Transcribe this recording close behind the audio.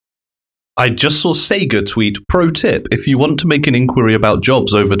I just saw Sega tweet, pro tip, if you want to make an inquiry about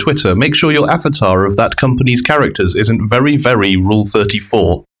jobs over Twitter, make sure your avatar of that company's characters isn't very, very Rule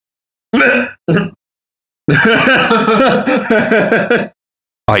 34. I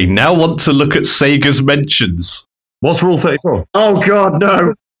now want to look at Sega's mentions. What's Rule 34? Oh, God,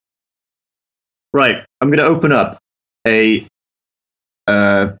 no. Right, I'm going to open up a,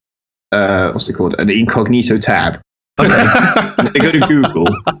 what's it called? An incognito tab. Okay. I go to Google.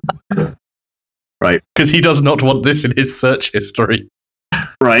 Right. Because he does not want this in his search history.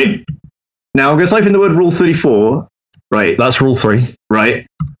 Right. Now I'm going to type in the word Rule 34. Right. That's Rule 3. Right.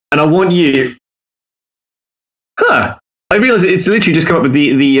 And I want you... I realise it's literally just come up with the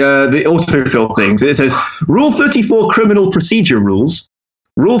autofill things. It says, Rule 34 criminal procedure rules,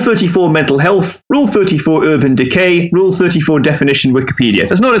 Rule 34 mental health, Rule 34 urban decay, Rule 34 definition Wikipedia.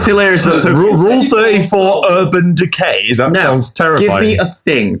 That's not as hilarious as... Rule 34 urban decay? That sounds terrifying. Give me a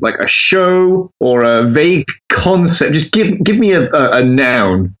thing, like a show or a vague concept. Just give me a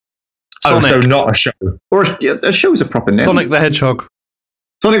noun. Sonic. Oh, so not a show. Or a show is a proper noun. Sonic the Hedgehog.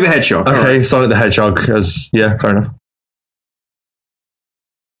 Sonic the Hedgehog. Okay, right. Sonic the Hedgehog. Yeah, fair enough.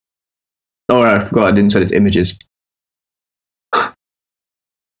 Oh, I forgot I didn't set its images.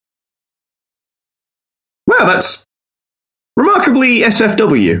 Wow, that's remarkably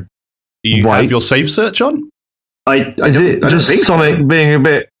SFW. Do you have your safe search on? Is it just Sonic being a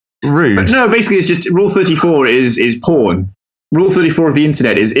bit rude? But no, basically it's just Rule 34 is porn. Rule 34 of the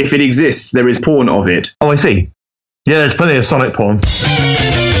internet is if it exists, there is porn of it. Oh, I see. Yeah, there's plenty of Sonic porn.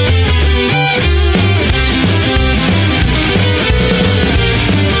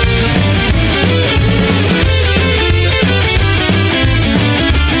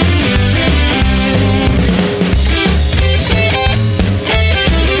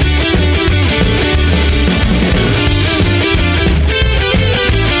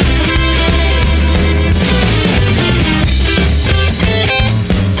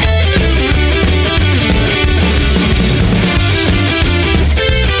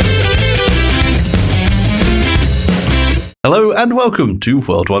 Hello and welcome to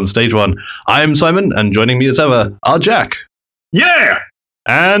World 1 Stage 1. I'm Simon, and joining me as ever are Jack. Yeah!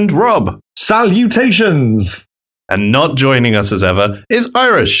 And Rob. Salutations! And not joining us as ever is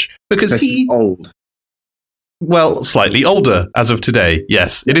Irish, because he's old. Well, slightly older as of today.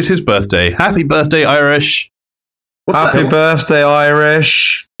 Yes, it is his birthday. Happy birthday, Irish. Happy birthday,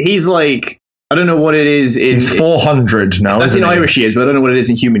 Irish. He's like, I don't know what it is in... He's 400 now, That's isn't in he? Irish years, but I don't know what it is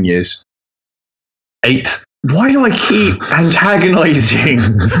in human years. 8. Why do I keep antagonizing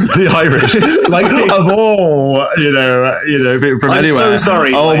the Irish? Like, of all, from I'm anywhere. so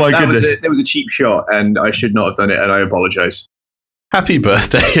sorry. Oh, my goodness. That was a cheap shot, and I should not have done it, and I apologize. Happy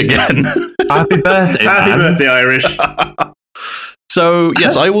birthday again. Happy birthday, Happy birthday, Irish. So,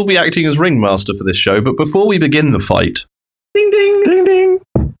 yes, I will be acting as ringmaster for this show, but before we begin the fight... Ding, ding. Ding, ding.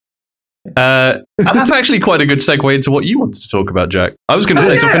 And that's actually quite a good segue into what you wanted to talk about, Jack. I was going to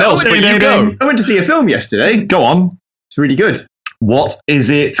say something else, but you go. I went to see a film yesterday. Go on. It's really good. What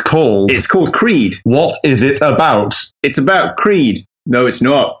is it called? It's called Creed. What is it about? It's about Creed. No, it's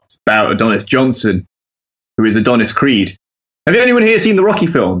not. It's about Adonis Johnson, who is Adonis Creed. Have anyone here seen the Rocky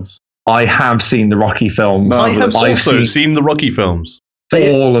films? I have seen the Rocky films. I have I've also seen the Rocky films.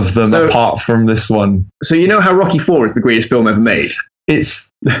 All of them, apart from this one. So you know how Rocky 4 is the greatest film ever made? It's...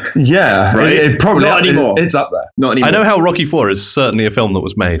 Yeah, right? It probably not anymore. It's up there. Not anymore. I know how Rocky 4 is certainly a film that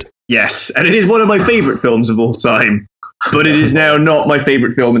was made. Yes, and it is one of my favourite films of all time, but it is now not my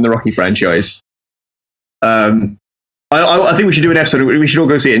favourite film in the Rocky franchise. I think we should do an episode. We should all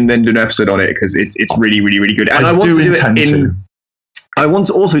go see it and then do an episode on it because it's really, really, really good. And I want to do it I want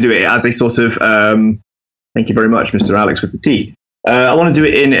to also do it as a sort of. Thank you very much, Mr. Alex, with the T. I want to do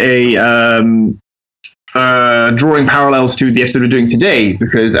it in a. Drawing parallels to the episode we're doing today,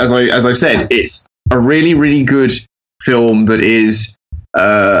 because as I've said, it's a really, really good film that is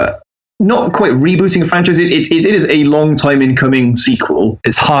not quite rebooting a franchise. It is a long time in coming sequel.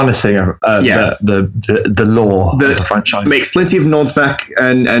 It's harnessing the lore of the franchise. Makes plenty of nods back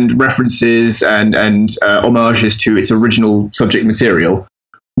and references and homages to its original subject material,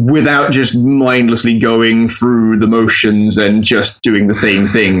 without just mindlessly going through the motions and just doing the same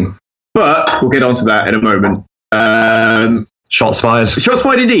thing. But we'll get onto that in a moment. Shots fired. Shots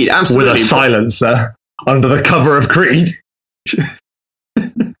fired indeed, absolutely. With a silencer under the cover of Creed.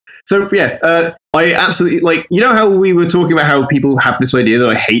 So, yeah, I absolutely, like, you know how we were talking about how people have this idea that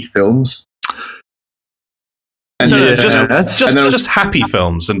I hate films? And just happy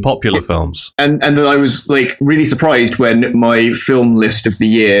films and popular films. And then I was, like, really surprised when my film list of the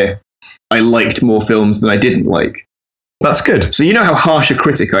year, I liked more films than I didn't like. That's good. So you know how harsh a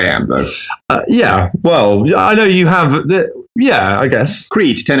critic I am, though. Yeah. Well, I know you have. Yeah, I guess.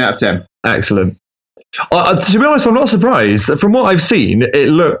 Creed, 10 out of 10. Excellent. To be honest, I'm not surprised. From what I've seen, it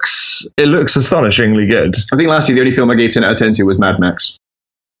looks astonishingly good. I think last year the only film I gave 10 out of 10 to was Mad Max.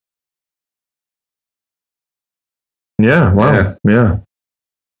 Yeah. Wow. Yeah.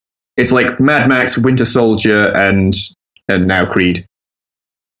 It's like Mad Max, Winter Soldier, and now Creed.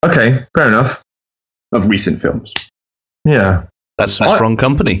 Okay, fair enough. Of recent films. Yeah, that's a strong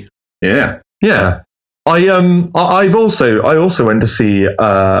company. Yeah. I also went to see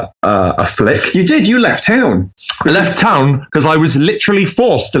a flick. You did. You left town. I left town because I was literally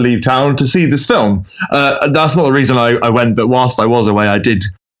forced to leave town to see this film. That's not the reason I went, but whilst I was away, I did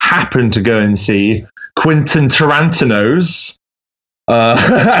happen to go and see Quentin Tarantino's.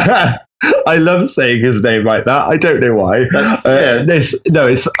 I love saying his name like that. I don't know why. I'll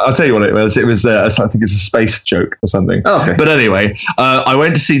tell you what it was. It was, I think it's a space joke or something. Oh, okay. But anyway, I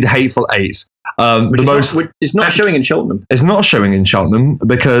went to see The Hateful Eight. It's not showing in Cheltenham. It's not showing in Cheltenham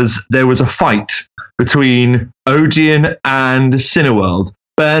because there was a fight between Odeon and Cineworld,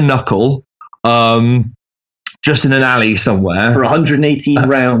 bare knuckle, just in an alley somewhere for 118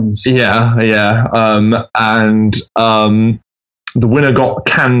 rounds. The winner got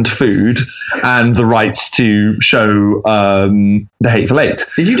canned food and the rights to show The Hateful Eight.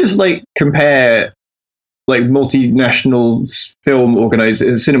 Did you just compare multinational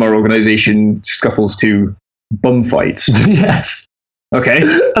cinema organization scuffles to bum fights? Yes. Okay.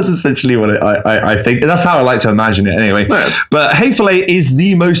 That's essentially what I think. That's how I like to imagine it anyway. No. But Hateful Eight is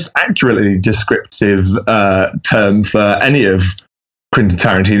the most accurately descriptive term for any of Quentin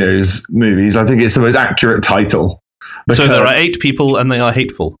Tarantino's movies. I think it's the most accurate title. So there are 8 people and they are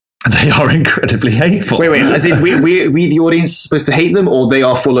hateful. They are incredibly hateful. Wait. As in, we the audience, supposed to hate them, or they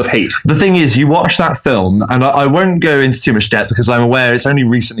are full of hate? The thing is, you watch that film, and I won't go into too much depth because I'm aware it's only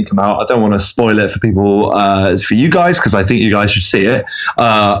recently come out. I don't want to spoil it for people, for you guys, because I think you guys should see it,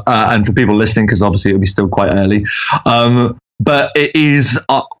 and for people listening, because obviously it'll be still quite early. But it is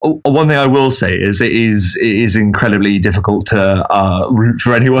one thing I will say is it is incredibly difficult to root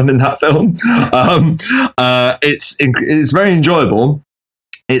for anyone in that film. It's very enjoyable.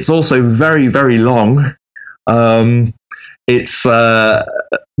 It's also very, very long. But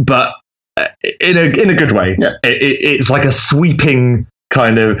in a good way. Yeah. It's like a sweeping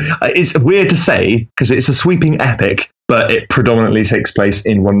kind of. It's weird to say because it's a sweeping epic, but it predominantly takes place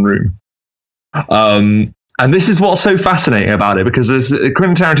in one room. And this is what's so fascinating about it, because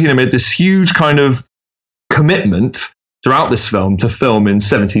Quentin Tarantino made this huge kind of commitment throughout this film to film in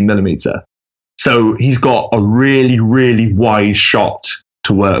 17mm. So he's got a really, really wide shot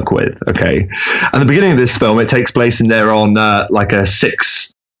to work with. Okay. And the beginning of this film, it takes place in there on like a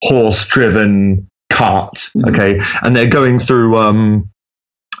 6-horse driven cart. Okay. And they're going through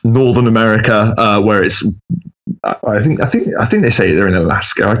Northern America, where it's, I think they say they're in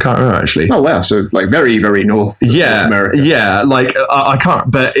Alaska. I can't remember actually. Oh wow! So very, very north. Yeah, North America. Yeah. I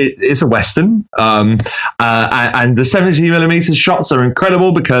can't, but it's a western. And the 17mm shots are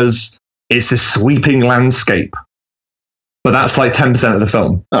incredible because it's this sweeping landscape. But that's 10% of the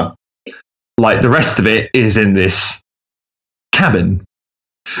film. Oh, the rest of it is in this cabin.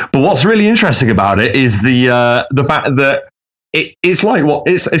 But what's really interesting about it is the fact that it's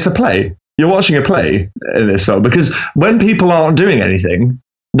it's a play. You're watching a play in this film because when people aren't doing anything,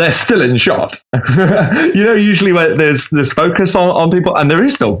 they're still in shot. Usually where there's focus on people, and there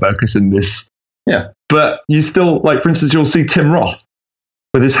is still focus in this. Yeah. But you still, for instance, you'll see Tim Roth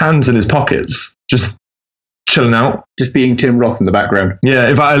with his hands in his pockets, just chilling out. Just being Tim Roth in the background. Yeah.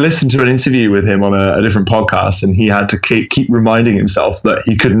 In fact, I listened to an interview with him on a different podcast, and he had to keep reminding himself that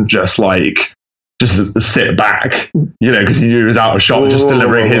he couldn't just sit back, because he knew he was out of shot, just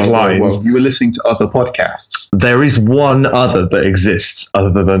delivering his lines. You were listening to other podcasts. There is one other that exists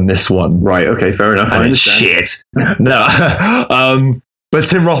other than this one. Right, okay, fair enough. And it's shit. No. But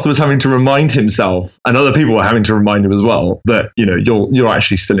Tim Roth was having to remind himself, and other people were having to remind him as well, that, you're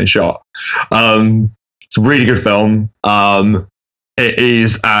actually still in shot. It's a really good film. It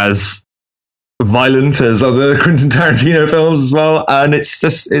is as violent as other Quentin Tarantino films as well, and it's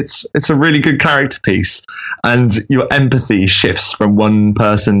a really good character piece, and your empathy shifts from one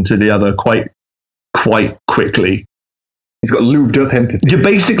person to the other quite quickly. He's got lubed up empathy. You're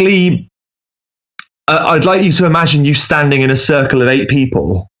basically I'd like you to imagine you standing in a circle of 8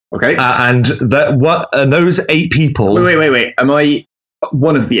 people, okay, and those 8 people. Wait, am I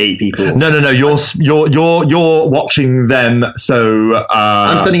one of the 8 people? No. You're watching them. So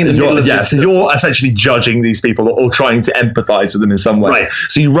I'm standing in the middle of this. So you're essentially judging these people or trying to empathize with them in some way. Right.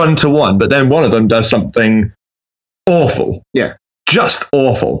 So you run to one, but then one of them does something awful. Yeah. Just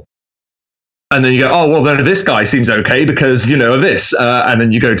awful. And then you go, oh, well, then this guy seems okay because, of this. And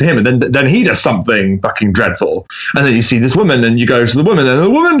then you go to him, and then he does something fucking dreadful. And then you see this woman, and you go to the woman, and the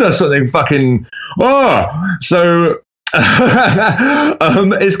woman does something fucking, So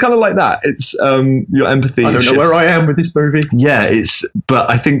it's kind of like that. It's your empathy. I don't know where I am with this movie. Yeah, but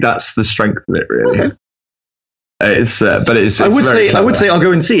I think that's the strength of it, really. Okay. It's I would say I'll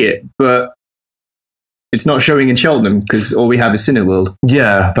go and see it, but it's not showing in Cheltenham because all we have is Cineworld.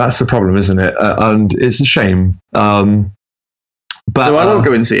 Yeah, that's the problem, isn't it? And it's a shame. But so I won't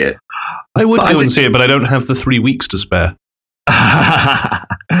go and see it. I would go and see it, but I don't have the 3 weeks to spare.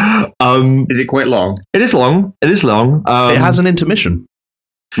 Is it quite long? It is long. It has an intermission.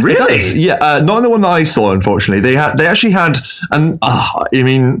 Really? Yeah, not in the one that I saw. Unfortunately, they actually had, and I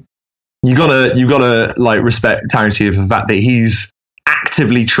mean, you gotta like respect Tarantino for the fact that he's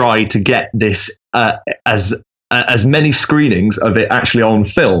actively tried to get this as many screenings of it actually on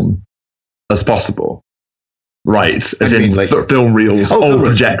film as possible. Right, as in like film reels, old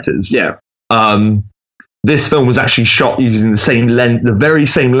projectors. Yeah. This film was actually shot using the very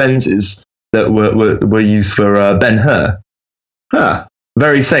same lenses that were used for Ben-Hur.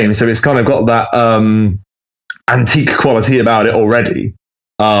 Very same. So it's kind of got that antique quality about it already.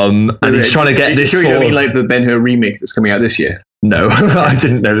 And he's trying to get this. Sure, you don't mean like the Ben-Hur remake that's coming out this year? No, I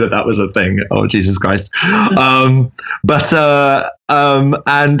didn't know that was a thing. Oh, Jesus Christ! And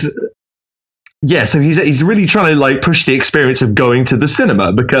yeah, so he's really trying to like push the experience of going to the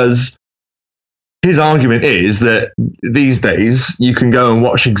cinema, because his argument is that these days you can go and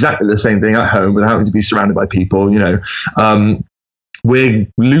watch exactly the same thing at home without having to be surrounded by people. We're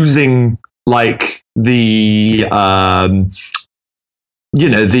losing like the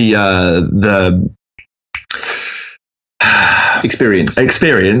experience,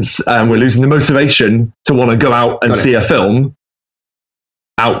 and we're losing the motivation to want to go out and see a film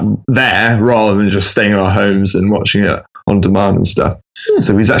out there rather than just staying in our homes and watching it on demand and stuff.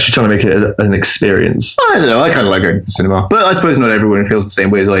 So he's actually trying to make it an experience. I don't know. I kind of like going to the cinema, but I suppose not everyone feels the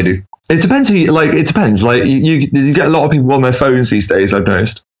same way as I do. It depends. It depends. Like you get a lot of people on their phones these days, I've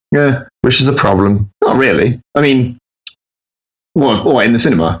noticed. Yeah, which is a problem. Not really. I mean, what in the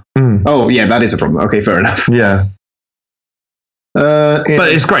cinema? Oh, yeah, that is a problem. Okay, fair enough. Yeah. But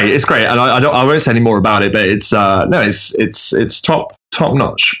it's great. It's great, and I won't say any more about it. But it's top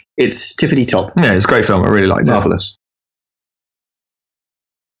notch. It's tippity top. Yeah, it's a great film. I really liked it. Marvelous.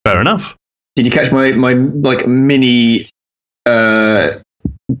 Fair enough. Did you catch my like mini? I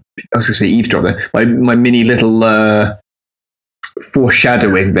was going to say eavesdrop there. My mini little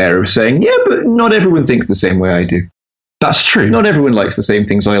foreshadowing there of saying, yeah, but not everyone thinks the same way I do. That's true. Not everyone likes the same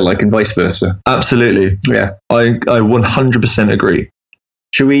things I like, and vice versa. Absolutely. Yeah, I 100% agree.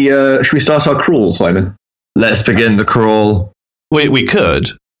 Should we start our crawl, Simon? Let's begin the crawl. We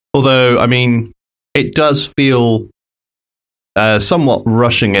could, although I mean, it does feel somewhat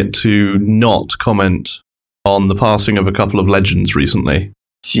rushing it to not comment on the passing of a couple of legends recently.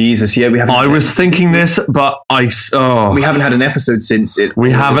 Jesus, yeah, we haven't. I was thinking this, but we haven't had an episode since it. We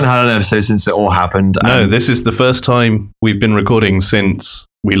haven't had an episode since it all happened. No, this is the first time we've been recording since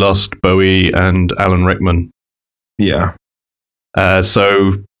we lost Bowie and Alan Rickman. Yeah.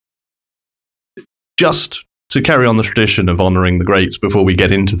 So, just to carry on the tradition of honouring the greats before we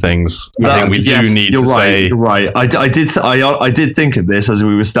get into things, I think we do need to say. You're right. I did think of this as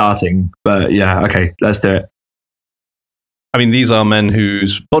we were starting, but yeah, okay, let's do it. I mean, these are men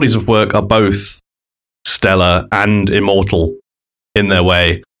whose bodies of work are both stellar and immortal in their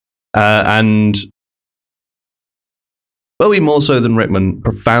way. And Bowie, more so than Rickman,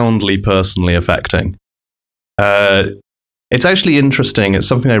 profoundly personally affecting. It's actually interesting. It's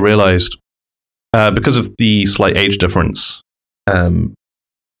something I realized because of the slight age difference. When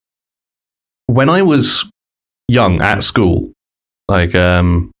I was young at school, like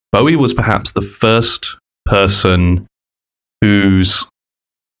Bowie was perhaps the first person whose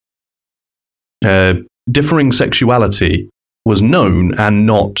differing sexuality was known and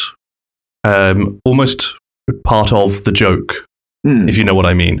not almost part of the joke, if you know what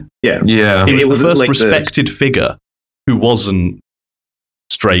I mean. Yeah. He was the first respected figure who wasn't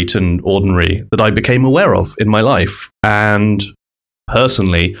straight and ordinary that I became aware of in my life. And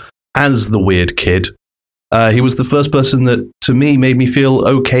personally, as the weird kid, he was the first person that, to me, made me feel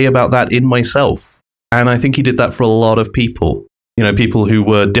okay about that in myself. And I think he did that for a lot of people, people who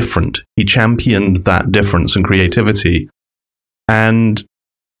were different. He championed that difference and creativity. And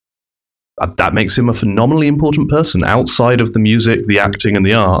that makes him a phenomenally important person. Outside of the music, the acting, and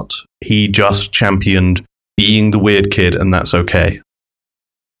the art, he just championed being the weird kid, and that's okay.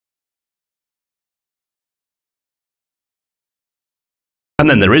 And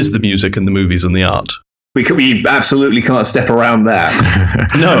then there is the music and the movies and the art. We absolutely can't step around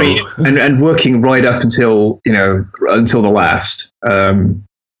that. No. I mean, and working right up until until the last.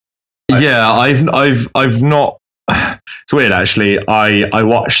 Yeah, I've not. It's weird actually. I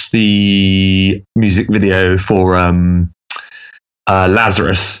watched the music video for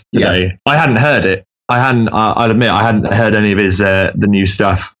Lazarus today. Yeah. I hadn't heard it. I'd admit I hadn't heard any of his the new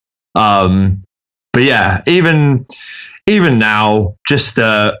stuff. But yeah, even now, just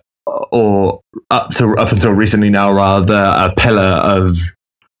or up until recently now, rather, a pillar of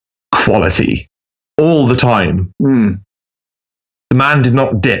quality all the time. Mm. The man did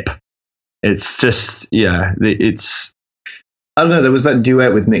not dip. It's just, it's. I don't know. There was that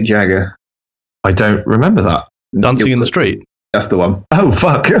duet with Mick Jagger. I don't remember that. Dancing in the Street. That's the one. Oh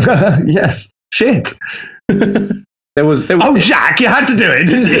fuck! Yes, shit. There was Oh, Jack, you had to do it,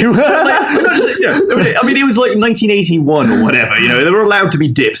 didn't you? I mean, it was like 1981 or whatever. There were allowed to be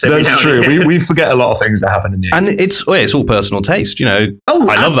dips. That's true. We forget a lot of things that happen in the 80s. And it's all personal taste, I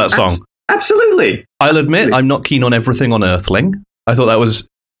love that song. Absolutely. I'll admit, I'm not keen on everything on Earthling. I thought that was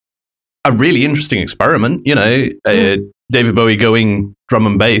a really interesting experiment, David Bowie going drum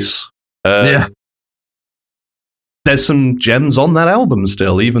and bass. Yeah. There's some gems on that album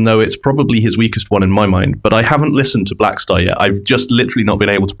still, even though it's probably his weakest one in my mind. But I haven't listened to Black Star yet. I've just literally not been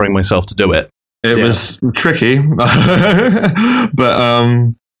able to bring myself to do it. It was tricky. But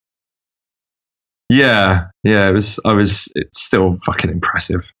it's still fucking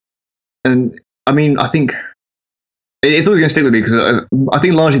impressive. And I mean, I think it's always going to stick with me because I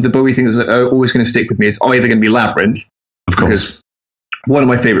think largely the Bowie thing that's always going to stick with me is either going to be Labyrinth, of course. One of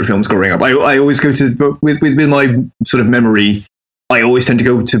my favorite films growing up. I always go to with my sort of memory. I always tend to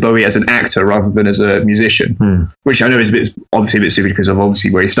go to Bowie as an actor rather than as a musician, which I know is obviously a bit stupid because of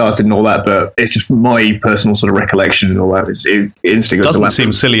obviously where he started and all that. But it's just my personal sort of recollection and all that. It instantly goes. Doesn't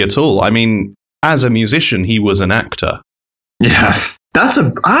seem silly at all. I mean, as a musician, he was an actor. Yeah. That's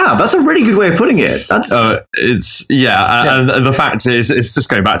a really good way of putting it. And the fact is, it's just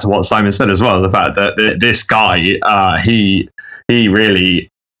going back to what Simon said as well. The fact that this guy, he really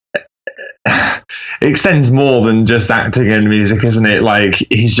extends more than just acting and music, isn't it? Like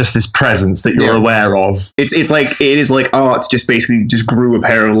he's just this presence that you're aware of. It is like art just basically just grew a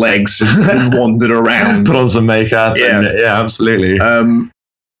pair of legs and wandered around, put on some makeup. And, absolutely.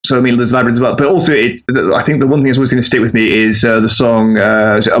 So, I mean, there's Labyrinth as well. But also, I think the one thing that's always going to stick with me is the song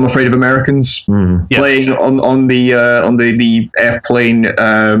I'm Afraid of Americans, playing on the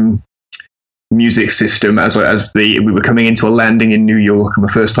airplane music system as we were coming into a landing in New York and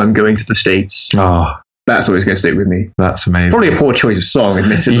the first time going to the States. Oh, that's always going to stick with me. That's amazing. Probably a poor choice of song,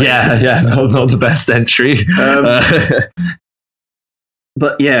 admittedly. Not the best entry.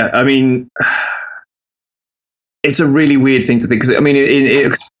 But yeah, I mean... It's a really weird thing to think because I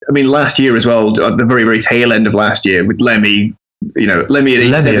mean, last year as well, at the very, very tail end of last year with Lemmy, Lemmy at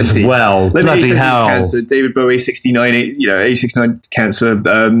age 70 as well. Bloody hell! Cancer, David Bowie 69, age 69 cancer,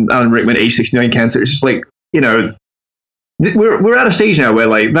 Alan Rickman age 69 cancer. It's just like we're at a stage now where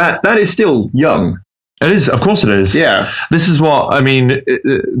like that is still young. It is, of course, it is. Yeah, this is what I mean.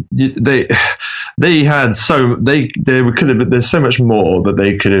 They had they could have. There's so much more that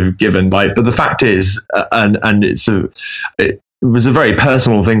they could have given. But the fact is, and it was a very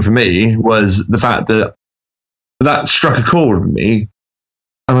personal thing for me, was the fact that struck a chord with me,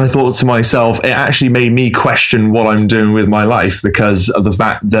 and I thought to myself, it actually made me question what I'm doing with my life because of the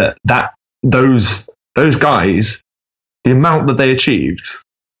fact that those guys, the amount that they achieved.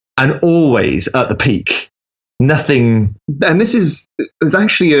 And always at the peak, nothing. And there's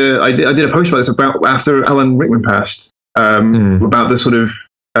actually I did a post about this about after Alan Rickman passed, about the sort of.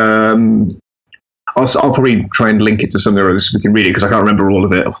 I'll probably try and link it to somewhere else we can read it because I can't remember all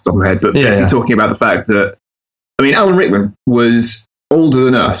of it off the top of my head. But basically talking about the fact that Alan Rickman was older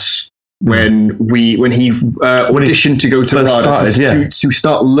than us when he auditioned to go to RADA to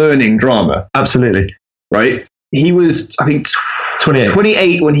start learning drama. Absolutely, right. He was, I think,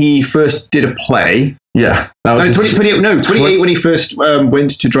 28 when he first did a play. Yeah. 28 when he first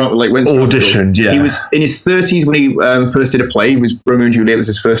went to drama, auditioned, He was in his 30s when he first did a play. It was Romeo and Juliet was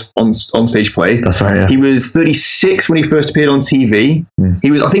his first on-stage play. That's right, yeah. He was 36 when he first appeared on TV.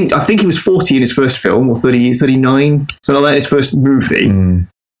 He was, I think he was 40 in his first film, or 39, something like that, in his first movie.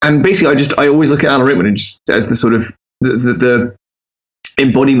 And basically, I always look at Alan Rickman as the sort of the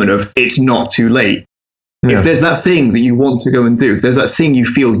embodiment of it's not too late. Yeah. If there's that thing that you want to go and do, if there's that thing you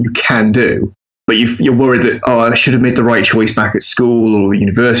feel you can do, but you're worried that, I should have made the right choice back at school or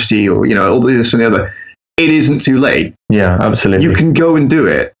university or, all this and the other, it isn't too late. Yeah, absolutely. You can go and do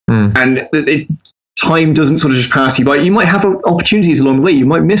it. And time doesn't sort of just pass you by. You might have opportunities along the way. You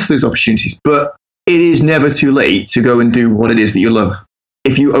might miss those opportunities, but it is never too late to go and do what it is that you love.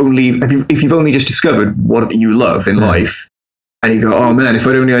 If you've only just discovered what you love in life, and you go, oh man, if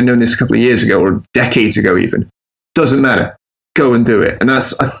I'd only known this a couple of years ago or decades ago, even, doesn't matter. Go and do it. And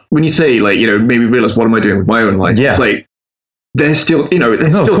that's when you say, like, you know, maybe realize, what am I doing with my own life? Yeah. It's like, there's still, you know,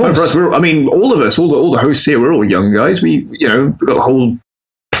 there's still time for us. I mean, all of us, all the hosts here, we're all young guys. We've got a whole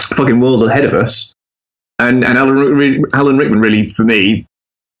fucking world ahead of us. And Alan Rickman really, for me,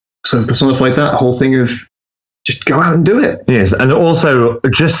 sort of personified that whole thing of just go out and do it. Yes, and also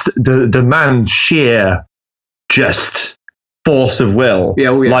just the man's sheer just force of will.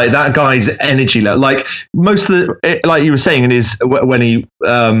 Yeah, like that guy's energy. Like most of like you were saying, in his when he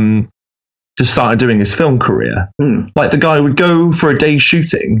just started doing his film career, like the guy would go for a day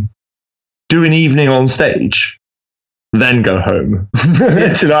shooting, do an evening on stage, then go home. Do you know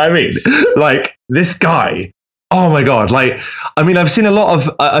what I mean? Like this guy. Oh my god! Like, I mean, I've seen a lot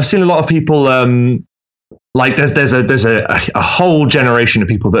of people. Like, there's a whole generation of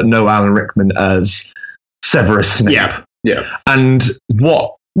people that know Alan Rickman as Severus Snape. Yeah. And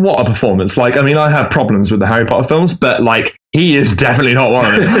what a performance! Like, I mean, I have problems with the Harry Potter films, but like, he is definitely not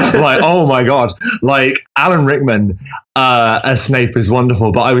one of them. Like, oh my god! Like, Alan Rickman as Snape is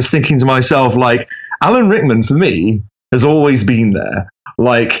wonderful. But I was thinking to myself, like, Alan Rickman for me has always been there.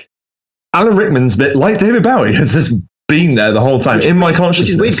 Like, Alan Rickman's bit like David Bowie has just been there the whole time in my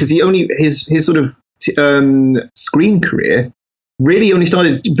consciousness. Which is weird because his sort of screen career really only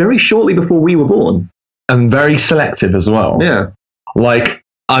started very shortly before we were born, and very selective as well. Yeah, like,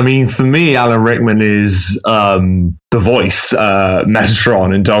 I mean, for me, Alan Rickman is the voice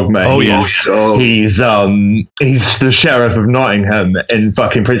Metatron in Dogma. Oh yes, he's the sheriff of Nottingham in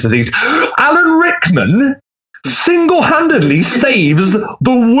fucking Prince of Thieves. Alan Rickman single-handedly saves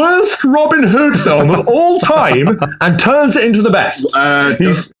the worst Robin Hood film of all time and turns it into the best. Are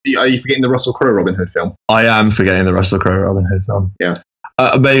you forgetting the Russell Crowe Robin Hood film? I am forgetting the Russell Crowe Robin Hood film. Yeah.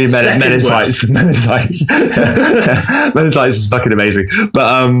 Maybe Men in Tights. Men in Tights. Men in Tights is fucking amazing.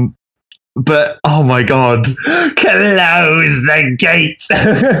 But oh my god, close the gate.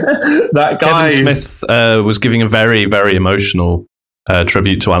 That guy. Kevin Smith was giving a very, very emotional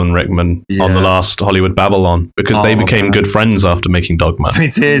tribute to Alan Rickman on the last Hollywood Babylon, because they became good friends after making Dogma. He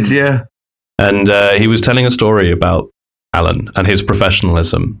did, yeah. And he was telling a story about Alan and his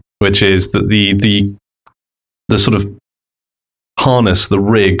professionalism, which is that the sort of harness, the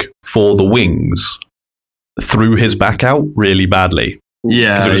rig for the wings, threw his back out really badly.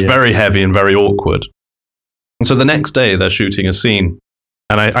 Yeah, because it was very heavy and very awkward. And so the next day they're shooting a scene,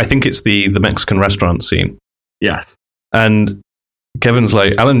 and I think it's the Mexican restaurant scene. Yes. And Kevin's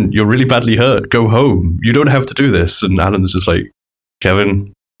like, Alan, you're really badly hurt. Go home. You don't have to do this. And Alan's just like,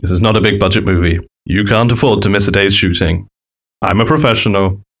 Kevin, this is not a big budget movie. You can't afford to miss a day's shooting. I'm a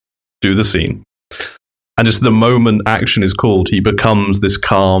professional. Do the scene. And just the moment action is called, he becomes this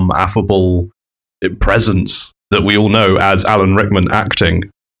calm, affable presence that we all know as Alan Rickman acting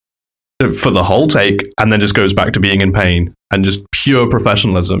for the whole take, and then just goes back to being in pain and just pure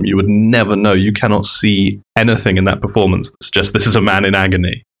professionalism. You would never know. You cannot see anything in that performance that's just, this is a man in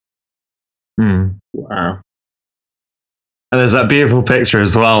agony. Wow. And there's that beautiful picture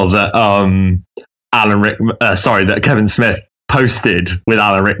as well that that Kevin Smith posted with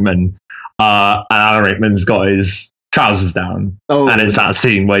Alan Rickman. And Alan Rickman's got his trousers down. And it's that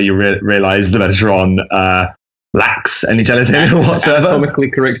scene where you realise the Metatron lacks any genitalia whatsoever. Anatomically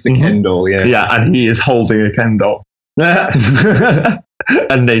corrects the Ken doll, yeah. Yeah, and he is holding a Ken doll. A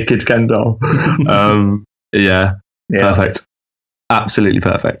naked Ken doll. Yeah, perfect. Absolutely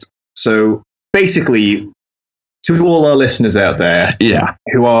perfect. So basically, to all our listeners out there,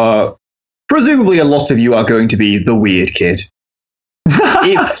 who are, presumably a lot of you are going to be the weird kid.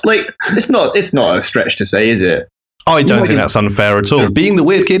 It's not a stretch to say, is it? I don't think that's unfair at all. Being the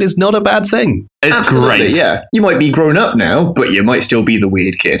weird kid is not a bad thing. It's great. Yeah, you might be grown up now, but you might still be the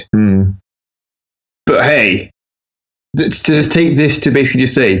weird kid. But hey, to take this to basically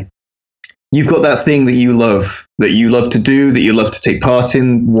just say, you've got that thing that you love to do, that you love to take part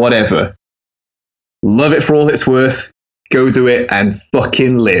in, whatever. Love it for all it's worth. Go do it and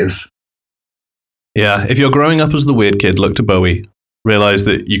fucking live. Yeah, if you're growing up as the weird kid, look to Bowie. Realize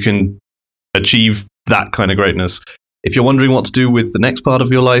that you can achieve that kind of greatness. If you're wondering what to do with the next part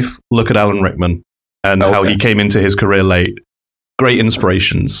of your life, look at Alan Rickman and how he came into his career late. Great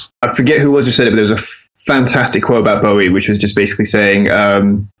inspirations. I forget who was who said it, but there was a fantastic quote about Bowie, which was just basically saying,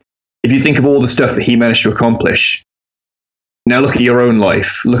 if you think of all the stuff that he managed to accomplish, now look at your own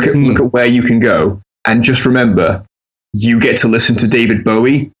life. Look at where you can go. And just remember, you get to listen to David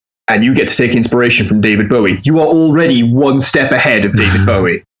Bowie, and you get to take inspiration from David Bowie, you are already one step ahead of David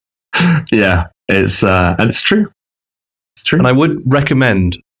Bowie. Yeah, it's true. It's true. And I would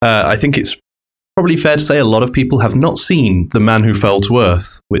recommend, I think it's probably fair to say a lot of people have not seen The Man Who Fell to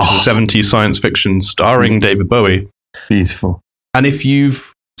Earth, which is a 70s science fiction starring David Bowie. Beautiful. And if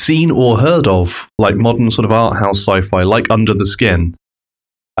you've seen or heard of like modern sort of art house sci-fi, like Under the Skin,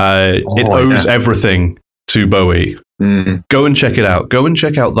 it owes everything to Bowie. Go and check it out. Go and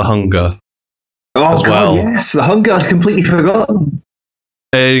check out The Hunger. Oh, God, yes. The Hunger, I'd completely forgotten.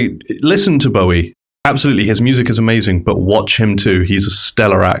 Listen to Bowie. Absolutely, his music is amazing, but watch him too. He's a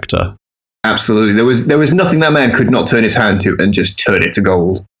stellar actor. Absolutely. There was nothing that man could not turn his hand to and just turn it to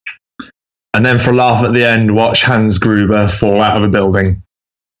gold. And then for a laugh at the end, watch Hans Gruber fall out of a building.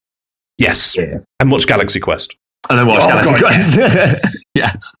 Yes. Yeah. And watch Galaxy Quest. And then watch Galaxy Quest.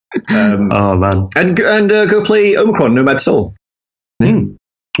 Yes. Oh, man. And go play Omicron, Nomad Soul.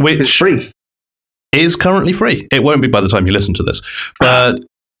 Which It's free. is currently free. It won't be by the time you listen to this. But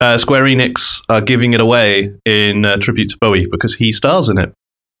Square Enix are giving it away in tribute to Bowie because he stars in it.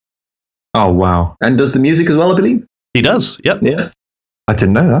 Oh, wow. And does the music as well, I believe? He does, yep. Yeah. I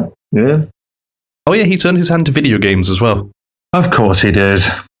didn't know that. Yeah. Oh yeah, he turned his hand to video games as well. Of course he did.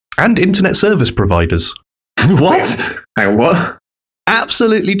 And internet service providers. What? Hang on, what?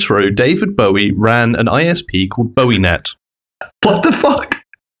 Absolutely true. David Bowie ran an ISP called BowieNet. What the fuck?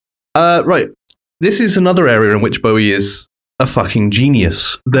 Right. This is another area in which Bowie is a fucking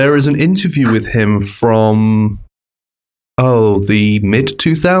genius. There is an interview with him from the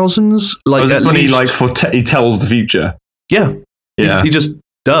mid-2000s. Like, this when he he tells the future. Yeah. Yeah. He just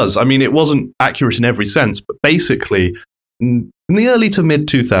does. I mean, it wasn't accurate in every sense, but basically, in the early to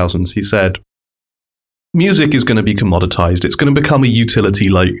mid-2000s, he said, music is going to be commoditized. It's going to become a utility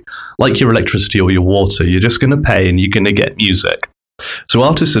like your electricity or your water. You're just going to pay and you're going to get music. So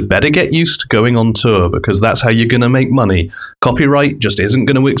artists had better get used to going on tour because that's how you're going to make money. Copyright just isn't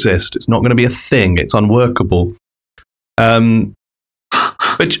going to exist. It's not going to be a thing. It's unworkable.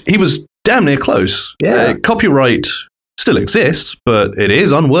 But he was damn near close. Yeah. Copyright still exists, but it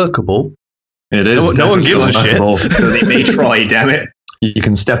is unworkable. It is. No one gives a shit. So they may try, damn it. You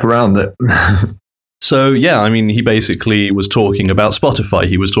can step around it. So, yeah, I mean, he basically was talking about Spotify.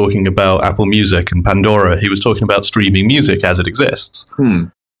 He was talking about Apple Music and Pandora. He was talking about streaming music as it exists.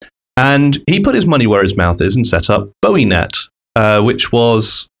 And he put his money where his mouth is and set up BowieNet, which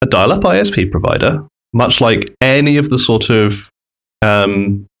was a dial-up ISP provider, much like any of the sort of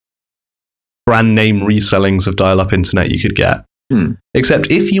brand name resellings of dial-up internet you could get.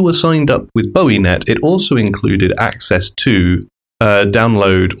 Except if you were signed up with BowieNet, it also included access to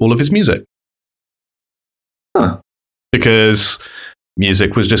download all of his music. Because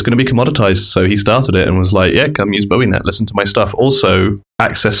music was just going to be commoditized, so he started it and was like, yeah, come use BowieNet, listen to my stuff. Also,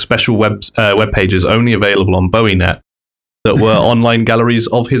 access special web pages only available on BowieNet that were online galleries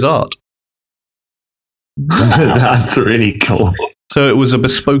of his art. That's really cool. So it was a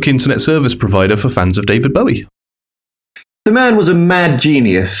bespoke internet service provider for fans of David Bowie. The man was a mad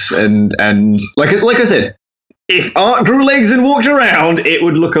genius, and like I said, if art grew legs and walked around, it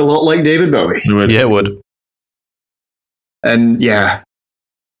would look a lot like David Bowie. Yeah, it would. And yeah.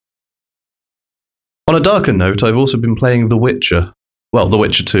 On a darker note, I've also been playing The Witcher. Well, The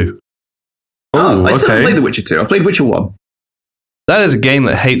Witcher 2. Oh, I still haven't played The Witcher 2. I've played Witcher 1. That is a game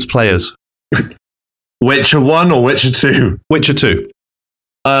that hates players. Witcher 1 or Witcher 2? Witcher 2.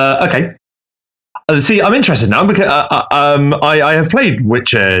 Okay. See, I'm interested now because I have played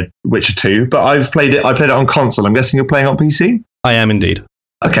Witcher 2, but I played it on console. I'm guessing you're playing on PC? I am indeed.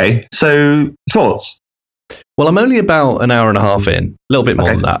 Okay, so thoughts? Well, I'm only about an hour and a half in, a little bit more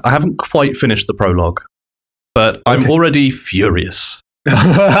than that. I haven't quite finished the prologue, but I'm already furious.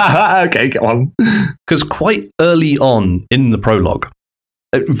 Okay, go on. Because quite early on in the prologue,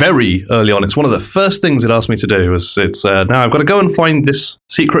 very early on, it's one of the first things it asked me to do. Now I've got to go and find this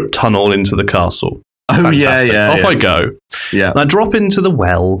secret tunnel into the castle. Oh, Fantastic. yeah. Off I go. Yeah. And I drop into the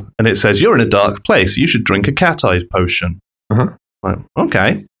well, and it says, you're in a dark place. You should drink a cat-eye potion. Like,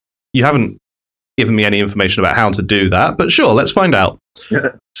 okay. You haven't given me any information about how to do that, but sure, let's find out.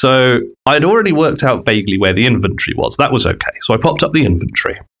 Yeah. So I'd already worked out vaguely where the inventory was. That was okay. So I popped up the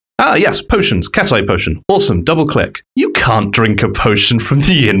inventory. Ah, yes, potions, cat-eye potion. Awesome, double click. You can't drink a potion from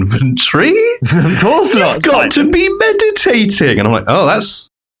the inventory. Of course not. You've got to be meditating. And I'm like, oh, that's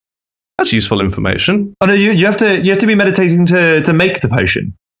useful information. Oh no, you have to be meditating to make the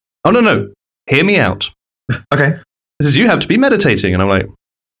potion. Oh no. Hear me out. Okay. It says you have to be meditating, and I'm like,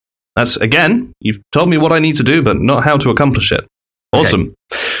 that's, again, you've told me what I need to do, but not how to accomplish it. Awesome.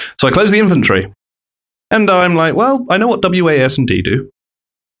 Okay. So I close the inventory, and I'm like, well, I know what W, A, S, and D do.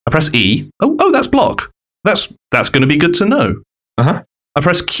 I press E. Oh, that's block. That's going to be good to know. Uh-huh. I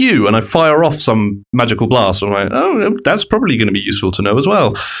press Q and I fire off some magical blast. I'm like, oh, that's probably going to be useful to know as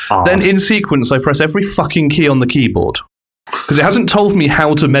well. Then in sequence, I press every fucking key on the keyboard because it hasn't told me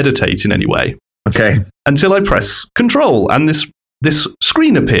how to meditate in any way. Okay. Until I press Control and this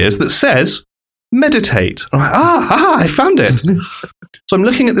screen appears that says meditate. I'm like, I found it. So I'm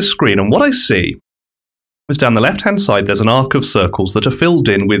looking at this screen and what I see is down the left-hand side, there's an arc of circles that are filled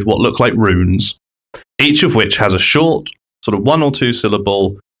in with what look like runes, each of which has a short, sort of 1 or 2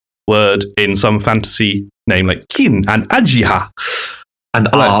 syllable word in some fantasy name like Kin and Ajiha. And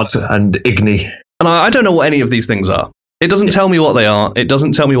Ard and Igni. And I don't know what any of these things are. It doesn't tell me what they are. It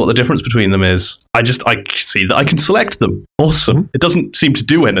doesn't tell me what the difference between them is. I see that I can select them. Awesome. It doesn't seem to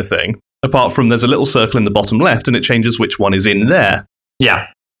do anything, apart from there's a little circle in the bottom left and it changes which one is in there. Yeah.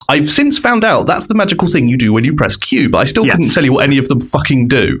 I've since found out that's the magical thing you do when you press Q, but I still couldn't tell you what any of them fucking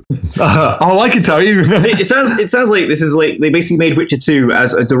do. I can tell you. It sounds like this is like they basically made Witcher 2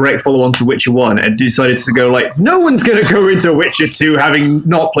 as a direct follow-on to Witcher 1 and decided to go like, no one's going to go into Witcher 2 having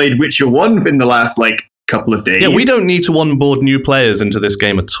not played Witcher 1 in the last couple of days. Yeah, we don't need to onboard new players into this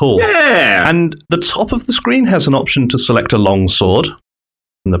game at all. Yeah. And the top of the screen has an option to select a long sword.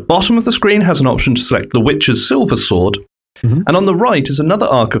 And the bottom of the screen has an option to select the Witcher's silver sword. Mm-hmm. And on the right is another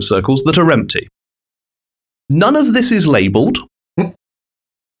arc of circles that are empty. None of this is labelled. And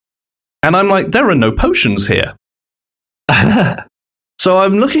I'm like, there are no potions here. So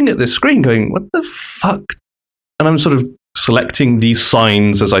I'm looking at this screen going, what the fuck? And I'm sort of selecting these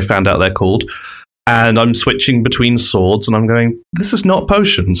signs, as I found out they're called. And I'm switching between swords and I'm going, this is not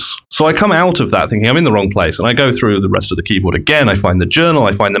potions. So I come out of that thinking I'm in the wrong place. And I go through the rest of the keyboard again. I find the journal.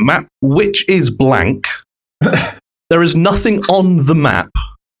 I find the map, which is blank. There is nothing on the map.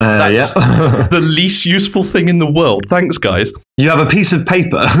 That's the least useful thing in the world. Thanks, guys. You have a piece of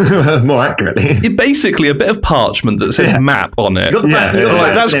paper, more accurately. Basically, a bit of parchment that says map on it.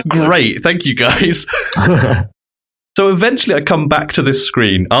 That's great. Thank you, guys. So eventually I come back to this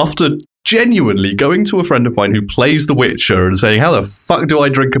screen after genuinely going to a friend of mine who plays The Witcher and saying, how the fuck do I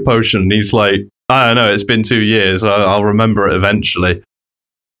drink a potion? And he's like, I don't know, it's been 2 years. I'll remember it eventually.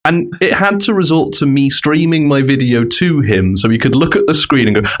 And it had to resort to me streaming my video to him so he could look at the screen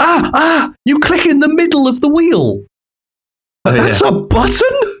and go, you click in the middle of the wheel. That's a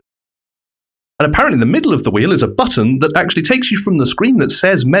button? And apparently the middle of the wheel is a button that actually takes you from the screen that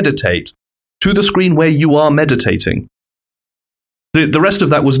says meditate to the screen where you are meditating. The rest of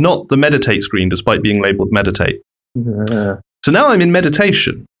that was not the meditate screen, despite being labeled meditate. So now I'm in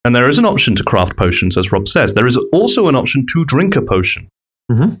meditation, and there is an option to craft potions, as Rob says. There is also an option to drink a potion.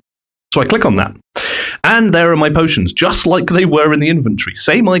 Mm-hmm. So I click on that. And there are my potions, just like they were in the inventory.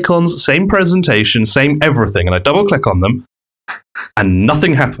 Same icons, same presentation, same everything. And I double-click on them, and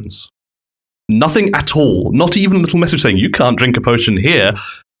nothing happens. Nothing at all. Not even a little message saying, you can't drink a potion here.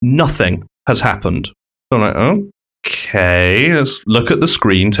 Nothing has happened. So I'm like, okay, let's look at the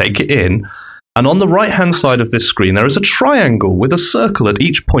screen, take it in. And on the right-hand side of this screen, there is a triangle with a circle at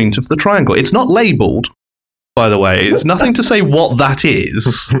each point of the triangle. It's not labelled, by the way. It's nothing to say what that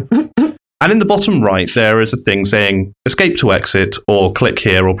is. And in the bottom right, there is a thing saying escape to exit, or click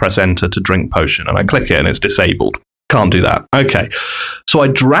here, or press enter to drink potion. And I click it, and it's disabled. Can't do that. Okay. So I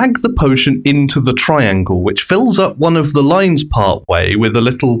drag the potion into the triangle, which fills up one of the lines part way with a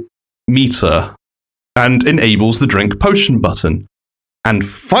little meter and enables the drink potion button. And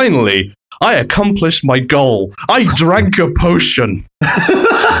finally, I accomplished my goal. I drank a potion.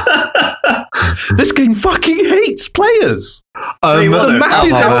 This game fucking hates players. The map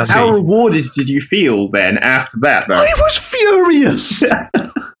is how rewarded did you feel then after that, though? I was furious.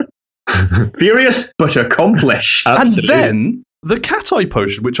 Furious, but accomplished. Absolutely. And then the cat eye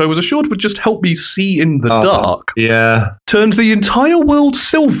potion, which I was assured would just help me see in the dark, turned the entire world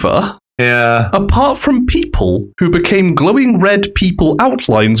silver. Yeah. Apart from people who became glowing red people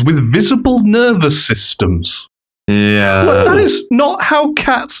outlines with visible nervous systems. Yeah. Well, that is not how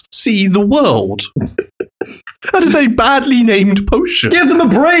cats see the world. That is a badly named potion. Give them a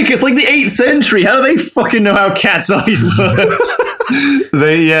break. It's like the 8th century. How do they fucking know how cat's eyes work?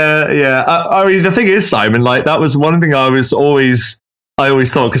 I mean, the thing is, Simon, like, that was one thing I always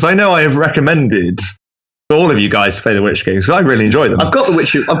thought, because I know I have recommended all of you guys to play the Witcher games, because I really enjoy them. I've got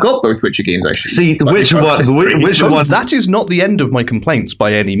both Witcher games, actually. See, the Witcher one. That is not the end of my complaints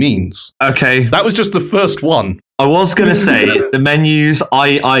by any means. Okay. That was just the first one. I was going to say, the menus,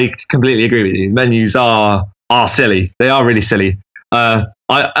 I completely agree with you. The menus are silly. They are really silly. Other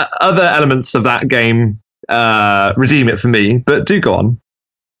elements of that game redeem it for me, but do go on.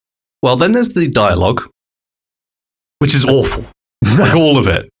 Well, then there's the dialogue, which is awful. Like all of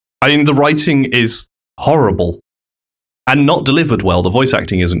it. I mean, the writing is horrible and not delivered well. The voice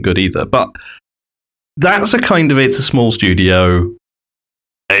acting isn't good either. But that's it's a small studio.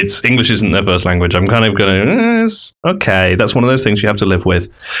 It's English isn't their first language. I'm kind of going, okay, that's one of those things you have to live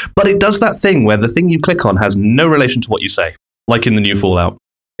with. But it does that thing where the thing you click on has no relation to what you say, like in the new Fallout.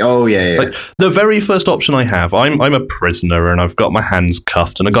 Oh, yeah. Like the very first option I have, I'm a prisoner and I've got my hands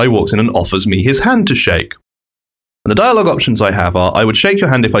cuffed and a guy walks in and offers me his hand to shake. And the dialogue options I have are, I would shake your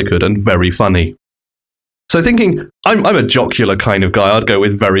hand if I could, and very funny. So thinking, I'm a jocular kind of guy, I'd go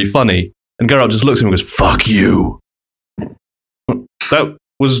with very funny. And Geralt just looks at him and goes, fuck you. That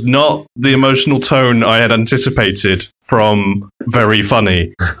was not the emotional tone I had anticipated from very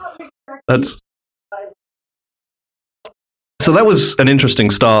funny. So that was an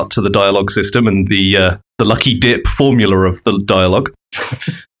interesting start to the dialogue system and the lucky dip formula of the dialogue.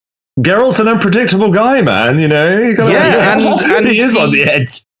 Geralt's an unpredictable guy, man. You know, and he is on the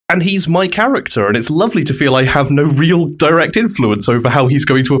edge. And he's my character, and it's lovely to feel I have no real direct influence over how he's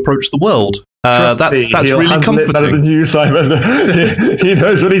going to approach the world. That's really comforting. It better than you, Simon. He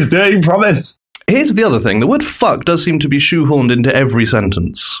knows what he's doing. Promise. Here's the other thing: the word "fuck" does seem to be shoehorned into every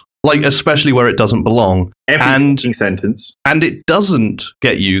sentence, like especially where it doesn't belong. Every sentence, and it doesn't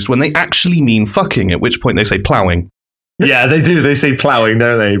get used when they actually mean fucking. At which point they say plowing. Yeah, they do. They say plowing,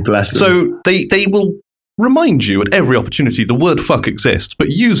 don't they? Bless them. So they will remind you at every opportunity the word fuck exists, but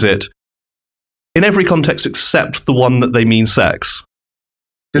use it in every context except the one that they mean sex.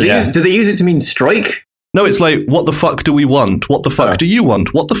 Do they use it to mean strike? No, it's like, what the fuck do we want? What the fuck do you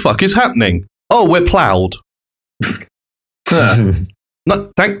want? What the fuck is happening? Oh, we're plowed.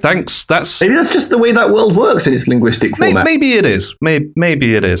 No, thanks. Maybe that's just the way that world works in its linguistic format. Maybe it is.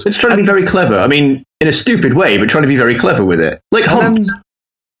 Maybe it is. It's trying to be very clever. I mean, in a stupid way, but trying to be very clever with it. Like Humped.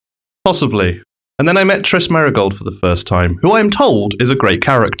 Possibly. And then I met Triss Merigold for the first time, who I'm told is a great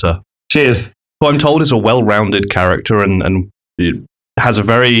character. Cheers. Who I'm told is a well-rounded character and has a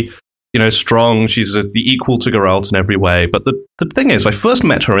very, strong, she's the equal to Geralt in every way. But the thing is, I first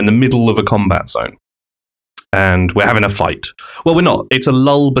met her in the middle of a combat zone. And we're having a fight. Well, we're not. It's a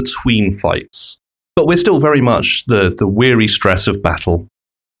lull between fights. But we're still very much the weary stress of battle.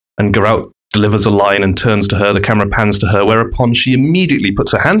 And Geralt delivers a line and turns to her, the camera pans to her, whereupon she immediately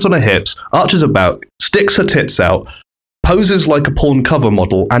puts her hands on her hips, arches about, sticks her tits out, poses like a porn cover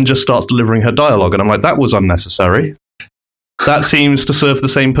model, and just starts delivering her dialogue. And I'm like, that was unnecessary. That seems to serve the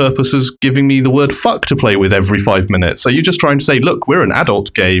same purpose as giving me the word fuck to play with every 5 minutes. So you're just trying to say, look, we're an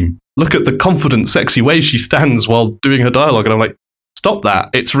adult game. Look at the confident, sexy way she stands while doing her dialogue. And I'm like, stop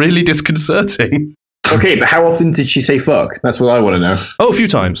that. It's really disconcerting. Okay, but how often did she say fuck? That's what I want to know. Oh, a few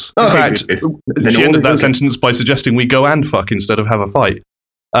times. In fact, she ended that sentence by suggesting we go and fuck instead of have a fight.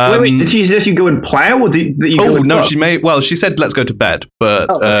 Wait, did she suggest you go and plow? Or did you go and no, fuck? She said let's go to bed, but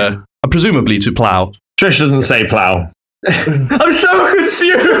presumably to plow. Trish doesn't say plow. I'm so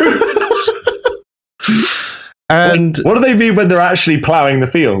confused! And what do they mean when they're actually ploughing the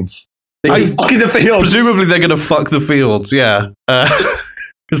fields? Fucking the fields. Presumably they're going to fuck the fields, yeah.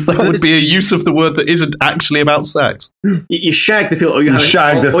 Because that would be a use of the word that isn't actually about sex. You shag the field, or you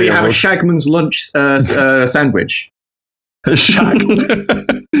have a shagman's lunch sandwich. Shag.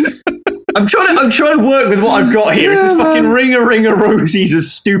 I'm trying to work with what I've got here. It's this fucking ring-a rosies of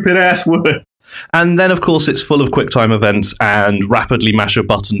stupid ass words. And then, of course, it's full of QuickTime events and rapidly mash a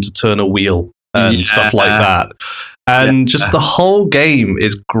button to turn a wheel and stuff like that. And just the whole game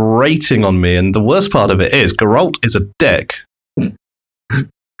is grating on me. And the worst part of it is Geralt is a dick.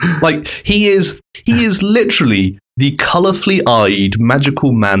 Like, he is literally the colourfully eyed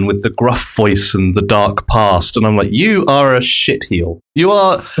magical man with the gruff voice and the dark past. And I'm like, you are a shitheel. You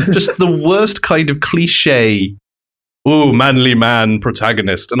are just the worst kind of cliche, manly man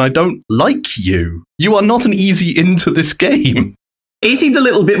protagonist. And I don't like you. You are not an easy into this game. He seemed a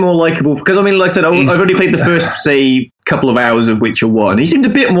little bit more likable because, I mean, like I said, I've already played the first, say, couple of hours of Witcher 1. He seemed a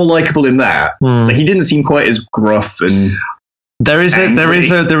bit more likable in that. Like, he didn't seem quite as gruff and... There is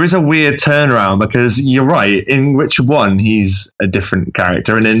a weird turnaround because you're right. In Witcher 1, he's a different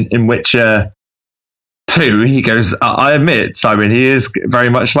character, and in Witcher 2, he goes. I admit, Simon, he is very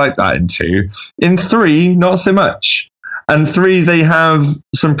much like that in 2. In 3, not so much. And 3, they have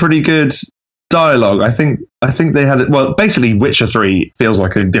some pretty good dialogue. I think they had it. Well, basically, Witcher 3 feels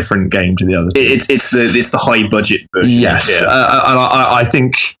like a different game to the other. It's the high budget version. Yes, and I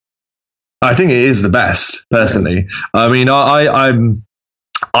think. I think it is the best, personally. I mean, I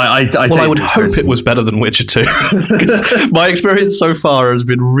would hope it was better than Witcher 2. My experience so far has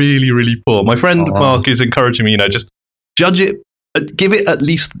been really, really poor. My friend Mark is encouraging me, just judge it, give it at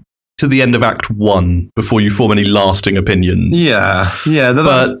least to the end of Act 1 before you form any lasting opinions. Yeah.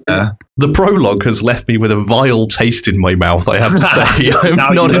 But the prologue has left me with a vile taste in my mouth, I have to say.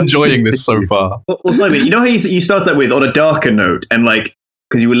 I'm not enjoying this so far. Well, Simon, you know how you start that with on a darker note, and like,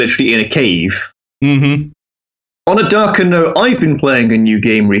 because you were literally in a cave? Mm-hmm. On a darker note, I've been playing a new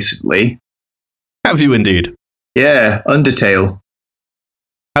game recently. Have you indeed? Yeah, Undertale.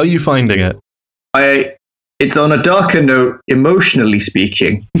 How are you finding it? It's on a darker note, emotionally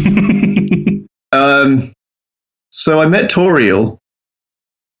speaking. So I met Toriel,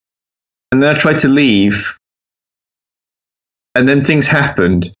 and then I tried to leave, and then things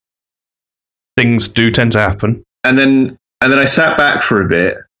happened. Things do tend to happen. And then I sat back for a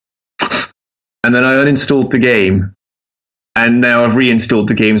bit, and then I uninstalled the game, and now I've reinstalled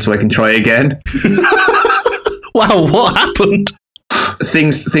the game so I can try again. Wow, what happened?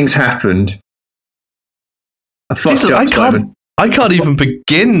 Things happened. Jesus, I can't even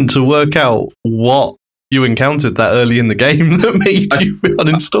begin to work out what you encountered that early in the game that made you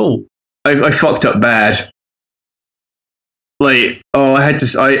uninstall. I fucked up bad. Like,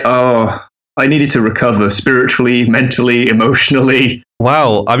 I needed to recover spiritually, mentally, emotionally.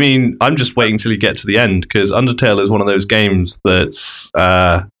 Wow, I mean, I'm just waiting till you get to the end, because Undertale is one of those games that's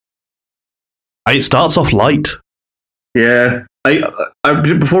it starts off light. Yeah. I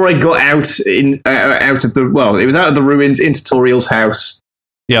before I got out of the ruins into Toriel's house.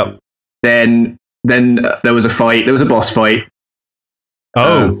 Yep. Then there was a fight. There was a boss fight.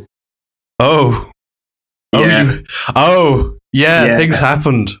 Yeah, things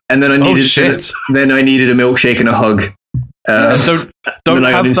happened. And then I needed Then I needed a milkshake and a hug. Don't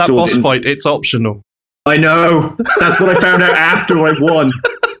have that boss fight. It's optional. I know. That's what I found out after I won.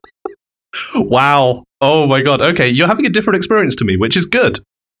 Wow. Oh my god. Okay, you're having a different experience to me, which is good.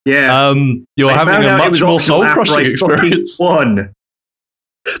 Yeah. You're having a much more soul-crushing experience. Won.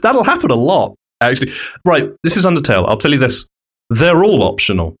 That'll happen a lot, actually. Right, this is Undertale. I'll tell you this. They're all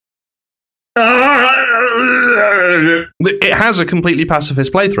optional. It has a completely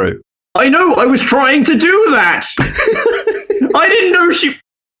pacifist playthrough. I know, I was trying to do that. I didn't know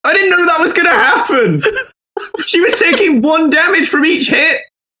that was going to happen. She was taking 1 damage from each hit.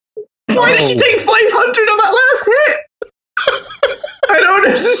 Why did she take 500 on that last hit? I don't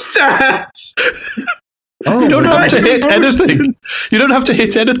understand. You don't have to hit anything. You don't have to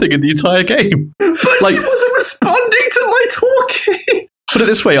hit anything in the entire game. But she wasn't responding to my talking. Put it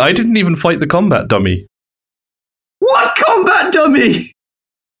this way, I didn't even fight the combat dummy. What combat dummy?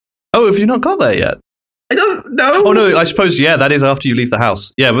 Oh, have you not got there yet? I don't know. Oh no, I suppose, yeah, that is after you leave the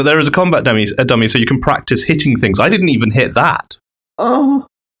house. Yeah, but there is a combat dummy so you can practice hitting things. I didn't even hit that. Oh.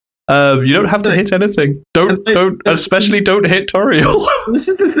 You don't have to hit anything. Especially don't hit Toriel. This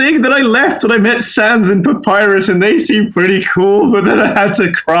is the thing that I left when I met Sans and Papyrus, and they seemed pretty cool, but then I had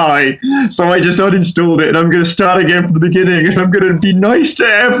to cry. So I just uninstalled it, and I'm going to start again from the beginning, and I'm going to be nice to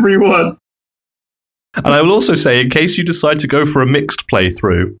everyone. And I will also say, in case you decide to go for a mixed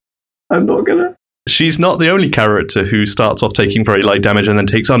playthrough, I'm not going to. She's not the only character who starts off taking very light damage and then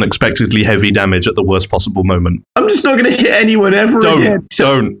takes unexpectedly heavy damage at the worst possible moment. I'm just not going to hit anyone ever again.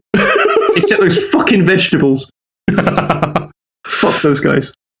 Don't. Except those fucking vegetables. Fuck those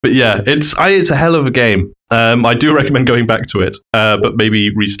guys. But yeah, it's a hell of a game. I do recommend going back to it, but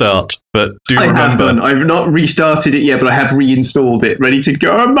maybe restart. But I have done. I've not restarted it yet, but I have reinstalled it, ready to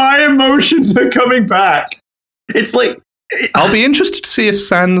go. And my emotions are coming back. It's like... I'll be interested to see if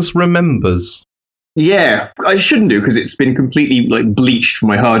Sans remembers. Yeah, I shouldn't do because it's been completely bleached from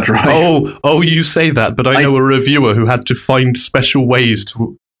my hard drive. Oh, you say that, but I know a reviewer who had to find special ways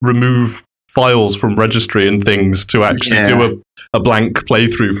to remove files from registry and things to actually do a blank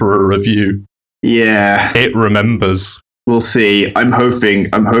playthrough for a review. Yeah, it remembers. We'll see. I'm hoping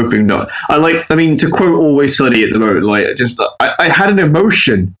not. To quote Always Sunny at the moment, I had an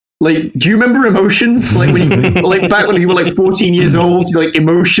emotion. Do you remember emotions? When you, back when you were 14 years old,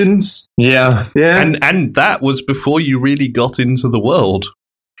 emotions? Yeah. And that was before you really got into the world.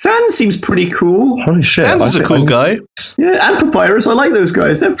 Sans seems pretty cool. Holy shit. Sans is a cool guy. Yeah, and Papyrus. I like those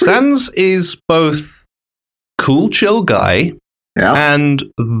guys. Sans is both cool, chill guy and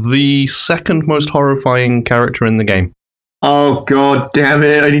the second most horrifying character in the game. Oh, god damn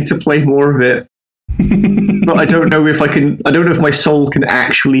it. I need to play more of it. But I don't know if my soul can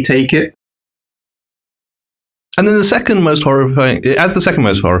actually take it. And then the second most horrifying,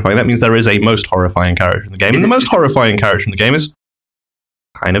 that means there is a most horrifying character in the game. And the most horrifying character in the game is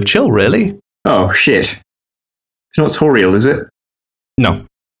kind of chill, really. Oh, shit. It's not Toriel, is it? No.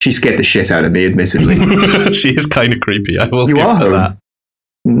 She scared the shit out of me, admittedly. She is kind of creepy, I will give her that.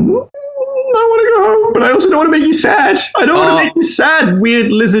 want to go home, but I also don't want to make you sad. I don't want to make you sad,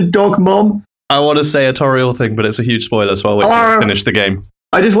 weird lizard dog mom. I want to say a Toriel thing, but it's a huge spoiler, so I'll wait to finish the game.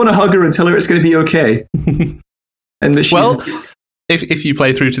 I just want to hug her and tell her it's going to be okay. And that well, if you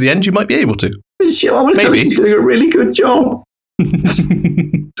play through to the end, you might be able to. I want to tell her she's doing a really good job. Anyway,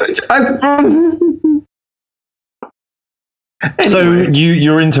 so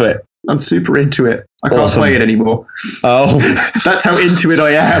you're into it? I'm super into it. I can't play it anymore. Oh. That's how into it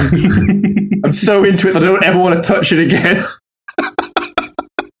I am. I'm so into it that I don't ever want to touch it again.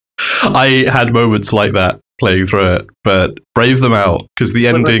 I had moments like that playing through it, but brave them out, because the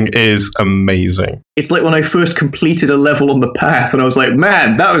ending is amazing. It's like when I first completed a level on the path, and I was like,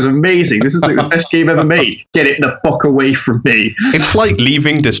 man, that was amazing. This is like the best game ever made. Get it the fuck away from me. It's like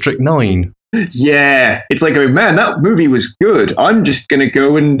leaving District 9. Yeah, it's like going, man, that movie was good. I'm just going to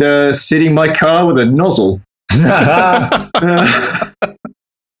go and sit in my car with a nozzle.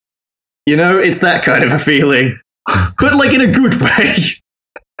 You know, it's that kind of a feeling. But like in a good way.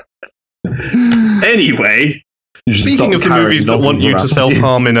 Anyway. Speaking of the movies that want you to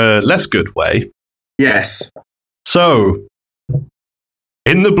self-harm in a less good way. Yes. So,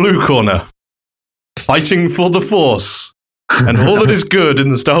 in the blue corner, fighting for the Force and all that is good in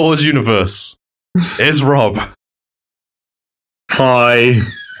the Star Wars universe, is Rob. Hi.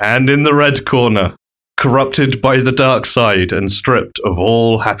 And in the red corner, corrupted by the dark side and stripped of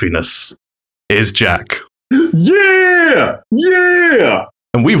all happiness, is Jack. Yeah! Yeah!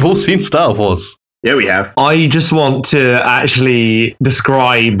 And we've all seen Star Wars. Yeah, we have. I just want to actually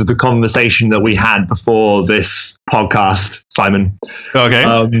describe the conversation that we had before this podcast, Simon.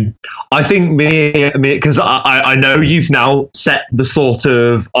 Okay. I think me, because I know you've now set the sort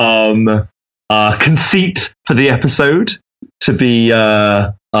of conceit for the episode to be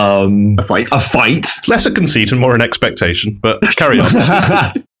a fight. A fight. It's less a conceit and more an expectation, but carry on.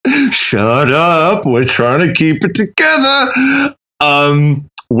 Shut up! We're trying to keep it together.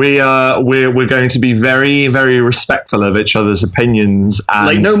 We're going to be very, very respectful of each other's opinions, and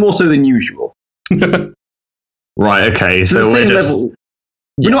like no more so than usual. Right? Okay, so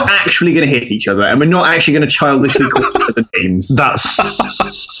we're not actually going to hit each other, and we're not actually going to childishly call each other names.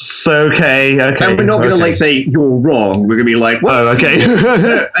 That's okay. Okay, and we're not going to like say you're wrong. We're going to be like, well, okay.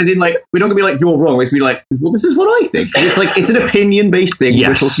 As in, like, we're not going to be like you're wrong. We're going to be like, well, this is what I think. And it's like it's an opinion-based thing.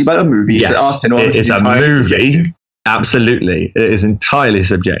 Yes. We're talking about a movie. Yes. It's art, and it's a movie. Subjective. Absolutely, it is entirely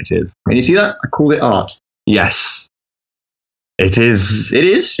subjective. And you see that? I call it art. Yes, it is. It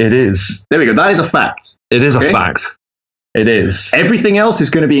is. It is. There we go. That is a fact. It is a fact. It is. Everything else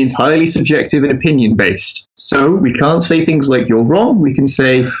is going to be entirely subjective and opinion-based. So we can't say things like you're wrong. We can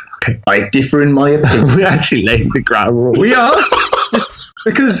say, I differ in my opinion. We actually laid the ground rules. We are.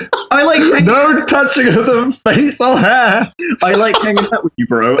 Because I like... No touching of the face or hair. I like hanging out with you,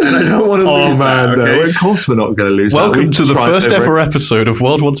 bro, and I don't want to lose that, okay? No, of course we're not going to lose Welcome that. to the first ever episode of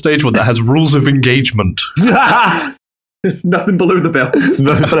World One Stage One that has rules of engagement. Nothing below the belt.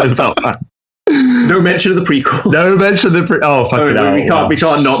 Nothing below the belt. No mention of the prequels. No mention of the Oh, fuck it out. We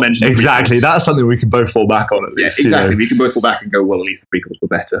can't not mention the Exactly. prequels. That's something we can both fall back on at least. Yeah, exactly. You know? We can both fall back and go, well, at least the prequels were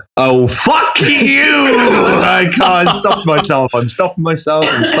better. Oh, fuck you! I can't stop myself. I'm stopping myself.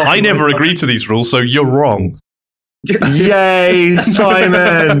 I never agreed to these rules, so you're wrong. Yay,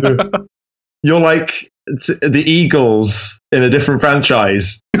 Simon! You're like the Eagles in a different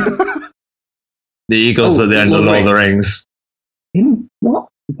franchise. The Eagles at the end of Lord of the Rings. In what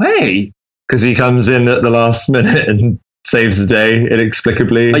way? Because he comes in at the last minute and saves the day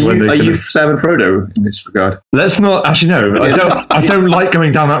inexplicably. Are you Sam and Frodo in this regard? Let's not. Actually, no. I don't like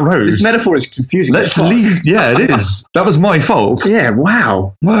going down that road. This metaphor is confusing. Let's leave. Yeah, it is. That was my fault. Yeah.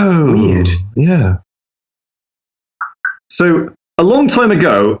 Wow. Whoa. Weird. Yeah. So a long time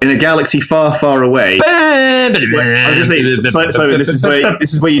ago, in a galaxy far, far away. I was going to say, Simon,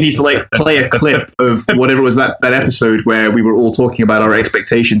 this is where you need to like play a clip of whatever was that episode where we were all talking about our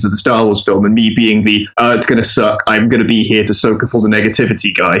expectations of the Star Wars film, and me being the it's going to suck, I'm going to be here to soak up all the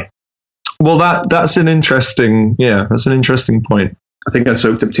negativity guy. Well, that's an interesting point. I think I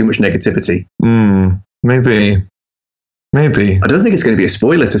soaked up too much negativity. Maybe. I don't think it's going to be a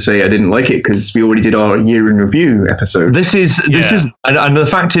spoiler to say I didn't like it because we already did our year in review episode. This is, and the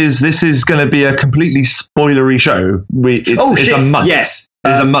fact is, this is going to be a completely spoilery show. It's a month. Yes,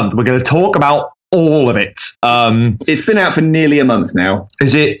 it's a month. We're going to talk about all of it. It's been out for nearly a month now.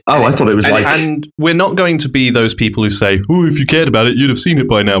 Is it? Oh, I thought it was and we're not going to be those people who say, "Oh, if you cared about it, you'd have seen it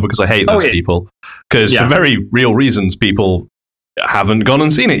by now." Because I hate those people. Because for very real reasons, people haven't gone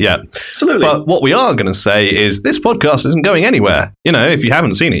and seen it yet. Absolutely. But what we are going to say is this podcast isn't going anywhere. You know, if you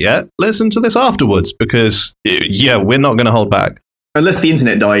haven't seen it yet, listen to this afterwards because, we're not going to hold back. Unless the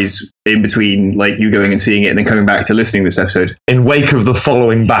internet dies in between, like you going and seeing it and then coming back to listening to this episode. In wake of the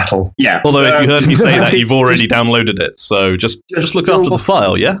following battle. Yeah. Although if you heard me say that, you've already downloaded it. So just look after the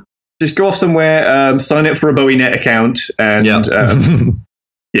file, yeah? Just go off somewhere, sign up for a BowieNet account, and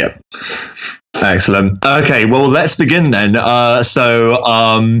yeah. Excellent. Okay, well, let's begin then. I'm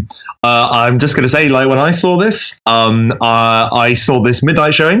just going to say, like, when I saw this, I saw this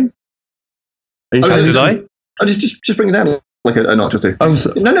midnight showing. Did I? Oh, just bring it down like a notch or two.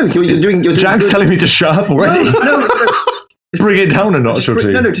 No, you're doing. Jack's telling me to shut up already. No. Bring it down a notch or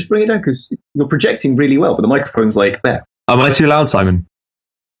two. No, just bring it down because you're projecting really well, but the microphone's like there. Am I too loud, Simon?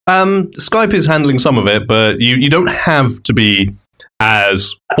 Skype is handling some of it, but you don't have to be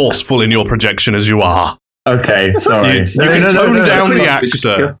as forceful in your projection as you are. Okay, sorry. You can tone down the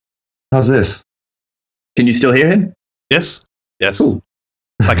actor. How's this? Can you still hear him? Yes. Cool.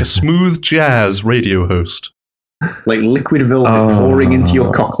 Like a smooth jazz radio host. Like liquid velvet pouring into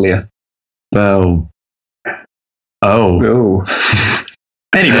your cochlea. Oh.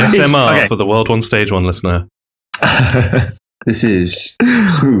 Anyway. SMR for the World One Stage One listener. This is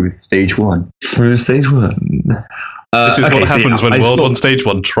Smooth Stage 1. Smooth Stage 1. This is what happens when World One Stage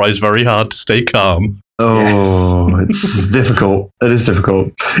One tries very hard to stay calm. Oh, yes. It's difficult. It is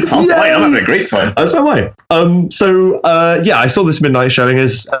difficult. I'm having a great time. So am I. I saw this midnight showing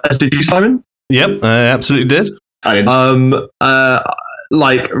as did you, Simon? Yep, I absolutely did. I didn't.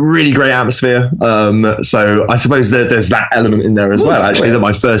 Like really great atmosphere. So I suppose that there's that element in there as well. Actually, that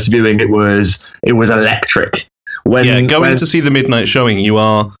my first viewing it was electric. Going to see the midnight showing, you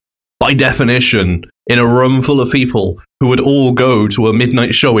are by definition in a room full of people who would all go to a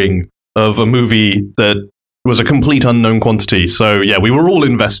midnight showing of a movie that was a complete unknown quantity. So yeah, we were all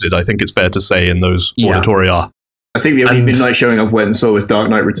invested. I think it's fair to say in those auditoria. I think the only midnight showing I've went and saw was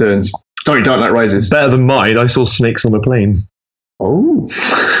Dark Knight Returns. Sorry, Dark Knight Rises. Better than mine. I saw Snakes on a Plane. Oh.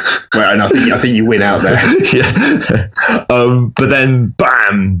 Well, I think you win out there. Yeah. But then,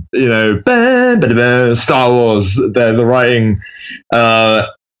 bam, Star Wars, the writing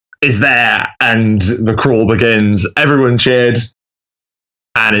is there, and the crawl begins. Everyone cheered,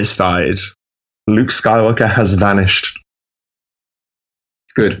 and it started. Luke Skywalker has vanished.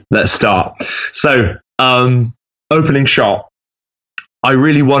 It's good. Let's start. So, opening shot. I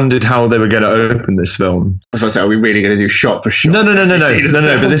really wondered how they were going to open this film. I was going to say, are we really going to do shot for shot? No.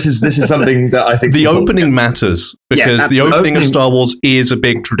 But this is something that I think the opening matters because the opening of Star Wars is a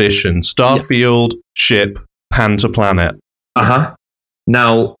big tradition. Starfield, ship, pan to planet.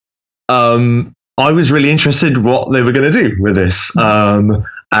 Now, I was really interested what they were going to do with this, and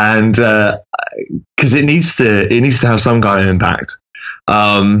because it needs to have some kind of impact,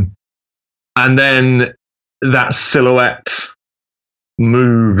 and then that silhouette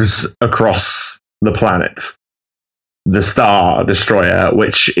moves across the planet, the Star Destroyer,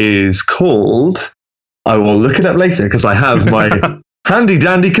 which is called, I will look it up later because I have my handy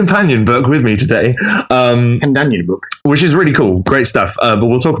dandy companion book with me today. Companion book. Which is really cool. Great stuff. But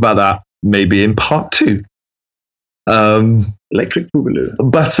we'll talk about that maybe in part 2. Electric Boogaloo.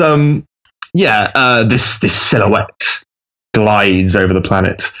 But this silhouette glides over the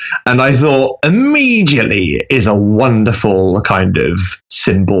planet, and I thought immediately is a wonderful kind of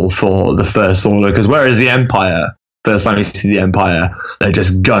symbol for the First Order, because whereas the Empire, first time you see the Empire, they're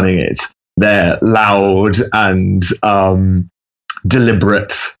just gunning it, they're loud and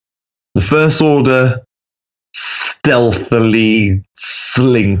deliberate. The First Order stealthily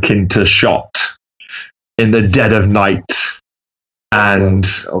slink into shot in the dead of night, and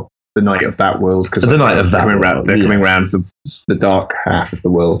the night of that world, because the night of that coming around the dark half of the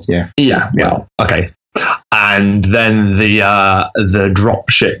world. Yeah. Well, okay. And then the drop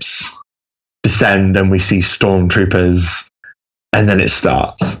ships descend, and we see stormtroopers, and then it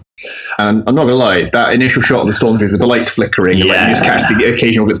starts. And I'm not gonna lie, that initial shot of the stormtroopers with the lights flickering and you just catch the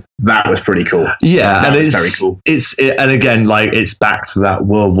occasional glimpse, that was pretty cool. Yeah, that was very cool. And again, like, it's back to that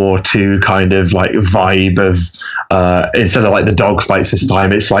World War II kind of like vibe of instead of like the dogfights this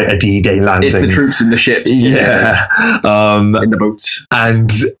time, it's like a D-Day landing. It's the troops in the ships, in the boats,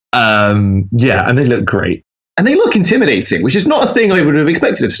 and and they look great. And they look intimidating, which is not a thing I would have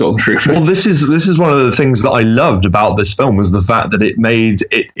expected of stormtroopers. Well, this is one of the things that I loved about this film, was the fact that it made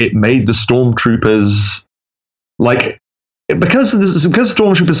the stormtroopers, like, because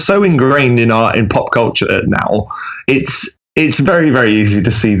stormtroopers are so ingrained in pop culture now. It's very, very easy to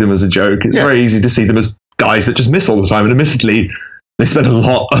see them as a joke. It's very easy to see them as guys that just miss all the time. And admittedly, they spent a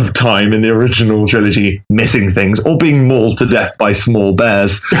lot of time in the original trilogy missing things or being mauled to death by small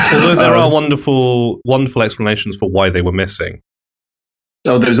bears. Although there are wonderful explanations for why they were missing.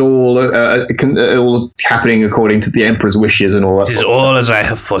 Oh, there's all happening according to the Emperor's wishes and all that. It is all as I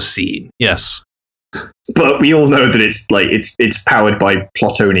have foreseen. Yes. But we all know that it's powered by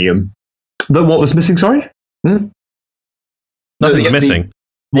plutonium. But what was missing, sorry? Nothing's missing.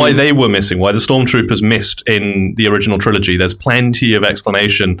 Why they were missing, why the Stormtroopers missed in the original trilogy, there's plenty of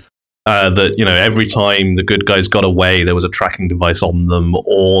explanation that, every time the good guys got away, there was a tracking device on them,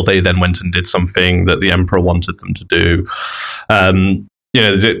 or they then went and did something that the Emperor wanted them to do.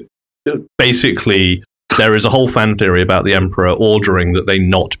 Basically, there is a whole fan theory about the Emperor ordering that they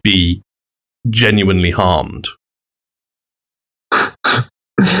not be genuinely harmed.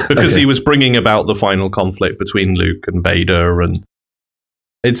 Because he was bringing about the final conflict between Luke and Vader, and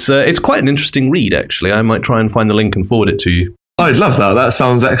it's quite an interesting read, actually. I might try and find the link and forward it to you. I'd love that. That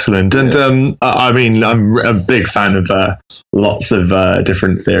sounds excellent. And I'm a big fan of lots of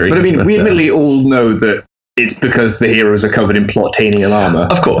different theories. But we admittedly all know that it's because the heroes are covered in plutonium armor.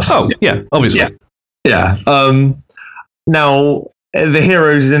 Of course. Oh, yeah, obviously. Yeah. Now, the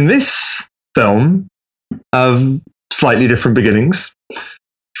heroes in this film have slightly different beginnings.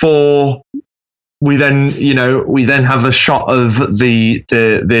 We then have a shot of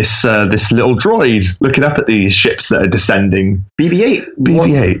this little droid looking up at these ships that are descending.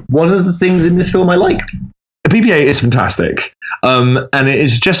 BB-8. One of the things in this film I like. BB-8 is fantastic, and it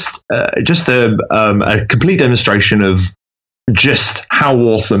is just a complete demonstration of just how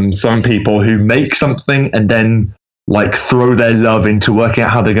awesome some people who make something and then throw their love into working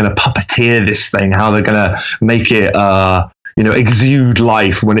out how they're going to puppeteer this thing, how they're going to make it exude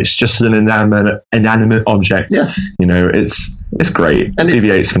life when it's just an inanimate object. Yeah. It's great. And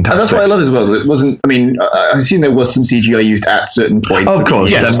BB-8's fantastic. And that's what I love as well. It wasn't, I assume there was some CGI used at certain points. Of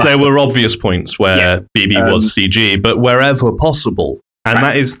course. Yes, there were obvious points where BB was CG, but wherever possible. And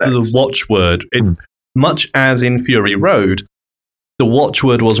that is the watchword. Much as in Fury Road, the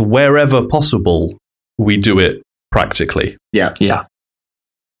watchword was wherever possible, we do it practically. Yeah. Yeah,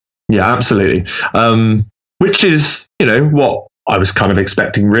 absolutely. Which is, what I was kind of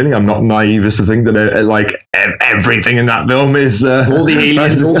expecting, really. I'm not naive as to think that everything in that film is... all the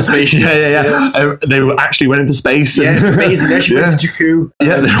aliens, all the spaceships. Yeah. They actually went into space. It's amazing. They actually went to Jakku. They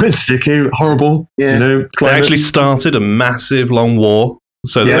went to Jakku. Horrible. Yeah. They actually started a massive long war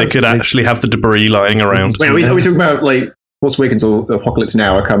so that they could actually have the debris lying around. Wait, are we talking about, Force Awakens or Apocalypse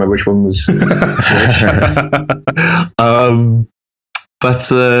Now? I can't remember which one was which. But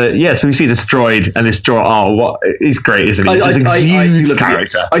so we see this droid, and this droid, he's great, isn't he? He's a huge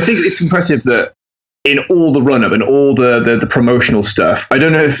character. I think it's impressive that in all the run-up and all the promotional stuff, I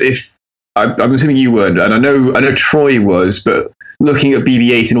don't know if I'm assuming you weren't, and I know Troy was, but looking at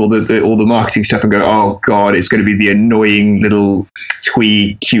BB-8 and all the marketing stuff and going, oh god, it's going to be the annoying little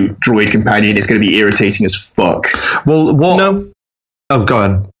twee cute droid companion. It's going to be irritating as fuck. Well, what? No. Oh, go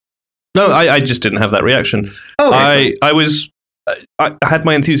on. No, I just didn't have that reaction. Oh, okay. I had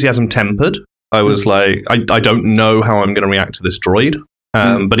my enthusiasm tempered. I was like, I don't know how I'm going to react to this droid,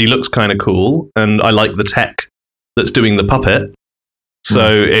 but he looks kind of cool, and I like the tech that's doing the puppet. So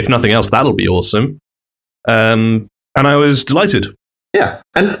if nothing else, that'll be awesome. And I was delighted. Yeah,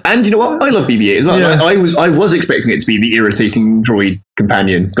 and you know what? I love BB-8 as well. Yeah. I was expecting it to be the irritating droid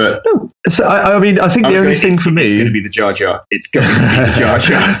companion, but no. So I think the only thing for me, it's going to be the Jar Jar. It's going to be the Jar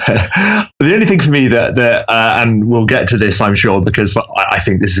Jar. The only thing for me that and we'll get to this, I'm sure, because I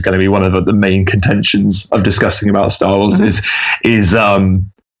think this is going to be one of the main contentions of discussing about Star Wars is the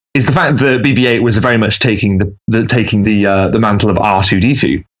fact that BB-8 was very much taking the mantle of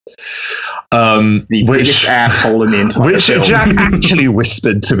R2-D2. The biggest asshole in the entire film. Jack actually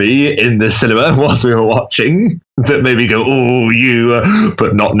whispered to me in the cinema whilst we were watching that made me go, oh, you,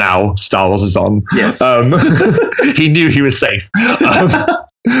 but not now. Star Wars is on. Yes. He knew he was safe.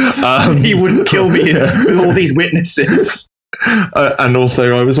 He wouldn't kill me with all these witnesses. And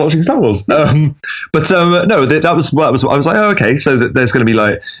also, I was watching Star Wars. No, that was what I was like, oh, okay, so there's going to be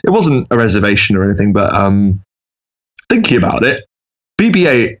it wasn't a reservation or anything, but thinking about it,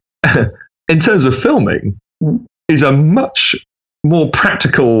 BB-8, in terms of filming, is a much more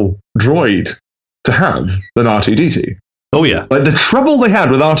practical droid to have than R2-D2. Oh, yeah. The trouble they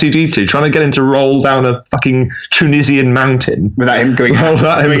had with R2-D2 trying to get him to roll down a fucking Tunisian mountain. Without him going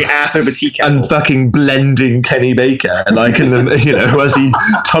ass over tea kettle. And fucking blending Kenny Baker, as he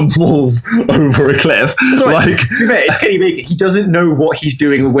tumbles over a cliff. To be fair, it's Kenny Baker. He doesn't know what he's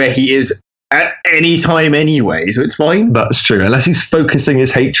doing or where he is at any time anyway, so it's fine. That's true, unless he's focusing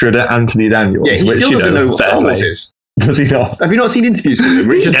his hatred at Anthony Daniels. Yeah, he still doesn't know what Star Wars is. Does he not? Have you not seen interviews with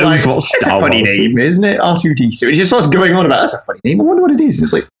him? It's just it's a funny name, isn't it? R2-D2. He just starts going on about, that's a funny name. I wonder what it is. And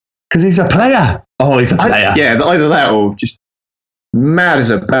it's like, because he's a player. Oh, he's a player. But either that or just mad as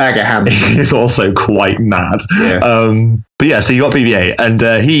a bag of ham. He's also quite mad. Yeah. But yeah, so you got BB-8, and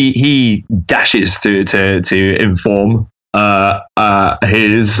he dashes to inform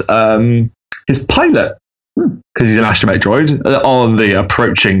his pilot, because he's an astromech droid, on the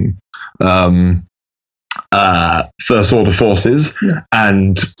approaching First Order forces,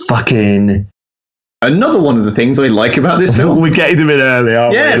 and fucking. Another one of the things I like about this film. We're getting them in early,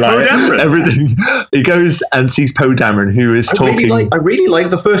 aren't we? Poe Dameron. Everything. He goes and sees Poe Dameron, who is talking. I really like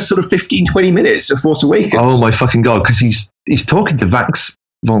the first sort of 15-20 minutes of Force Awakens. Oh my fucking god! Because he's talking to Vax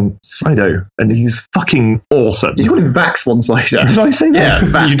von Sydow, and he's fucking awesome. Did you call him Vax von Sydow? Did I say that? Yeah,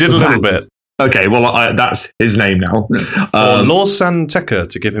 Vax. You did a little bit. Okay, well, that's his name now. Or Lor San Tekka,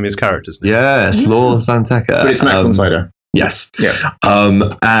 to give him his character's name. Yes, Lor San Tekka. But it's Max von Sydow. Yes. Yeah.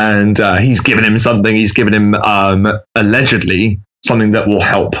 And he's given him something. He's given him allegedly something that will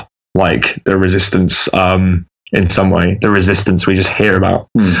help, like the resistance in some way. The resistance we just hear about.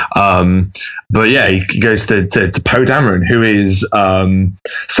 But yeah, he goes to Poe Dameron, who is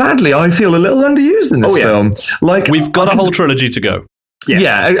sadly, I feel, a little underused in this film. Like, we've got a whole trilogy to go. Yes.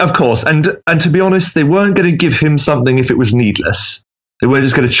 Yeah, of course. And to be honest, they weren't going to give him something if it was needless. They weren't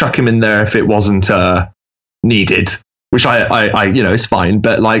just going to chuck him in there if it wasn't needed. Which I is fine,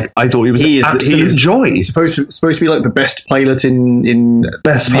 but like I thought he was absolute joy. He's supposed to be like the best pilot in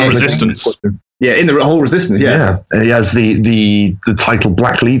best pilot Resistance. Yeah, in the whole Resistance. Yeah, and he has the title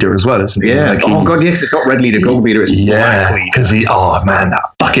Black Leader as well, isn't he? Yeah. Like god, yes, it's not Red Leader, Gold Leader. It's Black Leader. Because that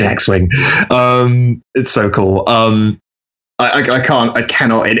fucking X-wing. It's so cool. I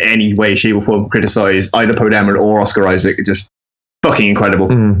cannot in any way, shape, or form criticize either Poe Dameron or Oscar Isaac. It's just fucking incredible.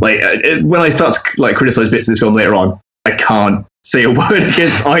 Like when I start to like criticize bits of this film later on, I can't say a word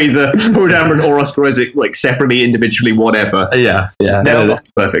against either Poe Dameron or Oscar Isaac, like separately, individually, whatever. Yeah. They're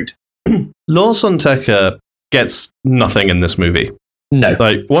perfect. Lor San Tekka gets nothing in this movie. No.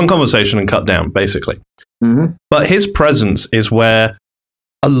 Like, one conversation and cut down, basically. But his presence is where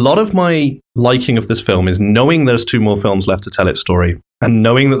a lot of my liking of this film is knowing there's 2 more films left to tell its story, and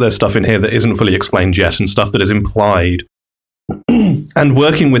knowing that there's stuff in here that isn't fully explained yet, and stuff that is implied, and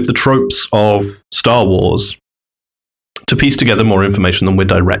working with the tropes of Star Wars to piece together more information than we're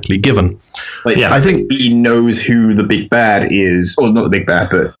directly given. Like, I think he knows who the big bad is, or not the big bad,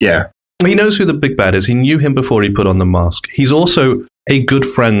 but yeah. He knows who the big bad is. He knew him before he put on the mask. He's also a good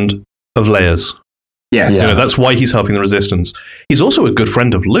friend of Leia's. Yes. You know, that's why he's helping the Resistance. He's also a good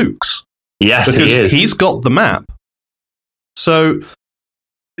friend of Luke's. Yes, because he is. He's got the map. So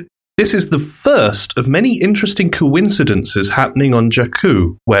this is the first of many interesting coincidences happening on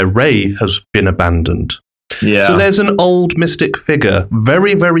Jakku, where Rey has been abandoned. Yeah. So there's an old mystic figure,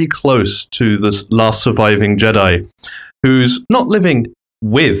 very, very close to the last surviving Jedi, who's not living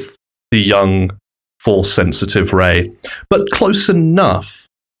with the young, Force-sensitive Rey, but close enough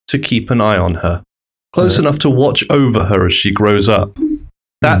to keep an eye on her, close enough to watch over her as she grows up.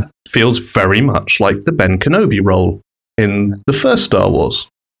 That feels very much like the Ben Kenobi role in the first Star Wars.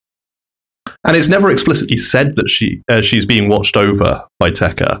 And it's never explicitly said that she's being watched over by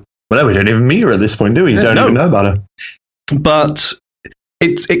Tekka. Well, no, we don't even meet her at this point, do we? You don't even know about her. But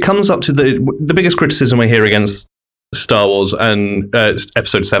it comes up to the biggest criticism I hear against Star Wars and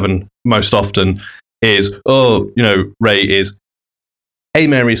Episode 7 most often is, Rey is a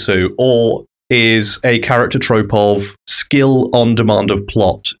Mary Sue, or is a character trope of skill on demand of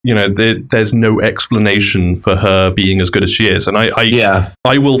plot. You know, there's no explanation for her being as good as she is. And I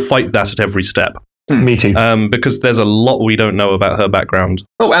will fight that at every step. Me too. Because there's a lot we don't know about her background.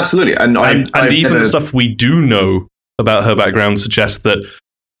 Oh, absolutely. And even the stuff we do know about her background suggests that,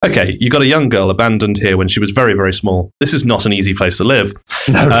 okay, you got a young girl abandoned here when she was very, very small. This is not an easy place to live.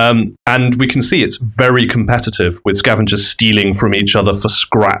 No. And we can see it's very competitive, with scavengers stealing from each other for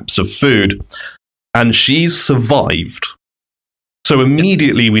scraps of food. And she's survived. So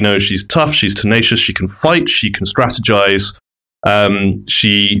immediately we know she's tough, she's tenacious, she can fight, she can strategize.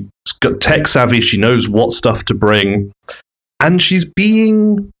 She's got tech savvy, she knows what stuff to bring. And she's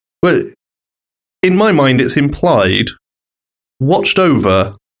being, well, in my mind, it's implied, watched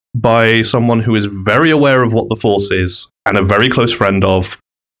over by someone who is very aware of what the Force is and a very close friend of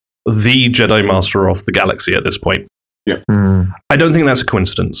the Jedi Master of the galaxy at this point. Yeah. I don't think that's a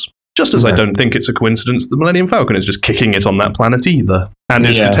coincidence. Just as I don't think it's a coincidence the Millennium Falcon is just kicking it on that planet either, and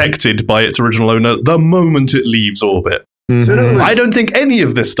is detected by its original owner the moment it leaves orbit. So I don't think any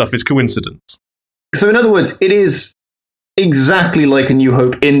of this stuff is coincidence. So in other words, it is exactly like A New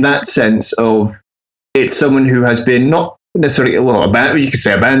Hope in that sense of it's someone who has been not necessarily, you could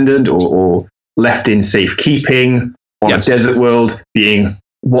say abandoned or left in safekeeping on a desert world, being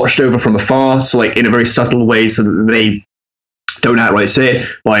watched over from afar, so like in a very subtle way, so that they don't outright say it,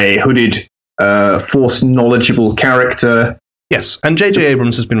 by a hooded, Force knowledgeable character. Yes, and J.J.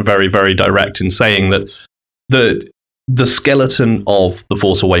 Abrams has been very, very direct in saying that the skeleton of The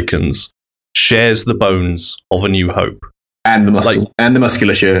Force Awakens shares the bones of A New Hope. And the muscle, and the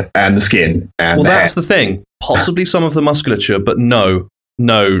musculature, and the skin. And that's the thing. Possibly some of the musculature, but no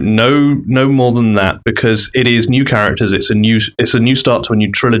more than that, because it is new characters. It's a new start to a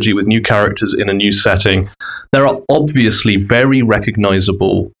new trilogy with new characters in a new setting. There are obviously very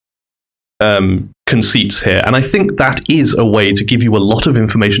recognizable conceits here, and I think that is a way to give you a lot of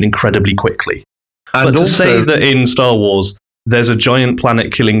information incredibly quickly. And but to say that in Star Wars there's a giant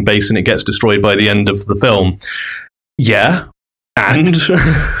planet-killing base and it gets destroyed by the end of the film, yeah, and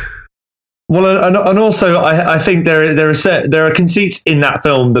well, and also I think there are conceits in that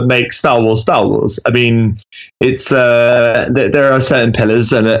film that make Star Wars Star Wars. I mean, it's there are certain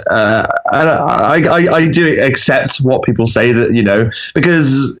pillars, and I do accept what people say that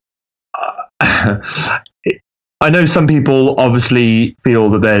because. I know some people obviously feel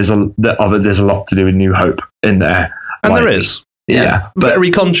that there's a lot to do with New Hope in there, and there is,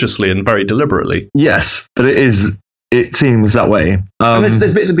 very consciously and very deliberately. Yes, but it seems that way. And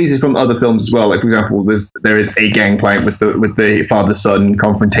there's bits and pieces from other films as well. Like, for example, there is a gangplank with the father-son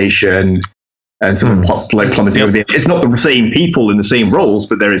confrontation, and some plummeting over the edge. It's not the same people in the same roles,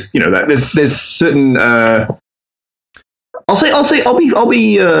 but there is there's certain. I'll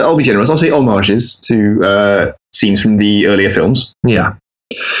be generous. I'll say homages to scenes from the earlier films. Yeah,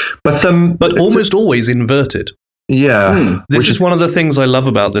 but almost always inverted. Yeah, this is one of the things I love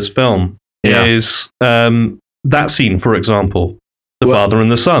about this film. Yeah. Is that scene, for example, the father and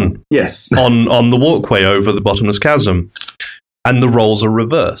the son. Yes, on the walkway over the bottomless chasm, and the roles are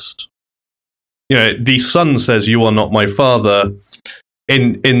reversed. The son says, "You are not my father,"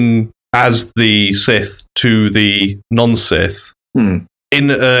 in as the Sith to the non-Sith, in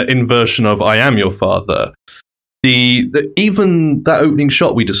inversion of "I am your father." Even that opening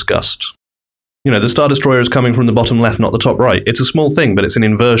shot we discussed, the Star Destroyer is coming from the bottom left, not the top right. It's a small thing, but it's an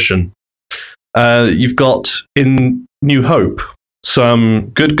inversion. You've got in New Hope some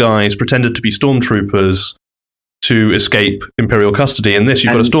good guys pretended to be stormtroopers to escape Imperial custody. In this,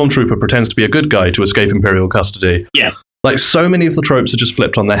 you've got a stormtrooper pretends to be a good guy to escape Imperial custody. Yeah. Like, so many of the tropes are just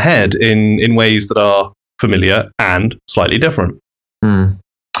flipped on their head in ways that are familiar and slightly different.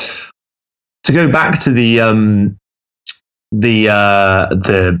 To go back to the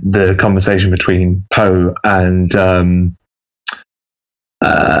conversation between Poe and Lor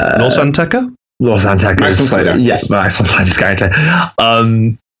San Tekka? Lor San Tekka. Max von Sydow. Yes, Max von Sydow's character.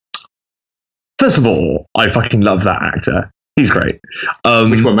 First of all, I fucking love that actor. He's great.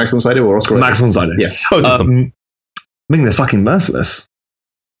 Which one, Max von Sydow or Oscar? Max von Sydow. Yeah, both of them. I mean, they're fucking merciless.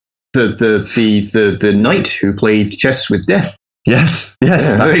 The knight who played chess with death. Yes. Yeah,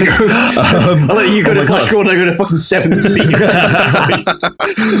 there you go. I'll let you go to Flash Gordon. I go to fucking 7th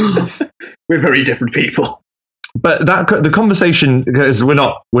speed. We're very different people. But the conversation, because we're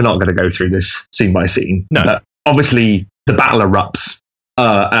not going to go through this scene by scene. No. But obviously, the battle erupts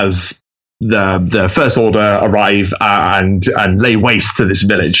as the First Order arrive and lay waste to this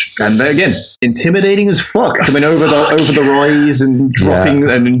village. And they're, again, intimidating as fuck. Coming over the rise and dropping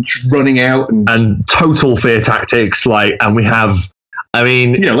and running out. And total fear tactics. And we have, like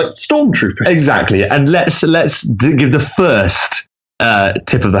stormtroopers. Exactly. And let's give the first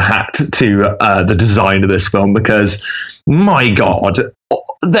tip of the hat to the design of this film, because, my God,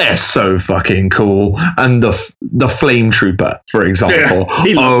 they're so fucking cool. And the Flame Trooper, for example. Yeah,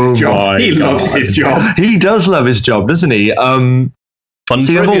 he loves his job. He loves his job. He does love his job, doesn't he? Fun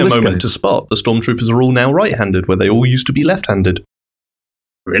trivia moment to spot. The stormtroopers are all now right-handed, where they all used to be left-handed.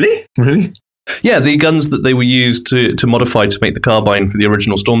 Really? Really? Yeah, the guns that they were used to modify to make the carbine for the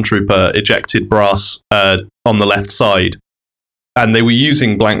original stormtrooper ejected brass on the left side. And they were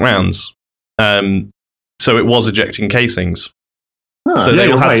using blank rounds. So it was ejecting casings. So they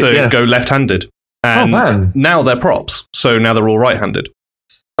all had to go left-handed. And now they're props. So now they're all right-handed.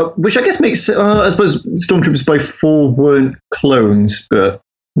 Which I guess makes, I suppose, Stormtroopers by 4 weren't clones, but...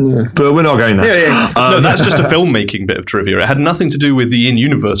 Yeah. But we're not going there. No, that's just a filmmaking bit of trivia. It had nothing to do with the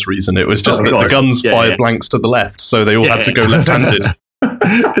in-universe reason. It was just that the guns fired blanks to the left, so they all had to go left-handed.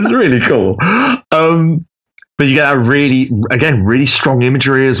 It's really cool. But you get a really strong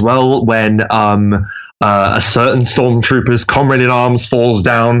imagery as well when a certain stormtrooper's comrade in arms falls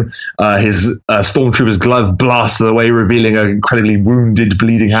down. His stormtrooper's glove blasts away, revealing an incredibly wounded,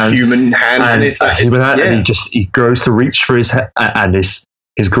 bleeding hand. Human hand. And he goes to reach for his head, and his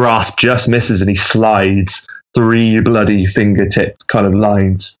grasp just misses, and he slides 3 bloody fingertip kind of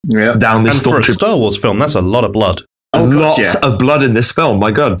lines down this stormtrooper. For a Star Wars film, that's a lot of blood. Lots of blood in this film,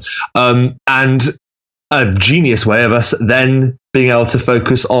 my God. And a genius way of us then being able to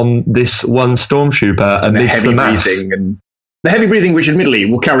focus on this one stormtrooper amidst the mass. And the heavy breathing, which admittedly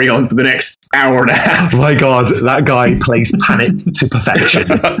will carry on for the next hour and a half. My God, that guy plays Panic to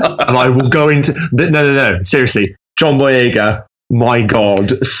perfection. And I will go into... No. Seriously. John Boyega, my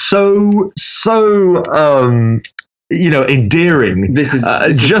God. So endearing. This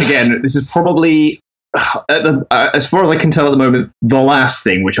is probably, as far as I can tell at the moment, the last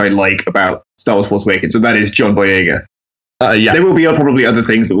thing which I like about Star Wars Force Awakens, and that is John Boyega. There will be probably other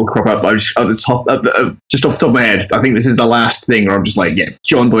things that will crop up. Just off the top of my head, I think this is the last thing where I'm just like,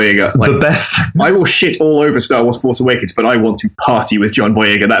 John Boyega. Like, the best. I will shit all over Star Wars Force Awakens, but I want to party with John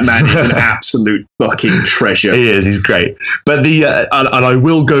Boyega. That man is an absolute fucking treasure. He is. He's great. But and I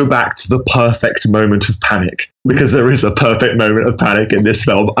will go back to the perfect moment of panic, because there is a perfect moment of panic in this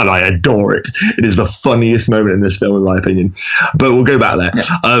film, and I adore it. It is the funniest moment in this film, in my opinion. But we'll go back there.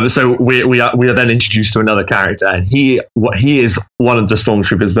 Yeah. So we are then introduced to another character, and he is one of the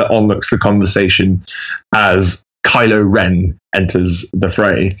stormtroopers that onlooks the conversation as Kylo Ren enters the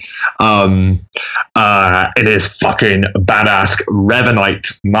fray. It is fucking badass Revanite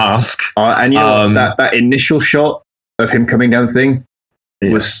mask. And you know that initial shot of him coming down the thing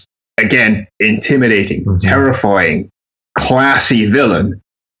was, again, intimidating, terrifying, classy villain.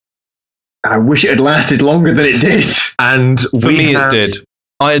 I wish it had lasted longer than it did. And for me, it did.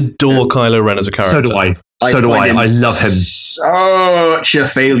 I adore Kylo Ren as a character. So do I. I love him. Such a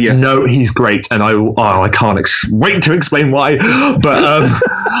failure. No, he's great, and I can't wait to explain why. But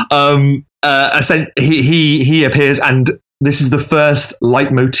he appears, and this is the first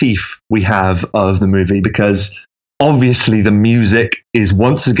leitmotif we have of the movie, because obviously the music is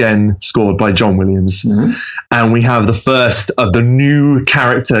once again scored by John Williams, and we have the first of the new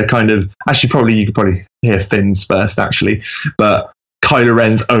character kind of. Actually, you could probably hear Finn's first, actually, but Kylo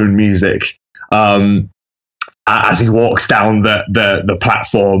Ren's own music. As he walks down the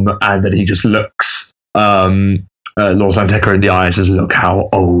platform, and then he just looks Lord Santeca in the eye and says, "Look how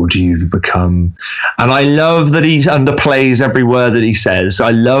old you've become." And I love that he underplays every word that he says.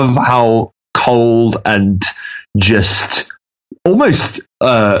 I love how cold and just almost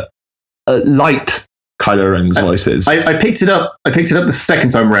light Kylo Ren's voice is. I picked it up the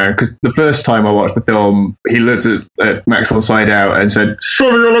second time around, because the first time I watched the film, he looked at Max von Sydow and said,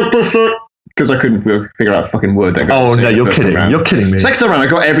 because I couldn't figure out a fucking word that guy was saying. Oh, no, you're kidding. You're kidding me. Second time around, I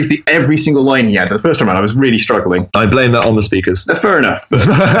got every single line he had. But the first time around, I was really struggling. I blame that on the speakers. Fair enough.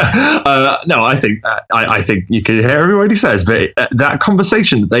 No, I think you can hear every word he says, but that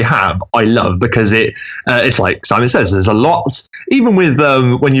conversation that they have, I love, because it's like Simon says, there's a lot, even with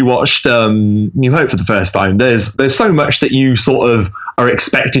when you watched New Hope for the first time, there's so much that you sort of are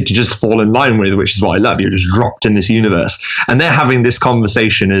expected to just fall in line with, which is what I love. You're just dropped in this universe, and they're having this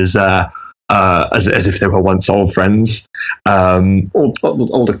conversation as if they were once old friends,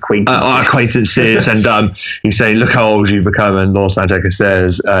 old acquaintances, and he's saying, "Look how old you've become," and Lord Santeca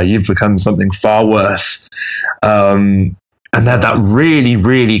says, "You've become something far worse." And they have that really,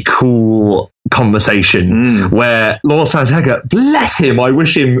 really cool conversation where Lord Santeca, bless him, I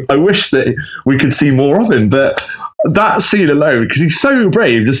wish that we could see more of him, but that scene alone, because he's so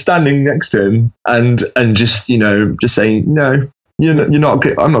brave, just standing next to him and just just saying, "No, you're not.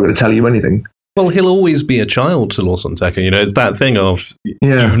 I'm not going to tell you anything." Well, he'll always be a child to Lord Santeca. It's that thing of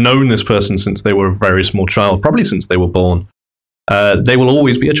you've known this person since they were a very small child, probably since they were born. They will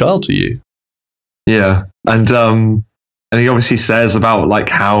always be a child to you. Yeah, and he obviously says about like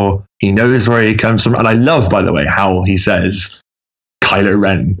how he knows where he comes from, and I love, by the way, how he says Kylo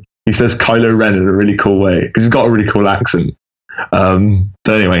Ren. He says Kylo Ren in a really cool way because he's got a really cool accent. But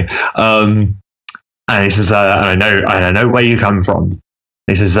anyway, and he says, I know where you come from.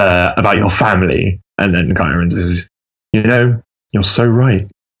 He says, about your family. And then Kylo Ren says, you're so right.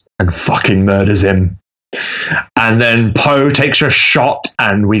 And fucking murders him. And then Poe takes a shot,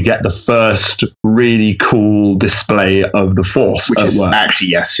 and we get the first really cool display of the Force, which is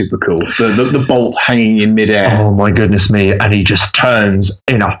actually super cool. The bolt hanging in midair. Oh my goodness me! And he just turns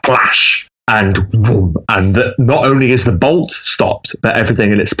in a flash, and boom! And not only is the bolt stopped, but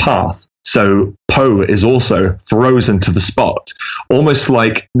everything in its path. So Poe is also frozen to the spot, almost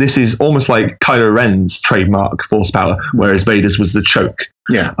like Kylo Ren's trademark Force power, whereas Vader's was the choke.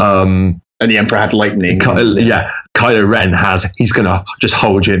 Yeah. And the Emperor had lightning. Kylo Ren he's going to just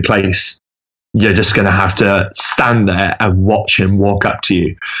hold you in place. You're just going to have to stand there and watch him walk up to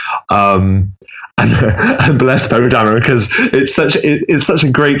you. And bless Poe Dameron, because it's such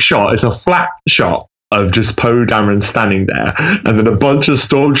a great shot. It's a flat shot of just Poe Dameron standing there, and then a bunch of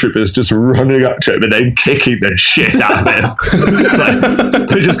stormtroopers just running up to him and then kicking the shit out of him. Like,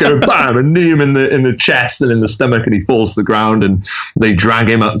 they just go bam and knee him in the chest and in the stomach, and he falls to the ground, and they drag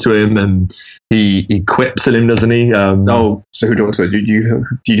him up to him, and he quips at him, doesn't he? So who talks first? Do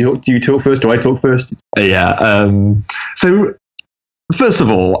you talk first? Do I talk first? Yeah. So first of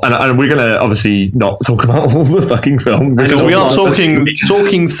all, and we're going to obviously not talk about all the fucking film. Because we are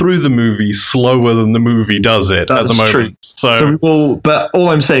talking through the movie slower than the movie does it at the moment. True. So we will, but all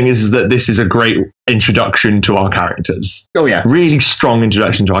I'm saying is that this is a great introduction to our characters. Oh yeah, really strong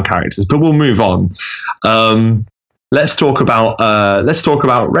introduction to our characters. But we'll move on. Let's talk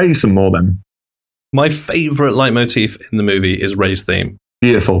about Rey some more then. My favourite leitmotif in the movie is Rey's theme.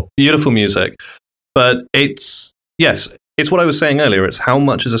 Beautiful music. But it's what I was saying earlier. It's how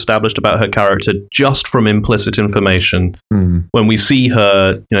much is established about her character just from implicit information. When we see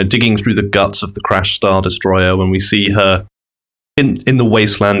her, digging through the guts of the crashed Star Destroyer, when we see her in the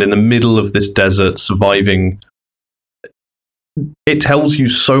wasteland, in the middle of this desert, surviving, it tells you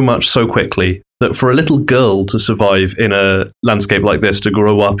so much so quickly that for a little girl to survive in a landscape like this, to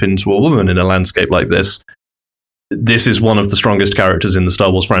grow up into a woman in a landscape like this is one of the strongest characters in the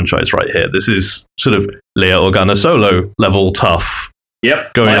Star Wars franchise right here. This is sort of Leia Organa Solo level tough.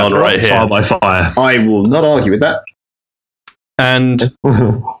 Yep. Going on right here. Trial by fire. I will not argue with that. And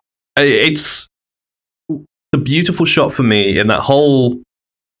it's the beautiful shot for me in that whole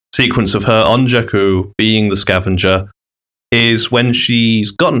sequence of her on Jakku being the scavenger is when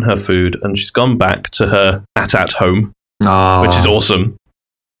she's gotten her food and she's gone back to her AT-AT home, which is awesome.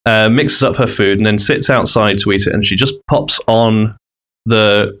 Mixes up her food and then sits outside to eat it, and she just pops on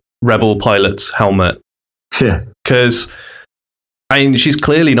the rebel pilot's helmet. Yeah. Because, she's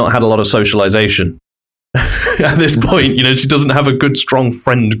clearly not had a lot of socialization at this point. She doesn't have a good, strong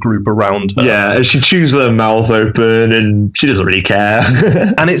friend group around her. Yeah, she chews her mouth open and she doesn't really care.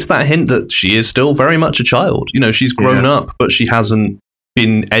 And it's that hint that she is still very much a child. She's grown up, but she hasn't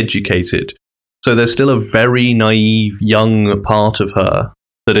been educated. So there's still a very naive, young part of her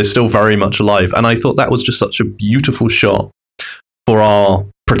that is still very much alive. And I thought that was just such a beautiful shot for our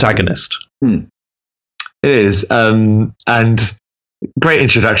protagonist. It is. And great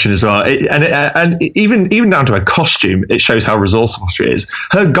introduction as well. And even down to her costume, it shows how resourceful she is.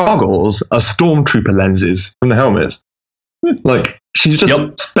 Her goggles are stormtrooper lenses from the helmet. Like, she's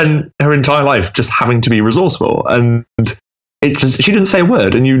just spent her entire life just having to be resourceful. And she doesn't say a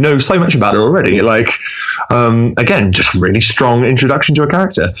word, and you know so much about her already. Like, again, just really strong introduction to a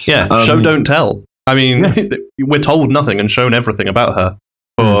character. Yeah, show, don't tell. We're told nothing and shown everything about her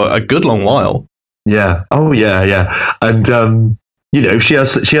for a good long while. Yeah. Oh, yeah. And, she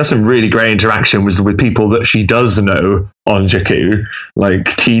has some really great interaction with people that she does know on Jakku,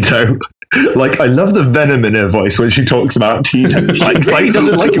 like Tito. Like, I love the venom in her voice when she talks about Tito.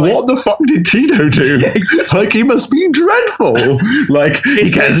 What the fuck did Tito do? Like, he must be dreadful. Like, he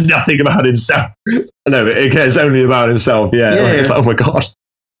cares nothing about himself. No, he cares only about himself. Yeah. It's like, oh my God.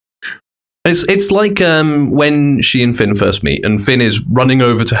 It's like when she and Finn first meet, and Finn is running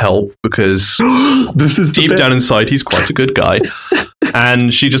over to help because this is deep down inside he's quite a good guy,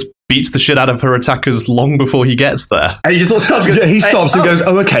 and she just beats the shit out of her attackers long before he gets there. And he just stops. He stops and goes,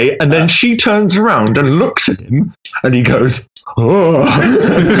 "Oh, okay." And then she turns around and looks at him, and he goes, "Oh,"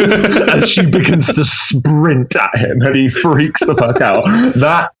 as she begins to sprint at him, and he freaks the fuck out.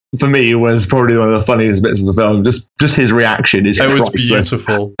 That, for me, was probably one of the funniest bits of the film. Just his reaction is priceless. It was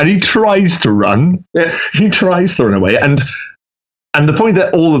beautiful. And he tries to run. He tries to run away. And the point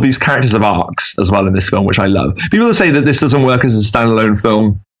that all of these characters have arcs as well in this film, which I love. People that say that this doesn't work as a standalone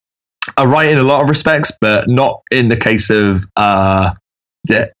film are right in a lot of respects, but not in the case of the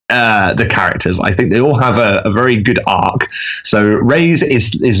characters. I think they all have a very good arc. So Rey's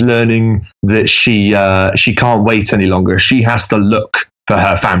is learning that she can't wait any longer. She has to look for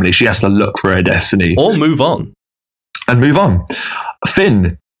her family. She has to look for her destiny. Or move on. And move on.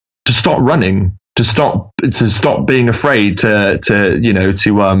 Finn, to stop running, to stop being afraid, to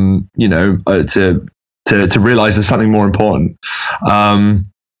realize there's something more important.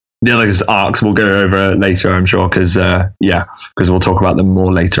 The other arcs we'll go over later, I'm sure, because we'll talk about them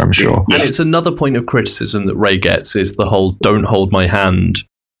more later, I'm sure. And it's another point of criticism that Rey gets is the whole "don't hold my hand."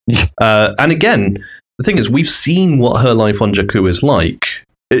 And again, the thing is, we've seen what her life on Jakku is like.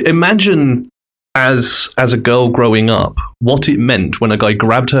 Imagine, as a girl growing up, what it meant when a guy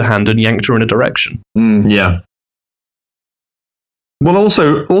grabbed her hand and yanked her in a direction. Yeah. Well,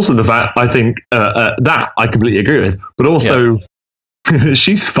 also the fact, I think, that I completely agree with, but also... Yeah.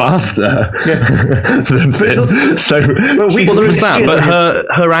 She's faster than Finn. Well, there is that, but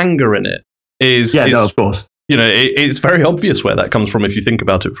her anger in it is of course. It's very obvious where that comes from if you think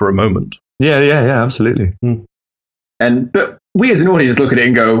about it for a moment. Yeah, absolutely. But we as an audience look at it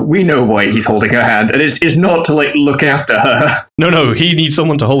and go, we know why he's holding her hand, and it's not to look after her. No, he needs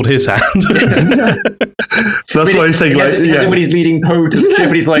someone to hold his hand. That's why he's saying when he's leading Poe to the ship,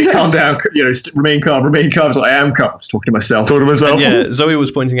 and he's like, calm down, remain calm. It's like, I am calm. I was talking to myself. And Zoe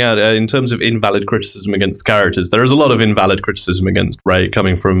was pointing out, in terms of invalid criticism against the characters, there is a lot of invalid criticism against Rey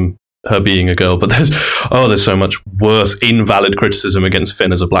coming from her being a girl, but there's so much worse invalid criticism against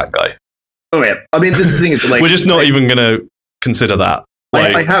Finn as a black guy. Oh yeah, I mean, this is the thing is we're just not even going to consider that.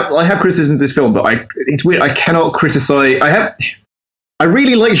 I have criticism of this film, but it's weird. I cannot criticize. I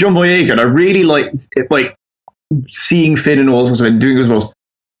really like John Boyega, and I really like seeing Finn and all sorts of and doing those roles.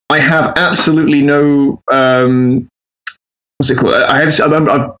 I have absolutely no what's it called?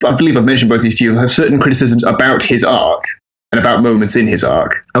 I believe I've mentioned both these to you. I have certain criticisms about his arc and about moments in his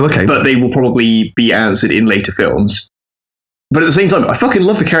arc. Oh, okay. But they will probably be answered in later films. But at the same time, I fucking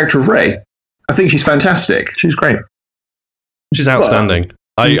love the character of Rey. I think she's fantastic. She's great. She's outstanding.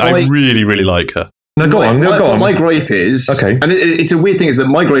 I really, really like her. No, go on. My gripe is, okay, and it's a weird thing, is that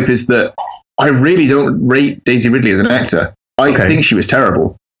my gripe is that I really don't rate Daisy Ridley as an actor. I think she was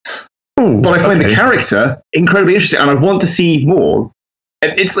terrible. Ooh, but I find the character incredibly interesting, and I want to see more.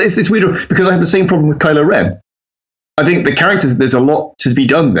 And it's this weird, because I have the same problem with Kylo Ren. I think the characters, there's a lot to be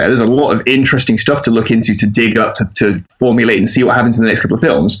done there. There's a lot of interesting stuff to look into, to dig up, to formulate and see what happens in the next couple of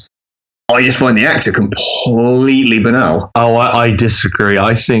films. I just find the actor completely banal. Oh, I disagree.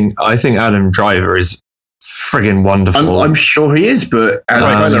 I think Adam Driver is friggin' wonderful. I'm sure he is, but as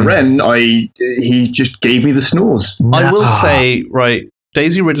Kylo Ren, he just gave me the snores. I will say, right,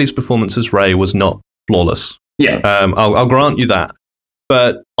 Daisy Ridley's performance as Rey was not flawless. Yeah. I'll grant you that.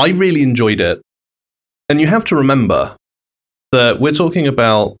 But I really enjoyed it. And you have to remember that we're talking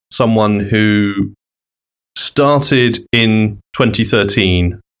about someone who started in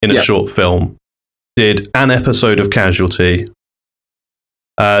 2013 in a short film, did an episode of Casualty,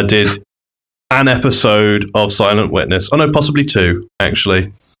 did an episode of Silent Witness. Oh no, possibly two,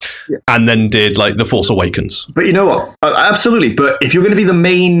 actually. Yeah. And then did The Force Awakens. But you know what? Absolutely. But if you're going to be the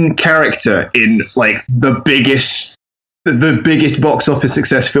main character in the biggest box office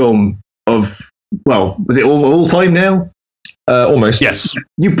success film of, was it all time now? Almost. Yes.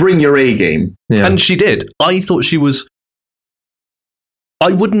 You bring your A game. Yeah. And she did. I thought she was...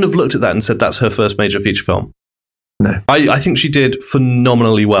 I wouldn't have looked at that and said that's her first major feature film. No. I think she did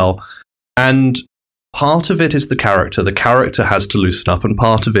phenomenally well. And part of it is the character. The character has to loosen up, and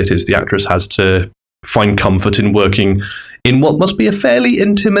part of it is the actress has to find comfort in working in what must be a fairly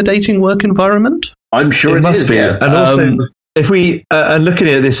intimidating work environment. I'm sure it must is, be. Yeah. And also, if we are looking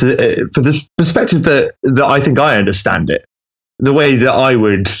at this for the perspective that I think I understand it, the way that I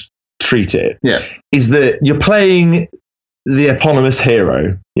would treat it is that you're playing the eponymous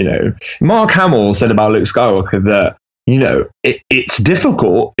hero. Mark Hamill said about Luke Skywalker that it's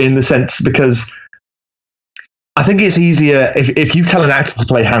difficult in the sense because I think it's easier if you tell an actor to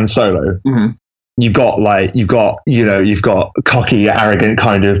play Han Solo. Mm-hmm. You've got cocky, arrogant,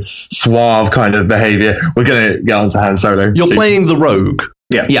 kind of suave kind of behavior. We're going to get onto Han Solo. You're playing the rogue.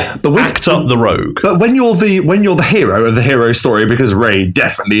 Yeah, but act up the rogue. But when you're the hero of the hero story, because Rey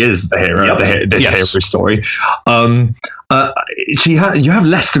definitely is the hero of this hero story, you have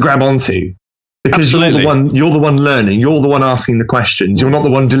less to grab onto because you're the one learning, you're the one asking the questions, you're not the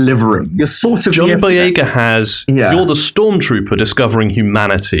one delivering. You're sort of John Boyega has. You're the stormtrooper discovering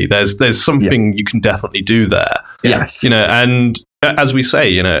humanity. There's something you can definitely do there. Yes, and as we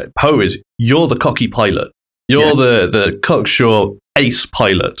say, Poe you're the cocky pilot. You're the cocksure ace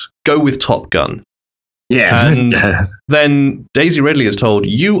pilot. Go with Top Gun. Yeah. And then Daisy Ridley is told,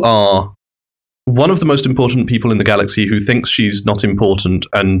 you are one of the most important people in the galaxy who thinks she's not important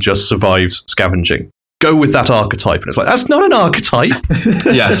and just survives scavenging. Go with that archetype. And it's that's not an archetype.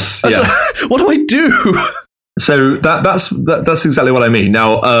 Yes. What do I do? So that's exactly what I mean.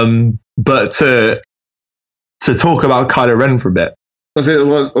 Now, but to talk about Kylo Ren for a bit.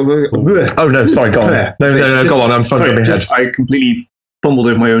 Oh no, sorry, go on. No, go on. I'm fucking my head. I completely fumbled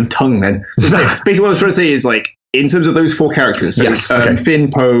over my own tongue then. Basically, what I was trying to say is in terms of those four characters, so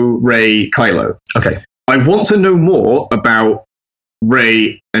Finn, Poe, Rey, Kylo. Okay. I want to know more about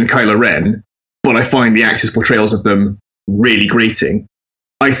Rey and Kylo Ren, but I find the actors' portrayals of them really grating.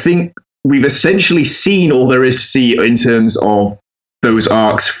 I think we've essentially seen all there is to see in terms of those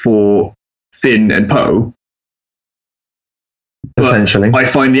arcs for Finn and Poe. Essentially, I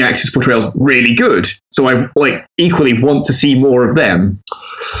find the actors' portrayals really good, so I equally want to see more of them.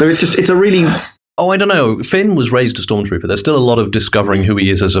 So it's a really Oh, I don't know. Finn was raised a stormtrooper. There's still a lot of discovering who he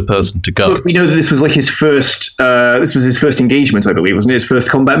is as a person to go. But we know that this was like his first. This was his first engagement, I believe, wasn't it? His first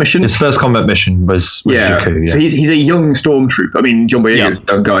combat mission. His first combat mission was Jakku, So he's a young stormtrooper. I mean, John Boyega's a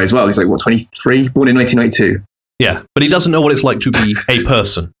young guy as well. He's like 23, born in 1992. Yeah, but he doesn't know what it's like to be a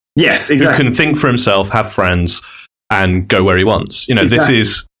person. Yes, exactly. Who can think for himself, have friends, and go where he wants. Exactly. This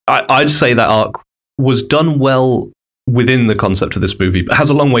is. I'd say that arc was done well within the concept of this movie, but has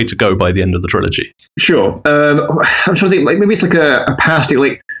a long way to go by the end of the trilogy. Sure. I'm trying to think. Like maybe it's like a past.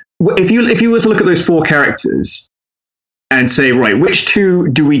 Like if you were to look at those 4 characters and say, right, which 2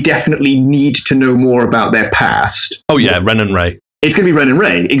 do we definitely need to know more about their past? Oh yeah, Ren and Rey. It's going to be Ren and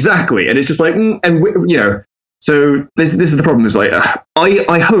Rey, exactly. And it's just like, So this is the problem. Is like,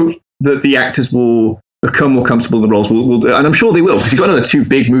 I hope that the actors will become more comfortable in the roles. And I'm sure they will, because you've got another 2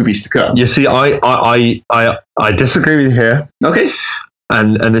 big movies to come. You see, I disagree with you here. Okay.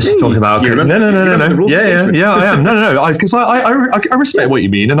 And this is talking about no. Yeah, I am. No, because I respect what you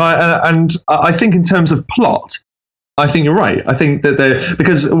mean, and I think in terms of plot, I think you're right. I think that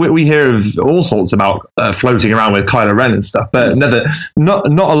because we hear of all sorts about floating around with Kylo Ren and stuff, but not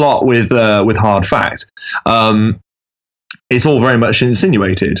a lot with hard fact. It's all very much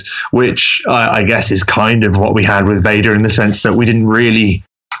insinuated, which I guess is kind of what we had with Vader in the sense that we didn't really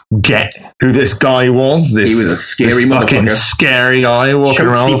get who this guy was. He was a scary fucking scary guy walking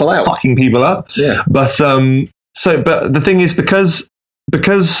around fucking people up. Yeah. But but the thing is, because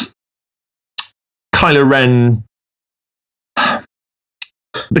Kylo Ren,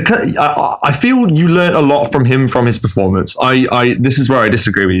 because I feel you learned a lot from him from his performance. This is where I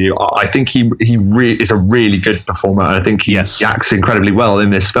disagree with you. I think he is a really good performer. I think he acts incredibly well in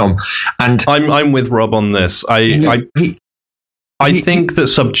this film. And I'm with Rob on this. I think that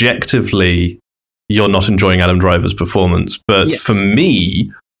subjectively you're not enjoying Adam Driver's performance, but for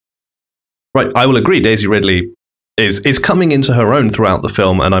me, right, I will agree. Daisy Ridley is coming into her own throughout the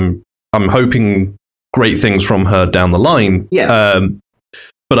film, and I'm hoping great things from her down the line. Yeah.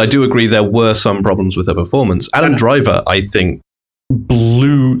 But I do agree there were some problems with her performance. Adam Driver, I think,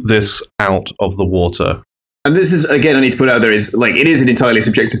 blew this out of the water. And this is, again, I need to put out there, is like, it is an entirely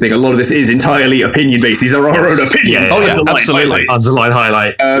subjective thing. A lot of this is entirely opinion based. These are our own opinions. Oh yeah, absolutely. Underline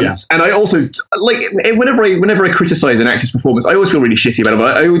highlight. And I also, like, whenever I criticize an actor's performance, I always feel really shitty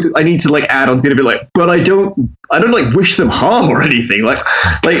about it. I need to, like, add on to the end of it, like, but I don't like wish them harm or anything. Like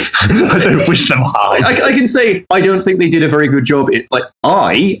I don't wish them harm. I can say I don't think they did a very good job.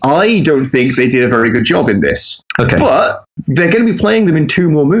 I don't think they did a very good job in this. Okay. But they're going to be playing them in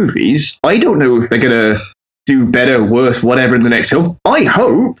 2 more movies. I don't know if they're going to do better, worse, whatever in the next film. I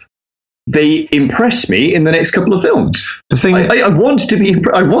hope they impress me in the next couple of films. The thing I want to be.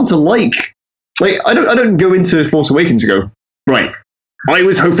 I want to like. I don't go into Force Awakens and go, right, I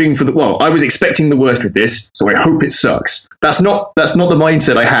was hoping for I was expecting the worst with this, so I hope it sucks. That's not the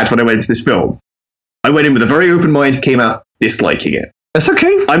mindset I had when I went into this film. I went in with a very open mind, came out disliking it. That's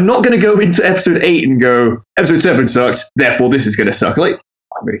okay. I'm not going to go into episode 8 and go, episode 7 sucked, therefore this is going to suck. Like,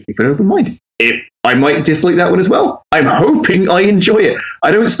 I'm going to keep an open mind. I might dislike that one as well. I'm hoping I enjoy it. I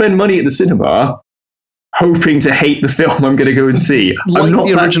don't spend money at the cinema hoping to hate the film I'm going to go and see. Like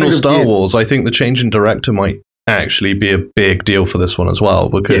the original Star Wars, I think the change in director might actually be a big deal for this one as well,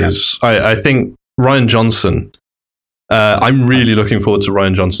 because I think Rian Johnson, I'm really looking forward to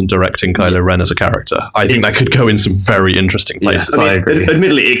Rian Johnson directing Kylo Ren as a character. I think that could go in some very interesting places. Yes, I agree.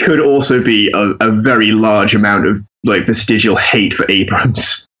 Admittedly, it could also be a very large amount of like vestigial hate for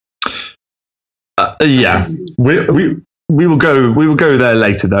Abrams. We will go there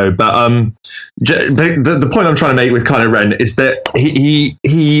later though. But the point I'm trying to make with Kylo Ren is that he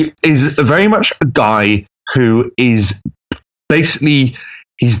is very much a guy who is basically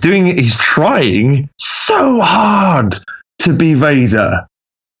he's trying so hard to be Vader.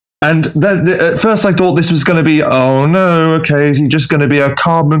 And at first I thought this was going to be, oh no, okay, is he just going to be a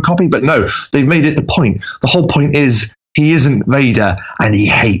carbon copy? But no, they've made it the point. The whole point is he isn't Vader and he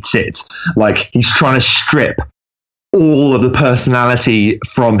hates it. Like, he's trying to strip all of the personality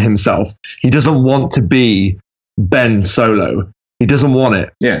from himself. He doesn't want to be Ben Solo. He doesn't want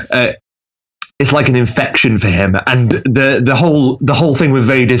it. Yeah. It's like an infection for him. And the whole thing with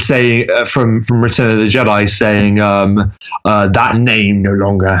Vader saying from Return of the Jedi saying that name no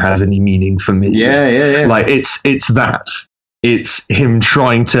longer has any meaning for me. Yeah. Like it's that. It's him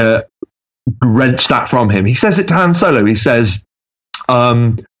trying to wrench that from him. He says it to Han Solo. He says,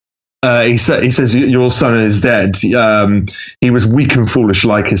 he says, your son is dead. He was weak and foolish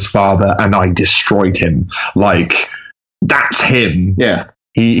like his father, and I destroyed him. Like, that's him. Yeah.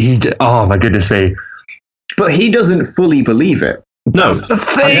 He oh my goodness me. But he doesn't fully believe it. No, That's the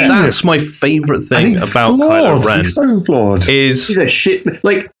thing. and that's my favorite thing about Kylo Ren. He's so flawed. He's a shit,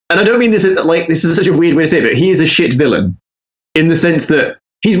 and I don't mean this is such a weird way to say it, but he is a shit villain in the sense that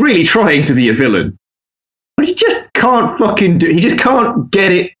he's really trying to be a villain, but he just can't fucking do. He just can't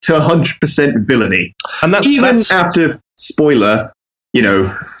get it to 100% villainy, And that's even after spoiler,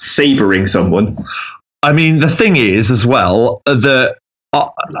 sabering someone. I mean, the thing is as well that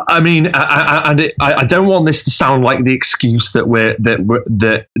I don't want this to sound like the excuse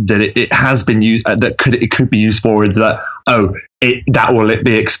that it has been used it could be used for is that that will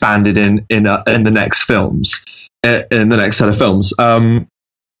be expanded in the next films in the next set of films.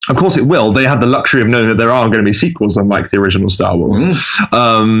 Of course it will. They have the luxury of knowing that there are going to be sequels, unlike the original Star Wars.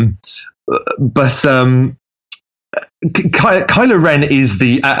 Kylo Ren is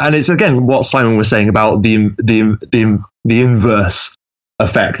and it's again what Simon was saying about the inverse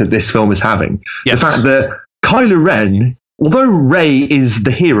effect that this film is having. Yes. The fact that Kylo Ren, although Rey is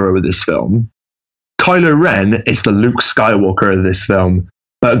the hero of this film, Kylo Ren is the Luke Skywalker of this film,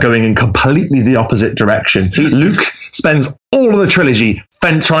 but going in completely the opposite direction. Luke spends all of the trilogy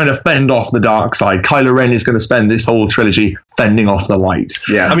trying to fend off the dark side. Kylo Ren is going to spend this whole trilogy fending off the light.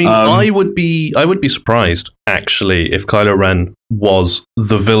 Yeah, I mean, I would be surprised actually if Kylo Ren was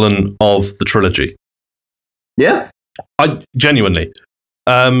the villain of the trilogy. Yeah, I genuinely,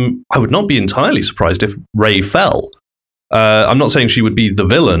 I would not be entirely surprised if Rey fell. I'm not saying she would be the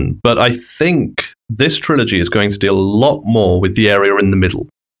villain, but I think this trilogy is going to deal a lot more with the area in the middle.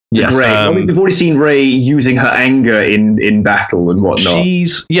 Yes. We've already seen Rey using her anger in battle and whatnot.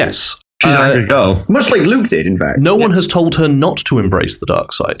 She's She's an angry girl. Much like Luke did, in fact. No one has told her not to embrace the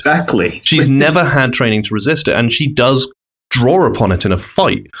dark side. Exactly. She's never had training to resist it, and she does draw upon it in a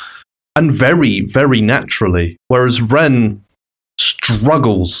fight, and very, very naturally. Whereas Ren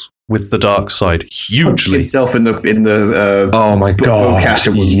struggles with the dark side hugely. Himself in the Oh my god!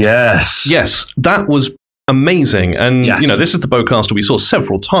 bowcaster wound. Yes, that was amazing. And this is the bowcaster we saw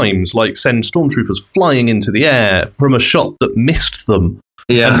several times, like send stormtroopers flying into the air from a shot that missed them.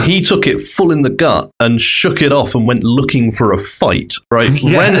 Yeah. And he took it full in the gut and shook it off and went looking for a fight, right? Yes.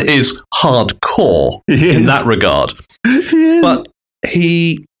 Ren is hardcore in that regard. But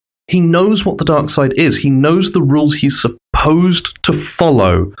he knows what the dark side is. He knows the rules he's supposed to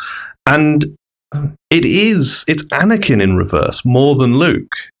follow. And it's Anakin in reverse more than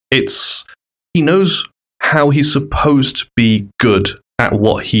Luke. He knows how he's supposed to be good at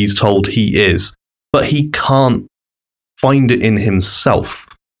what he's told he is, but he can't find it in himself.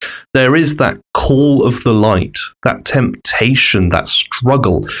 There is that call of the light, that temptation, that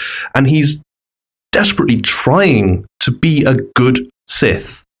struggle, and he's desperately trying to be a good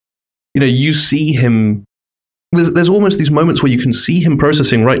Sith. You see him. There's almost these moments where you can see him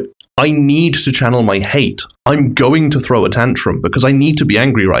processing, right, I need to channel my hate. I'm going to throw a tantrum because I need to be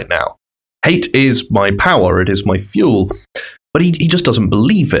angry right now. Hate is my power. It is my fuel. But he just doesn't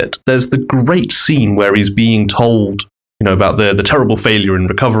believe it. There's the great scene where he's being told, about the terrible failure in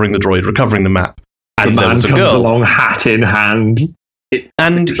recovering the droid, recovering the map. And the there man was a comes girl. along, hat in hand.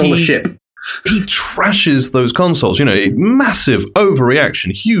 And on the ship. He trashes those consoles, massive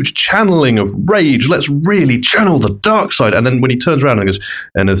overreaction, huge channeling of rage. Let's really channel the dark side. And then when he turns around and goes,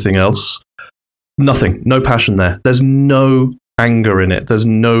 anything else? Nothing. No passion there. There's no anger in it.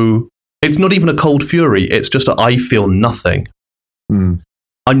 It's not even a cold fury. It's just I feel nothing. I'm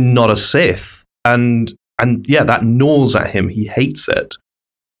not a Sith. And that gnaws at him. He hates it.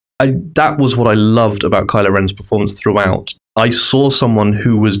 That was what I loved about Kylo Ren's performance throughout. I saw someone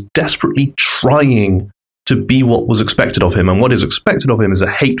who was desperately trying to be what was expected of him, and what is expected of him is a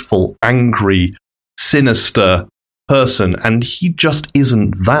hateful, angry, sinister person, and he just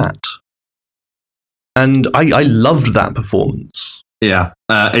isn't that. And I loved that performance. Yeah,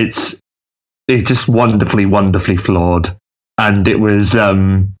 it's just wonderfully, wonderfully flawed, and it was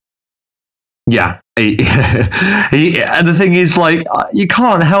and the thing is, you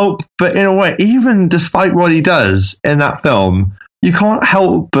can't help but, in a way, even despite what he does in that film, you can't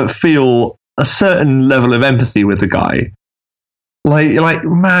help but feel a certain level of empathy with the guy. Like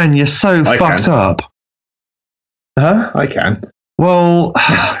man, you're so fucked up. Huh? I can. Well,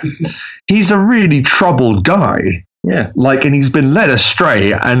 he's a really troubled guy. Yeah. And he's been led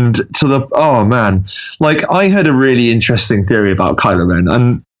astray, and oh man. I heard a really interesting theory about Kylo Ren,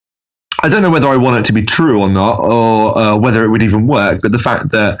 and I don't know whether I want it to be true or not, or whether it would even work, but the fact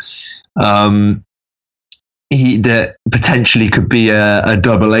that he potentially could be a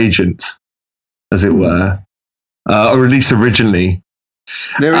double agent, as it were, or at least originally.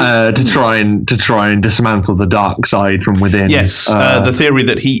 to try and dismantle the dark side from within. Yes, the theory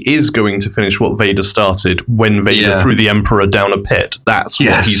that he is going to finish what Vader started when Vader threw the Emperor down a pit. That's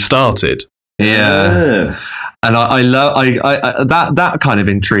what he started. Yeah. And I love that kind of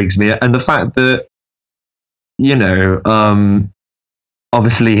intrigues me, and the fact that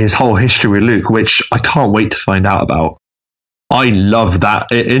obviously his whole history with Luke, which I can't wait to find out about. I love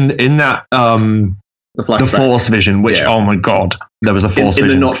that in that the Force vision, which oh my god, there was a Force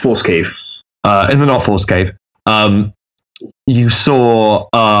vision in the Not Force cave. In the Not Force cave, you saw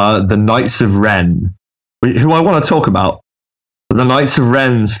the Knights of Ren, who I want to talk about. The Knights of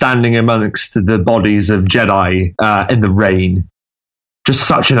Ren standing amongst the bodies of Jedi in the rain. Just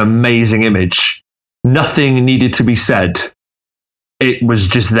such an amazing image. Nothing needed to be said. It was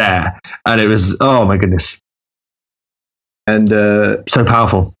just there. And it was, oh my goodness. And so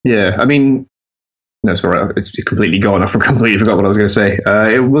powerful. Yeah, I mean, no, it's all right. It's completely gone. I completely forgot what I was going to say.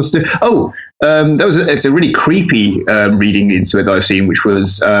 It's a really creepy reading into it that I've seen, which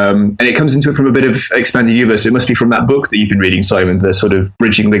was, and it comes into it from a bit of expanded universe. It must be from that book that you've been reading, Simon. The sort of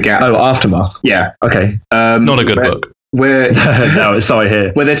bridging the gap. Oh, Aftermath. Yeah. Okay. Not a good book. Where no, it's sorry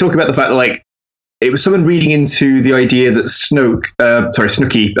here. Where they're talking about the fact that it was someone reading into the idea that Snoke,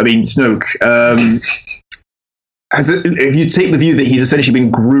 if you take the view that he's essentially been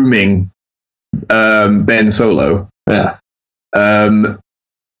grooming Ben Solo, then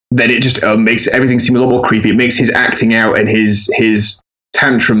it just makes everything seem a lot more creepy. It makes his acting out and his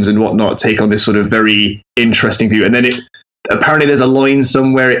tantrums and whatnot take on this sort of very interesting view. And then apparently there's a line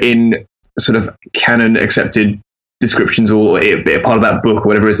somewhere in sort of canon accepted descriptions or a part of that book or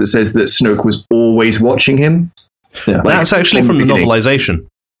whatever it is that says that Snoke was always watching him. Yeah. That's actually from the novelization.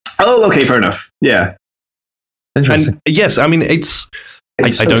 Oh, okay, fair enough. Yeah. Interesting. And yes, I mean,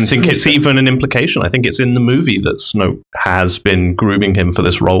 I don't think it's even an implication. I think it's in the movie that Snoke has been grooming him for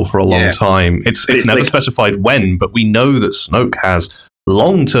this role for a long time. It's never specified when, but we know that Snoke has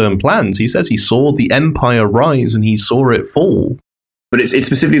long-term plans. He says he saw the Empire rise and he saw it fall. But it's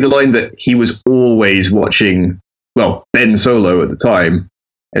specifically the line that he was always watching, Ben Solo at the time.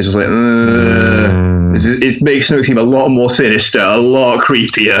 It's just like, it makes Snoke seem a lot more sinister, a lot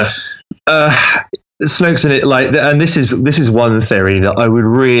creepier. Snoke's in it, and this is one theory that I would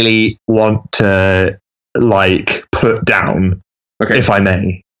really want to put down, if I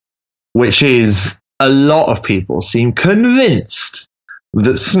may, which is a lot of people seem convinced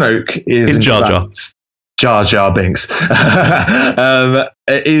that Snoke is Jar Jar Binks.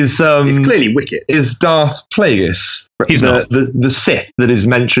 Is clearly wicked. Is Darth Plagueis the Sith that is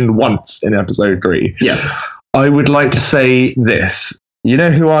mentioned once in Episode 3? Yeah, I would like to say this. You know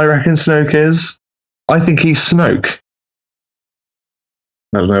who I reckon Snoke is? I think he's Snoke.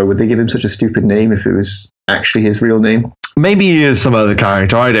 I don't know. Would they give him such a stupid name if it was actually his real name? Maybe he is some other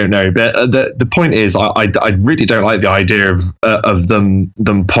character. I don't know. But the point is, I really don't like the idea of them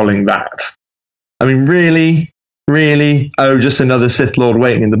pulling that. I mean, really? Oh, just another Sith Lord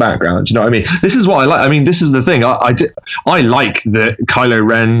waiting in the background. Do you know what I mean? This is what I like. I mean, this is the thing. I like that Kylo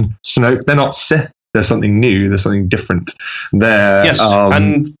Ren, Snoke, they're not Sith. There's something new. There's something different there. Yes,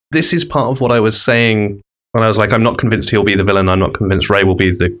 and this is part of what I was saying when I was like, I'm not convinced he'll be the villain. I'm not convinced Rey will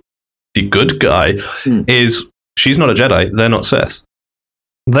be the good guy. Is she's not a Jedi. They're not Sith.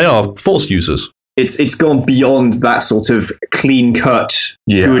 They are Force users. It's gone beyond that sort of clean-cut,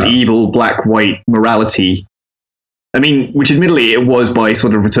 good, evil, black, white morality. I mean, which admittedly it was by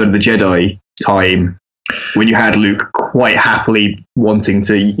sort of Return of the Jedi time, when you had Luke quite happily wanting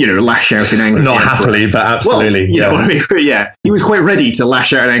to, lash out in anger. Not happily, but absolutely. Well, you know what I mean? Yeah, he was quite ready to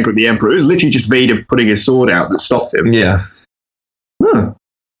lash out in anger at the Emperor. It was literally just Vader putting his sword out that stopped him. Yeah. Huh.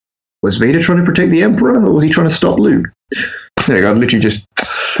 Was Vader trying to protect the Emperor, or was he trying to stop Luke? There you go. I've literally just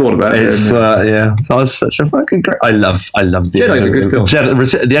thought about it. It's that was such a fucking great. I love the Jedi's a good film.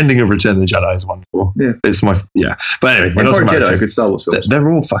 The ending of Return of the Jedi is wonderful. Yeah, it's my But anyway, Empire Jedi, good Star Wars films. They're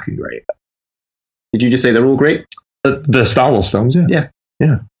all fucking great. Did you just say they're all great? The Star Wars films, yeah.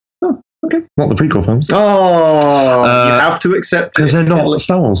 Oh, okay. Not the prequel films. Oh, you have to accept because they're not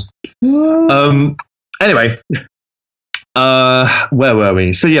Star Wars. Anyway, where were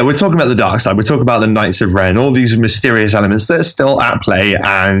we? So we're talking about the dark side. We're talking about the Knights of Ren. All these mysterious elements that are still at play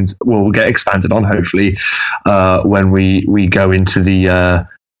and will get expanded on hopefully when we go into the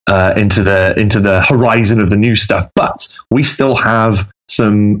horizon of the new stuff. But we still have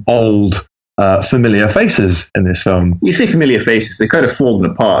some old. Familiar faces in this film. You say familiar faces, they've kind of fallen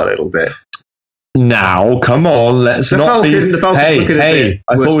apart a little bit. Now, come on, let's not be... The Falcon's hey,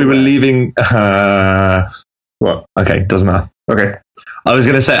 I thought we were leaving... What? Okay, doesn't matter. Okay. I was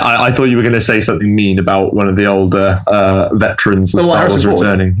going to say, I thought you were going to say something mean about one of the older veterans of Star Wars Harrison Ford.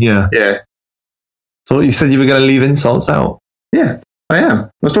 returning. Yeah. Thought you said you were going to leave insults out. Yeah, I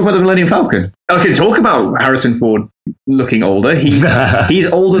am. Let's talk about the Millennium Falcon. I can talk about Harrison Ford looking older. He's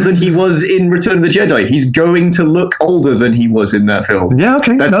older than he was in Return of the Jedi. He's going to look older than he was in that film. Yeah,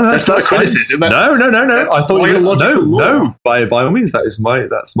 okay. That's not a criticism. No. I thought you were, no. By all means, that's my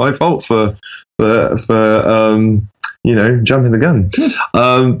fault for jumping the gun.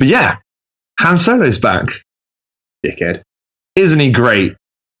 But yeah, Han Solo's back. Dickhead. Isn't he great?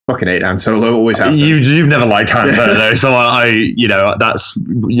 Fucking hate Han Solo. Always have to. You've never liked Han Solo, so that's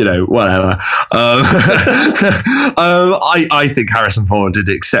whatever. I think Harrison Ford did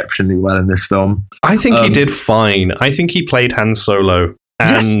exceptionally well in this film. I think he did fine. I think he played Han Solo,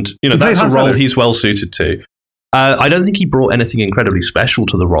 and that's a role he's well suited to. I don't think he brought anything incredibly special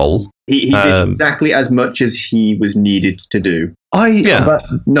to the role. He did exactly as much as he was needed to do. But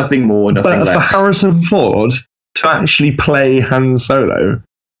nothing more, nothing less. But for Harrison Ford to actually play Han Solo,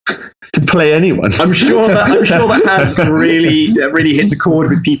 to play anyone, I'm sure that has really hits a chord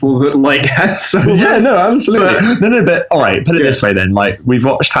with people that like Han Solo. Yeah, no, absolutely. But all right, put it this way then. Like, we've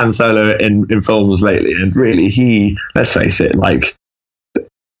watched Han Solo in films lately, and really, let's face it, like,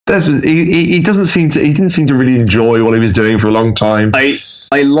 he didn't seem to really enjoy what he was doing for a long time. I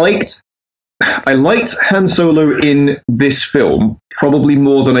liked Han Solo in this film probably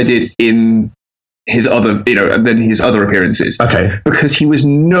more than I did in his other appearances. Okay, because he was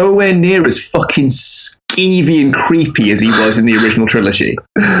nowhere near as fucking skeevy and creepy as he was in the original trilogy.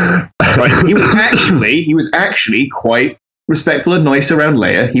 Right? He was actually quite respectful and nice around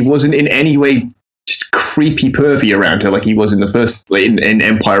Leia. He wasn't in any way creepy pervy around her like he was in the first, in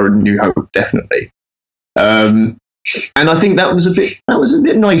Empire and New Hope, definitely. And I think that was a bit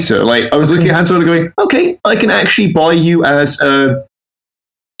nicer. Like, I was looking at Han Solo going, okay, I can actually buy you as a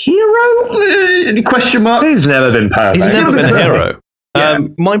hero? Question mark. He's never been perfect. He's never been a hero.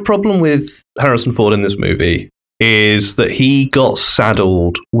 My problem with Harrison Ford in this movie is that he got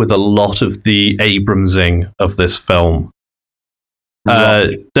saddled with a lot of the Abramsing of this film.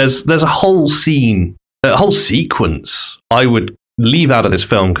 There's a whole scene, a whole sequence I would leave out of this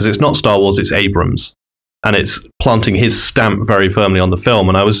film because it's not Star Wars, it's Abrams. And it's planting his stamp very firmly on the film.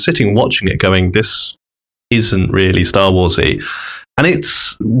 And I was sitting watching it going, this isn't really Star Wars-y. And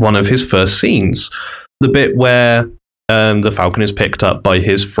it's one of his first scenes. The bit where the Falcon is picked up by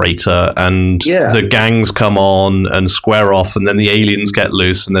his freighter and the gangs come on and square off, and then the aliens get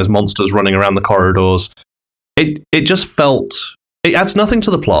loose and there's monsters running around the corridors. It just felt... It adds nothing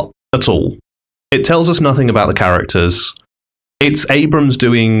to the plot at all. It tells us nothing about the characters. It's Abrams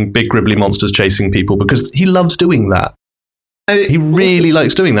doing big gribbly monsters chasing people because he loves doing that. He really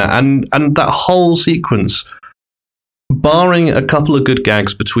likes doing that. And that whole sequence, barring a couple of good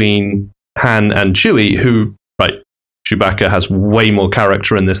gags between Han and Chewie, who, Chewbacca has way more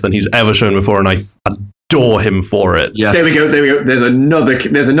character in this than he's ever shown before, and I adore him for it. Yes. There we go. There's another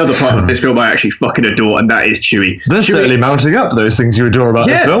part of this film I actually fucking adore, and that is Chewie. They're certainly mounting up those things you adore about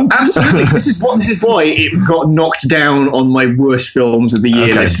this film. Absolutely. This is why it got knocked down on my worst films of the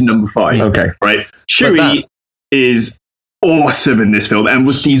year list, number 5. Okay. Right. Chewie is awesome in this film, and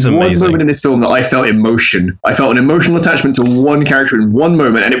was the one moment in this film that I felt emotion. I felt an emotional attachment to one character in one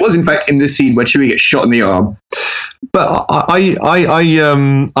moment, and it was in fact in this scene where Chewie gets shot in the arm. But I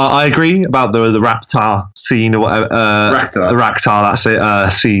agree about the Raptor scene or whatever. Raktar, that's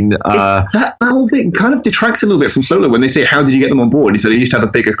it. Scene. That whole thing kind of detracts a little bit from Solo when they say, "How did you get them on board?" He said, "They used to have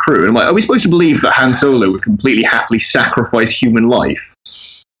a bigger crew." And I'm like, are we supposed to believe that Han Solo would completely happily sacrifice human life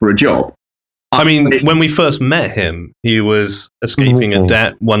for a job? I mean, when we first met him, he was escaping a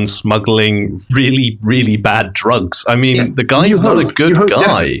debt, smuggling really, really bad drugs. I mean, the guy is not a good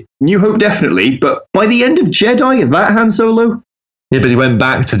guy. New Hope, definitely, but by the end of Jedi, that Han Solo? Yeah, but he went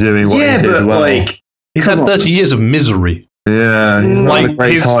back to doing what he did well. He's had 30 years of misery. Yeah, he's not a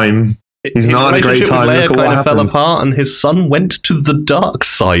great time. He's not a great time. His relationship with Leia kind of fell apart, and his son went to the dark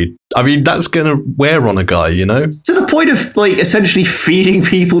side. I mean, that's going to wear on a guy, you know? To the point of, essentially feeding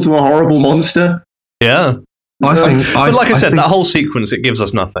people to a horrible monster. Yeah. But like I said, that whole sequence, it gives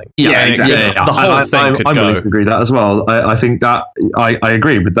us nothing. Yeah, exactly. The whole thing could go. I'm willing to agree with that as well. I think that, I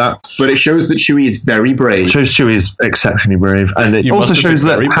agree with that. But it shows that Chewie is very brave. It shows Chewie is exceptionally brave. And it also shows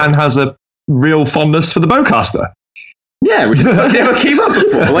that Han has a real fondness for the bowcaster. Yeah, which never came up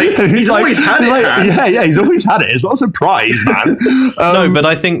before. He's always had it. Yeah, he's always had it. It's not a surprise, man. No, but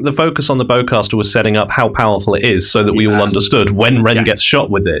I think the focus on the bowcaster was setting up how powerful it is so that we all understood when Ren gets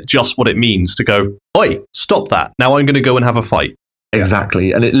shot with it, just what it means to go, oi, stop that. Now I'm going to go and have a fight.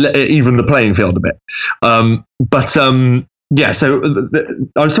 Exactly. And it evened the playing field a bit. But yeah, so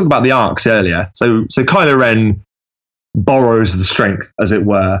I was talking about the arcs earlier. So Kylo Ren borrows the strength, as it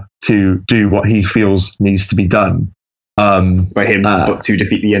were, to do what he feels needs to be done. By him, but to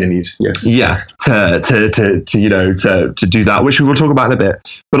defeat the enemies. Yes. Yeah, to do that, which we will talk about in a bit.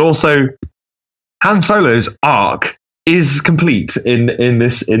 But also, Han Solo's arc is complete in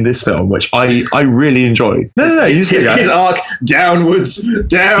this film, which I really enjoy. No, you see his arc downwards,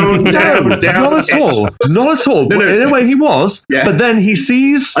 down. Not at all. No. In a way, he was. Yeah. But then he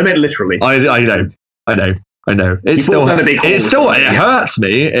sees. I meant literally. I know. It hurts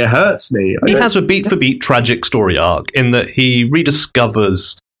me. It hurts me. He has a beat for beat tragic story arc in that he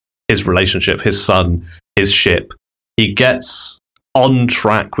rediscovers his relationship, his son, his ship. He gets on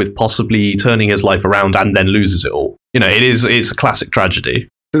track with possibly turning his life around and then loses it all. It's a classic tragedy.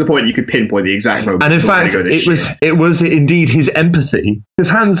 To the point you could pinpoint the exact moment. And in fact, it was indeed his empathy. Because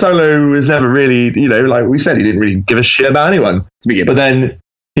Han Solo was never really, like we said, he didn't really give a shit about anyone. But then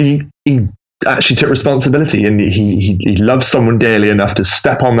he actually took responsibility, and he loved someone dearly enough to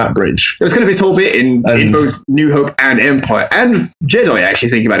step on that bridge. It was kind of his whole bit in both New Hope and Empire and Jedi. Actually,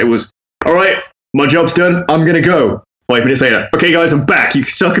 thinking about it, was all right. My job's done. I'm gonna go. 5 minutes later, okay, guys, I'm back. You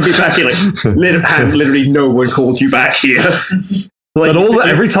still can be back here. Like, literally, no one called you back here. But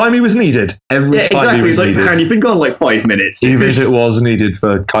every time he was needed. Exactly. He was like, man, you've been gone like 5 minutes. Even if it was needed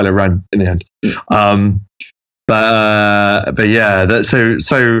for Kylo Ren in the end. But yeah, so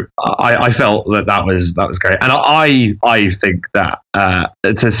I felt that was great, and I think that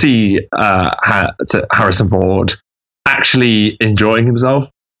to see Harrison Ford actually enjoying himself,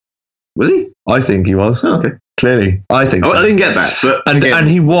 was he? I think he was. Oh, okay, clearly, I think. So. I didn't get that, but and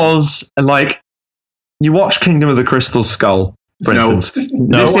he was, and like, you watch Kingdom of the Crystal Skull. For instance,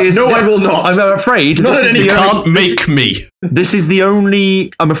 I will not. I'm afraid you can't make me. This is the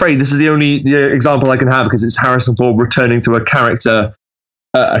only. I'm afraid this is the only example I can have, because it's Harrison Ford returning to a character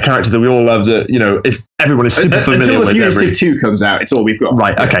that we all love. That everyone is super familiar with. Until the Fugitive 2 comes out, it's all we've got.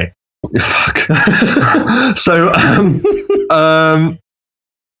 Right. Okay. Fuck. So,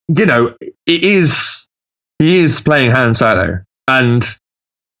 it is. He is playing Han Solo, and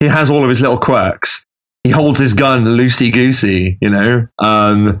he has all of his little quirks. He holds his gun loosey-goosey,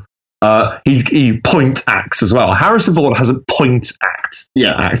 He point acts as well. Harrison Ford hasn't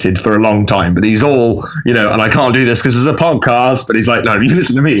acted for a long time, but he's all, and I can't do this because there's a podcast, but he's like, no, you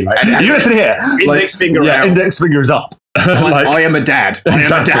listen to me. Like, you listen here. Index finger out. Index finger is up. I am a dad. I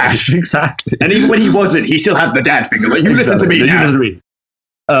am a dad. Exactly. And even when he wasn't, he still had the dad finger. Like, you listen to me now. You listen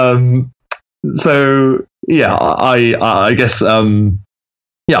to me. So, yeah, I guess...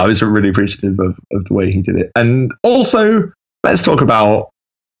 I was really appreciative of the way he did it. And also, let's talk about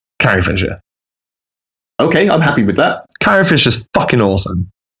Carrie Fisher. Okay, I'm happy with that. Carrie Fisher's fucking awesome.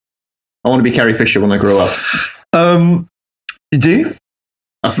 I want to be Carrie Fisher when I grow up. You do?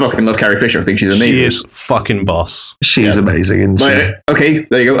 I fucking love Carrie Fisher. I think she's amazing. She is fucking boss. She's amazing, isn't she? Okay,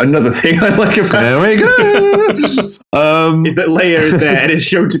 there you go. Another thing I like about there we go. is that Leia is there and is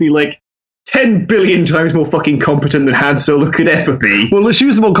shown to be like 10 billion times more fucking competent than Han Solo could ever be. Well, she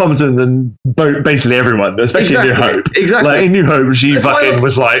was more competent than basically everyone, especially in New Hope. Exactly. Like, in New Hope, she was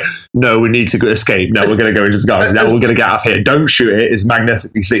like, no, we need to escape. No, we're going to go into the garden. Now we're going to get out of here. Don't shoot it. It's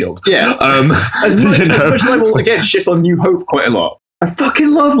magnetically sealed. Yeah. As much as I will, again, shit on New Hope quite a lot. I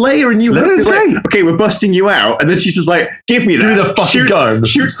fucking love Leia in New Hope. Like, okay, we're busting you out. And then she's just like, give me that. Give me the fucking gun.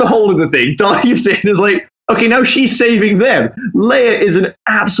 Shoots the hole in the thing, dives in, and is like, okay, now she's saving them. Leia is an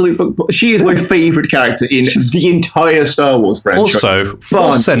absolute... She is my favourite character in the entire Star Wars franchise. Also,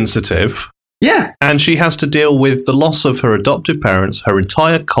 force sensitive. Yeah. And she has to deal with the loss of her adoptive parents, her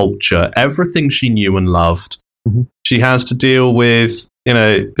entire culture, everything she knew and loved. Mm-hmm. She has to deal with,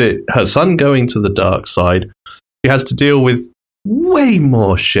 her son going to the dark side. She has to deal with way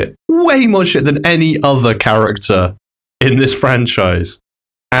more shit than any other character in this franchise.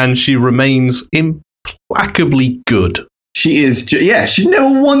 And she remains implacably good. She is, she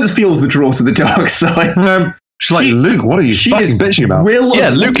never once feels the draw to the dark side. She's like, Luke, what are you fucking bitching about?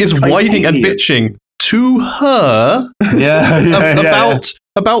 Luke is whining and bitching to her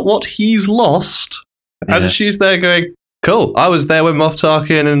about what he's lost. Yeah. And she's there going, cool, I was there when Moff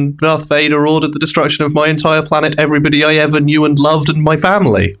Tarkin and Darth Vader ordered the destruction of my entire planet, everybody I ever knew and loved, and my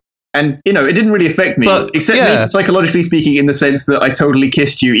family. And, it didn't really affect me, except psychologically speaking, in the sense that I totally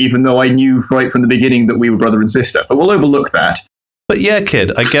kissed you, even though I knew right from the beginning that we were brother and sister. But we'll overlook that. But yeah,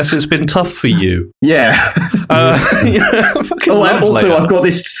 kid, I guess it's been tough for you. Yeah. And also, I've got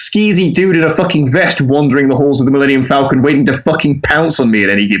this skeezy dude in a fucking vest wandering the halls of the Millennium Falcon, waiting to fucking pounce on me at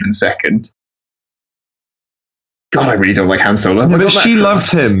any given second. God, I really don't like Han Solo. But she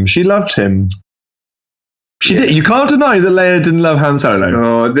loved him. She loved him. She did. You can't deny that Leia didn't love Han Solo.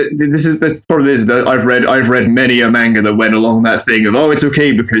 Oh, this problem is that I've read many a manga that went along that thing of it's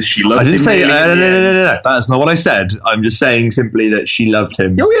okay because she loved him. I didn't say really no. That's not what I said. I'm just saying simply that she loved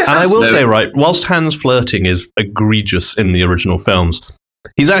him. Oh yeah, and I will say, right, whilst Han's flirting is egregious in the original films,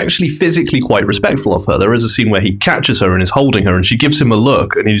 he's actually physically quite respectful of her. There is a scene where he catches her and is holding her, and she gives him a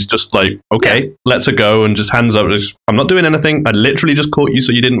look, and he's just like, okay, lets her go, and just hands up. I'm not doing anything. I literally just caught you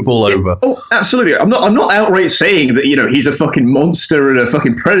so you didn't fall over. Oh, absolutely. I'm not outright saying that, he's a fucking monster and a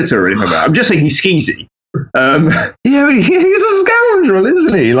fucking predator or anything like that. I'm just saying he's skeezy. Yeah, he's a scoundrel,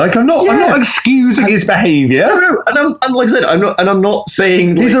 isn't he? Like, I'm not excusing his behaviour. No, and like I said, I'm not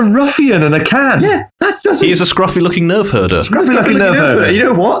saying he's a ruffian and a cad. Yeah, that doesn't. He's a scruffy-looking nerve herder. Scruffy-looking nerve herder. You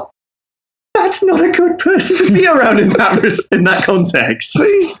know what? That's not a good person to be around in that context.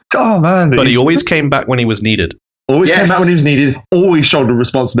 But he always came back when he was needed. Always came back when he was needed, always shouldered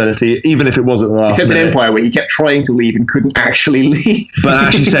responsibility, even if it wasn't the last Except minute. in Empire, where he kept trying to leave and couldn't actually leave. But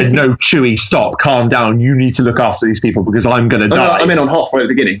actually said, no, Chewie, stop, calm down, you need to look after these people because I'm going to die. No, I'm in on half right at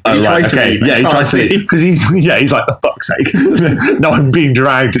the beginning. He tries to leave. Yeah, he tries to leave. Because he's like, for fuck's sake. No, I'm being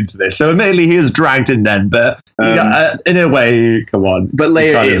dragged into this. So admittedly, he is dragged in then, but in a way, come on. But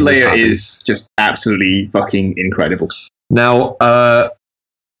Leia is just absolutely fucking incredible. Now,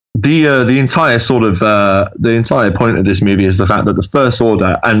 the entire sort of the entire point of this movie is the fact that the First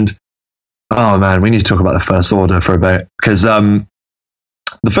Order, and oh man, we need to talk about the First Order for a bit, because the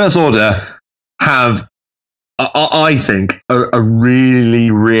First Order have, I think, a really,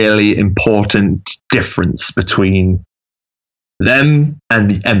 really important difference between them and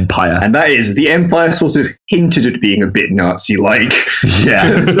the Empire. And that is, the Empire sort of hinted at being a bit Nazi-like.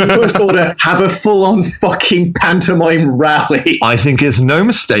 Yeah. The First Order have a full-on fucking pantomime rally. I think it's no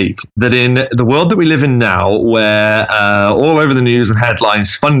mistake that in the world that we live in now, where all over the news and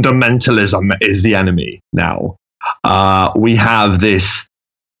headlines, fundamentalism is the enemy now, we have this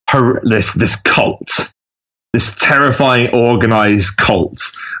cult, this terrifying organized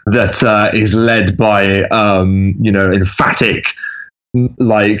cult that is led by, emphatic,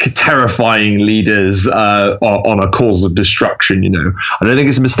 like terrifying leaders on a cause of destruction. I don't think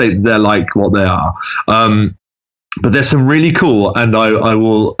it's a mistake that they're like what they are. But there's some really cool, and I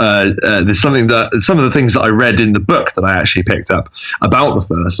will. There's some of the things that I read in the book that I actually picked up about the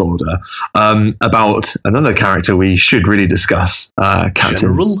First Order, about another character we should really discuss, Captain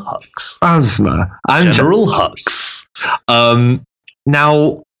General Hux. Phasma and General Hux.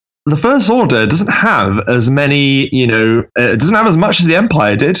 Now, the First Order doesn't have as many, it doesn't have as much as the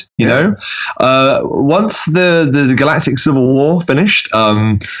Empire did, Once the Galactic Civil War finished,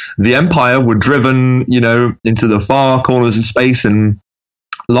 the Empire were driven, into the far corners of space, and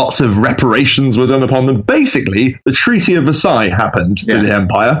lots of reparations were done upon them. Basically, the Treaty of Versailles happened to the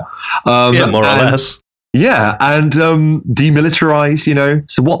Empire. More or less. Yeah, and demilitarized,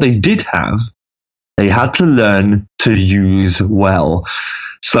 So what they did have, they had to learn to use well.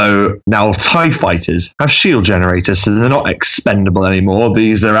 So now TIE fighters have shield generators, so they're not expendable anymore.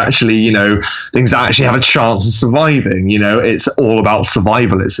 These are actually, things that actually have a chance of surviving. It's all about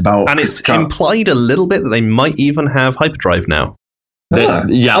survival. It's about... And it's implied a little bit that they might even have hyperdrive now. I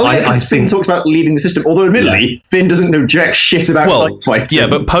think Finn talks about leaving the system, although admittedly, Finn doesn't know jack shit about TIE fighters. Yeah,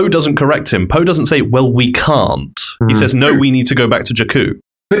 but Poe doesn't correct him. Poe doesn't say, well, we can't. He says, no, we need to go back to Jakku.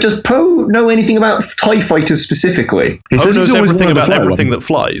 But does Poe know anything about TIE fighters specifically? He says knows everything about everything that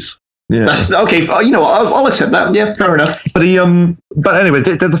flies. Yeah. That's, okay, I'll accept that. Yeah, fair enough. But anyway,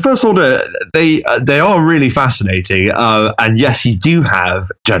 the First Order, they are really fascinating. And yes, you do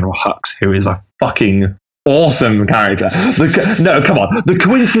have General Hux, who is a fucking awesome character. Come on, the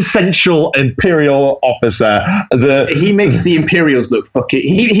quintessential Imperial officer. He makes the Imperials look fucking.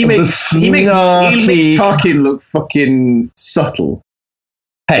 He makes Tarkin look fucking subtle.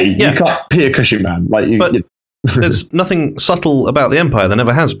 Hey, you can't Peter Cushing, man. There's nothing subtle about the Empire. There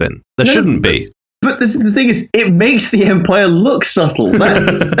never has been. There shouldn't be. But the thing is, it makes the Empire look subtle.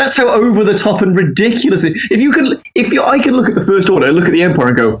 That's how over the top and ridiculous it. I can look at the First Order, look at the Empire,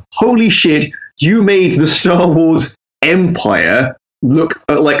 and go, "Holy shit! You made the Star Wars Empire look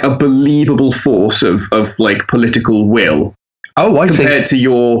like a believable force of like political will." Compared to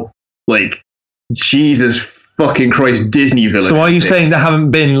your Jesus fucking Christ Disney villain. So are you saying there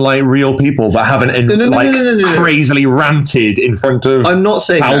haven't been real people that haven't crazily ranted in front of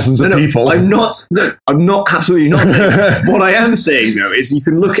thousands of people? I'm not absolutely not saying that. What I am saying though is you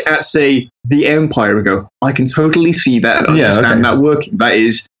can look at, say, the Empire and go, I can totally see that and understand that working. That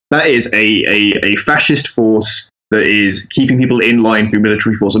is a fascist force that is keeping people in line through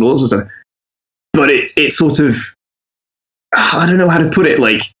military force and all that sort of stuff. But it's sort of I don't know how to put it.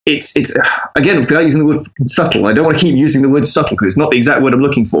 Like it's again, without using the word subtle. I don't want to keep using the word subtle because it's not the exact word I'm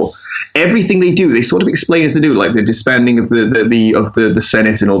looking for. Everything they do, they sort of explain as they do, like the disbanding of the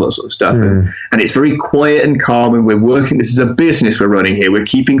Senate and all that sort of stuff. And it's very quiet and calm. And we're working. This is a business we're running here. We're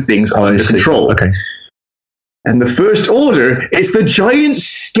keeping things under control. Okay. And the First Order is the giant,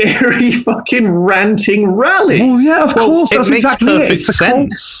 scary, fucking ranting rally. Oh yeah, of course. That's it makes exactly perfect it.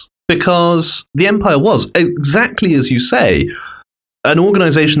 sense because the Empire was, exactly as you say, an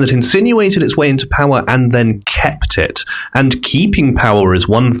organization that insinuated its way into power and then kept it. And keeping power is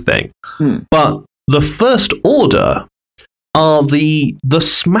one thing. But the First Order are the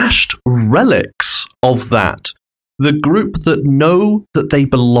smashed relics of that. The group that know that they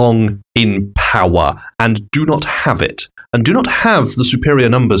belong in power and do not have it, and do not have the superior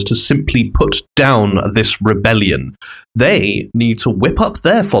numbers to simply put down this rebellion. They need to whip up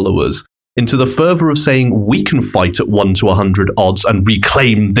their followers into the fervor of saying, we can fight at 1 to 100 odds and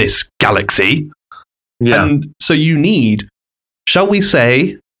reclaim this galaxy. Yeah. And so you need, shall we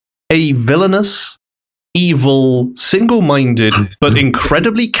say, a villainous, evil, single-minded, but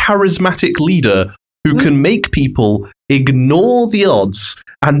incredibly charismatic leader who can make people ignore the odds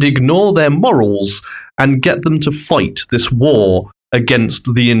and ignore their morals and get them to fight this war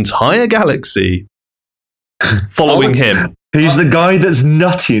against the entire galaxy following him. He's the guy that's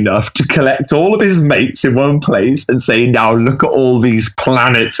nutty enough to collect all of his mates in one place and say, now look at all these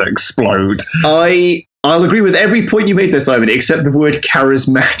planets explode. I'll agree with every point you made there, Simon, except the word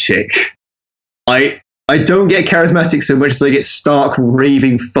charismatic. I don't get charismatic so much as I get stark,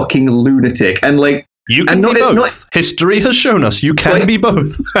 raving fucking lunatic. And like, you can be both. History has shown us you can be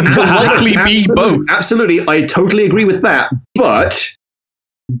both, and will likely be both. Absolutely, I totally agree with that. But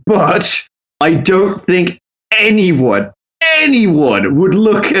I don't think anyone would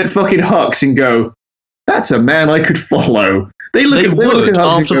look at fucking Hux and go, "That's a man I could follow." They would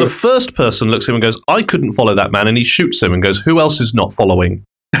after the first person looks at him and goes, "I couldn't follow that man," and he shoots him and goes, "Who else is not following?"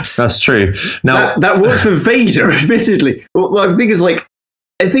 That's true. Now that works for Vader, admittedly. What I think is like.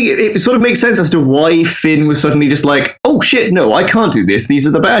 I think it sort of makes sense as to why Finn was suddenly just like, oh shit, no, I can't do this. These are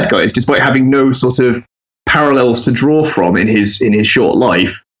the bad guys, despite having no sort of parallels to draw from in his short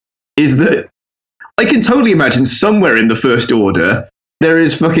life. Is that I can totally imagine somewhere in the First Order there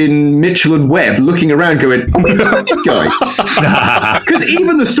is fucking Mitchell and Webb looking around going, oh, we're bad guys. Because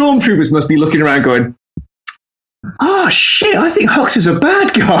even the stormtroopers must be looking around going, oh shit, I think Hux is a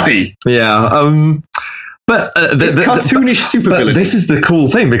bad guy. Yeah, but it's cartoonish supervillain. This is the cool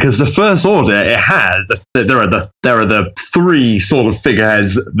thing because the First Order, it has there are the three sort of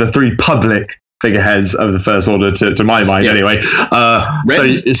figureheads, the three public figureheads of the First Order to my mind anyway.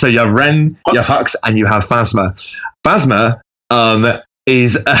 So you have Ren, you have Hux, and you have Phasma. Phasma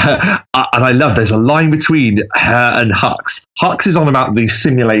is and I love there's a line between her and Hux. Hux is on about these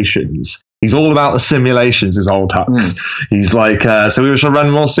simulations. He's all about the simulations, is old Hux. He's like, so we should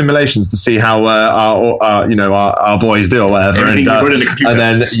run more simulations to see how our boys do or whatever. And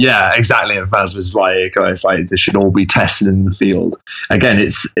then, yeah, exactly. And Phasma's like, it's like they should all be tested in the field. Again,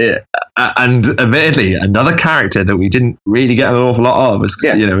 and admittedly, another character that we didn't really get an awful lot of was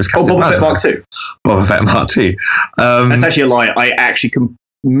Captain Boba Fett Mark II. Boba Fett Mark II. That's actually a lie. I actually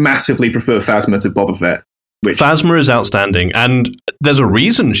massively prefer Phasma to Boba Fett. Phasma is outstanding, and there's a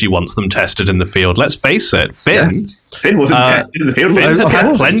reason she wants them tested in the field. Let's face it, Finn wasn't tested in the field. Finn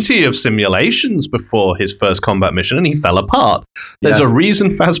had plenty of simulations before his first combat mission, and he fell apart. There's a reason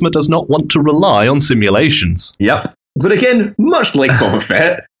Phasma does not want to rely on simulations. Yep. But again, much like Boba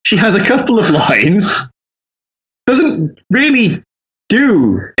Fett, she has a couple of lines, doesn't really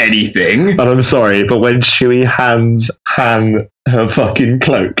do anything. But I'm sorry, but when Chewie hands Han her fucking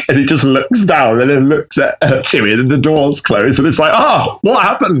cloak and he just looks down and then looks at Chewie and then the doors close and it's like, what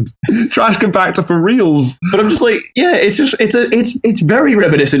happened? Trash compactor for reals. But I'm just like, yeah, it's very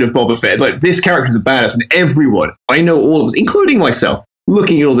reminiscent of Boba Fett. Like, this character's a badass, and everyone, I know all of us, including myself,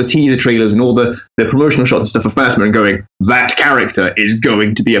 looking at all the teaser trailers and all the promotional shots and stuff of Phasma and going, that character is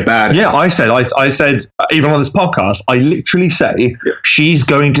going to be a badass. Yeah, I said, even on this podcast, I literally say, she's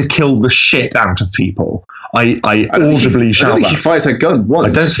going to kill the shit out of people. I audibly shout that. I don't think she fires her gun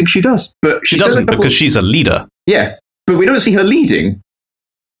once. I don't think she does. But she doesn't because she's a leader. Yeah, but we don't see her leading.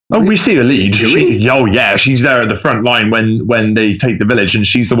 Oh, we see her lead. She's there at the front line when they take the village, and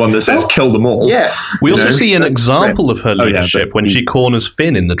she's the one that says, kill them all. Yeah. We also see an example of her leadership when she corners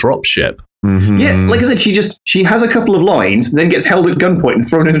Finn in the dropship. Yeah, like I said, she has a couple of lines, then gets held at gunpoint and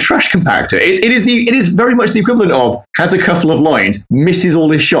thrown in a trash compactor. It is very much the equivalent of has a couple of lines, misses all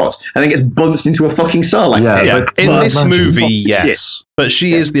his shots, and then gets bunched into a fucking Sarlacc. Yeah, pit. in this movie, Shit. yes. But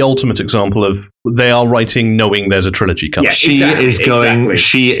she is the ultimate example of they are writing knowing there's a trilogy coming. Yeah.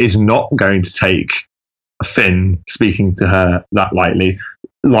 She is not going to take Finn speaking to her that lightly.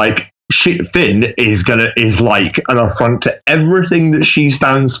 Like, Finn is like an affront to everything that she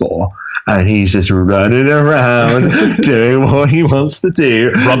stands for, and he's just running around doing what he wants to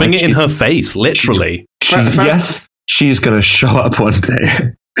do, Rubbing it in her face, literally. She's going to show up one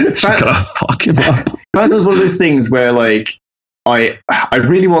day. She's going to fuck him up. Phasma's one of those things where, like, I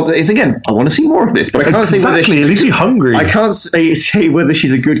really want to, I want to see more of this, but I can't say whether she's at least you're hungry. I can't say whether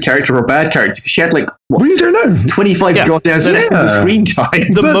she's a good character or a bad character, because she had, like, we don't know, 25 goddamn seconds of screen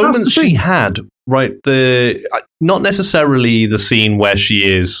time. The moment she had, right, not necessarily the scene where she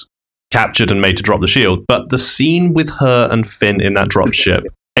is captured and made to drop the shield, but the scene with her and Finn in that drop ship.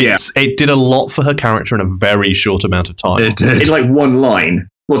 It did a lot for her character in a very short amount of time. It did. It's like one line.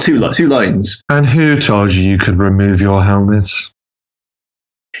 Well, two lines. And who told you could remove your helmet?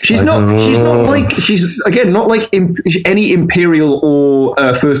 She's not like any Imperial or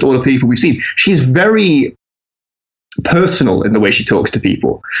First Order people we've seen. She's very personal in the way she talks to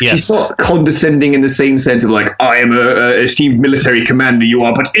people. Yes. She's not condescending in the same sense of like, I am a esteemed military commander, you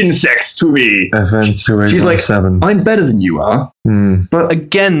are but insects to me. She's like, I'm better than you are. But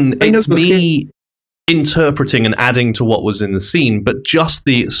again, it's me interpreting and adding to what was in the scene, but just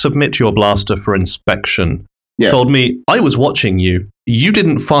the submit your blaster for inspection told me, I was watching you. You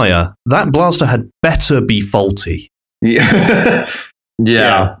didn't fire. That blaster had better be faulty.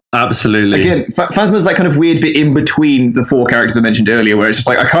 Yeah, absolutely. Again, Phasma's that kind of weird bit in between the four characters I mentioned earlier, where it's just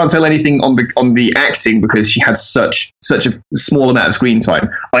like, I can't tell anything on the acting because she had such a small amount of screen time.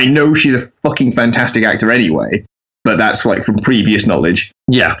 I know she's a fucking fantastic actor anyway, but that's like from previous knowledge.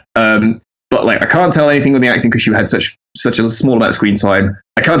 Yeah. But like, I can't tell anything on the acting because she had such a small amount of screen time.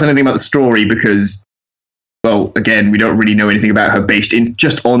 I can't tell anything about the story because, well, again, we don't really know anything about her based in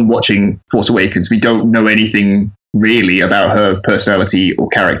just on watching Force Awakens. We don't know anything really about her personality or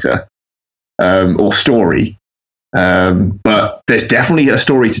character or story. But there's definitely a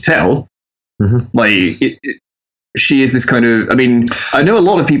story to tell. Mm-hmm. Like, she is this kind of, I mean, I know a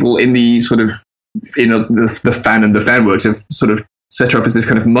lot of people in the sort of, the fan and the fan works have sort of set her up as this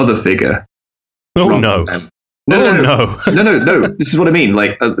kind of mother figure. Oh, no. No. This is what I mean.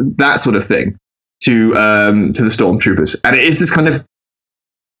 Like, that sort of thing to the stormtroopers. And it is this kind of,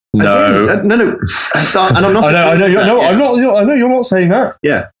 no. And I'm not. I know. I'm not. I know you're not saying that.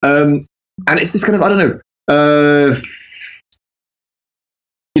 Yeah. And it's this kind of, I don't know.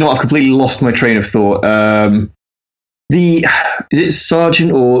 I've completely lost my train of thought. Is it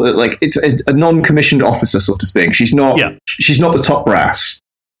sergeant or like it's a non-commissioned officer sort of thing? She's not. Yeah. She's not the top brass.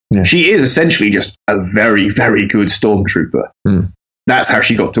 Yeah. She is essentially just a very, very good stormtrooper. That's how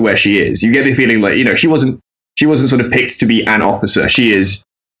she got to where she is. You get the feeling like, she wasn't sort of picked to be an officer. She is.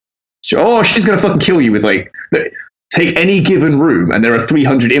 She's going to fucking kill you with, like, take any given room and there are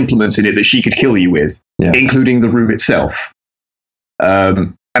 300 implements in it that she could kill you with, including the room itself.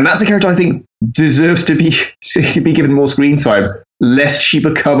 And that's a character I think deserves to be given more screen time, lest she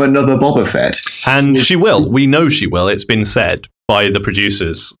become another Boba Fett. And she will. We know she will. It's been said by the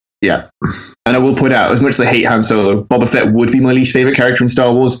producers. Yeah. And I will point out, as much as I hate Han Solo, Boba Fett would be my least favorite character in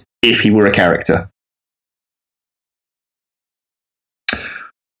Star Wars if he were a character.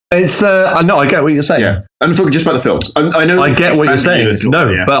 It's I know, I get what you're saying. Yeah, I'm talking just about the films. I know. I get what you're saying.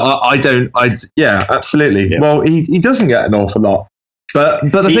 But I don't. Yeah, absolutely. Yeah. Well, he doesn't get an awful lot.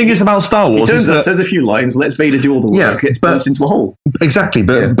 But the thing is about Star Wars, he turns up, says a few lines, lets Vader do all the work, gets burst into a hole. Exactly.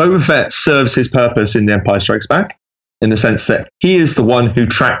 But Boba Fett serves his purpose in The Empire Strikes Back, in the sense that he is the one who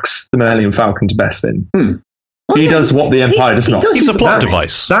tracks the Millennium Falcon to Bespin. He does what the Empire does not. He's a plot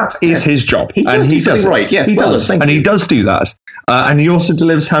device. That is his job. He does do something right. Yes, he does. And he does do that. And he also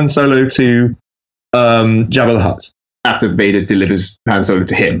delivers Han Solo to Jabba the Hutt. After Vader delivers Han Solo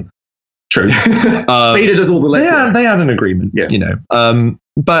to him. True. Vader does all the legwork. They had an agreement,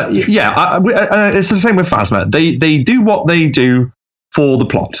 but it's the same with Phasma. They do what they do for the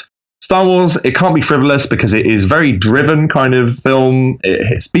plot. Star Wars, it can't be frivolous because it is very driven kind of film. It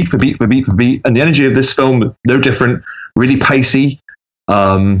hits beat for beat for beat for beat. And the energy of this film, no different, really pacey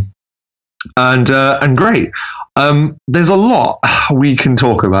and great. There's a lot we can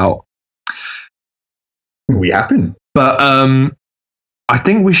talk about. We happen. But I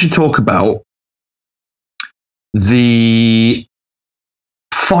think we should talk about the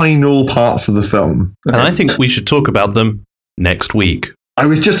final parts of the film. And I think we should talk about them next week. I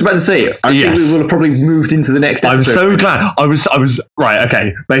was just about to say, I think we will have probably moved into the next episode. I'm so glad. I was right.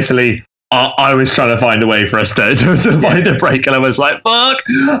 Okay, basically, I was trying to find a way for us to find a break, and I was like, "Fuck."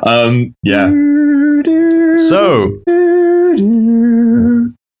 Yeah. So,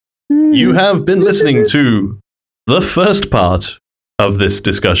 you have been listening to the first part of this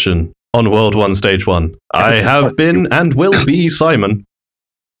discussion on World 1 Stage 1. I have been and will be Simon.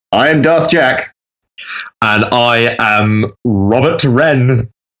 I am Darth Jack. And I am Robert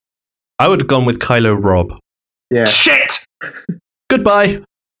Wren. I would have gone with Kylo Rob. Yeah. Shit! Goodbye.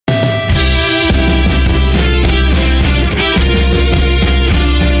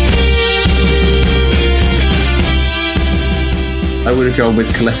 I would have gone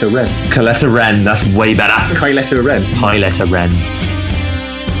with Kylo Ren. Kylo Ren, that's way better. Kylo Ren. Kylo Ren.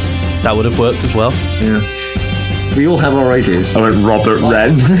 That would have worked as well. Yeah. We all have our ideas. I went Robert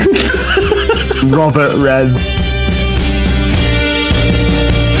Wren. Robert Wren.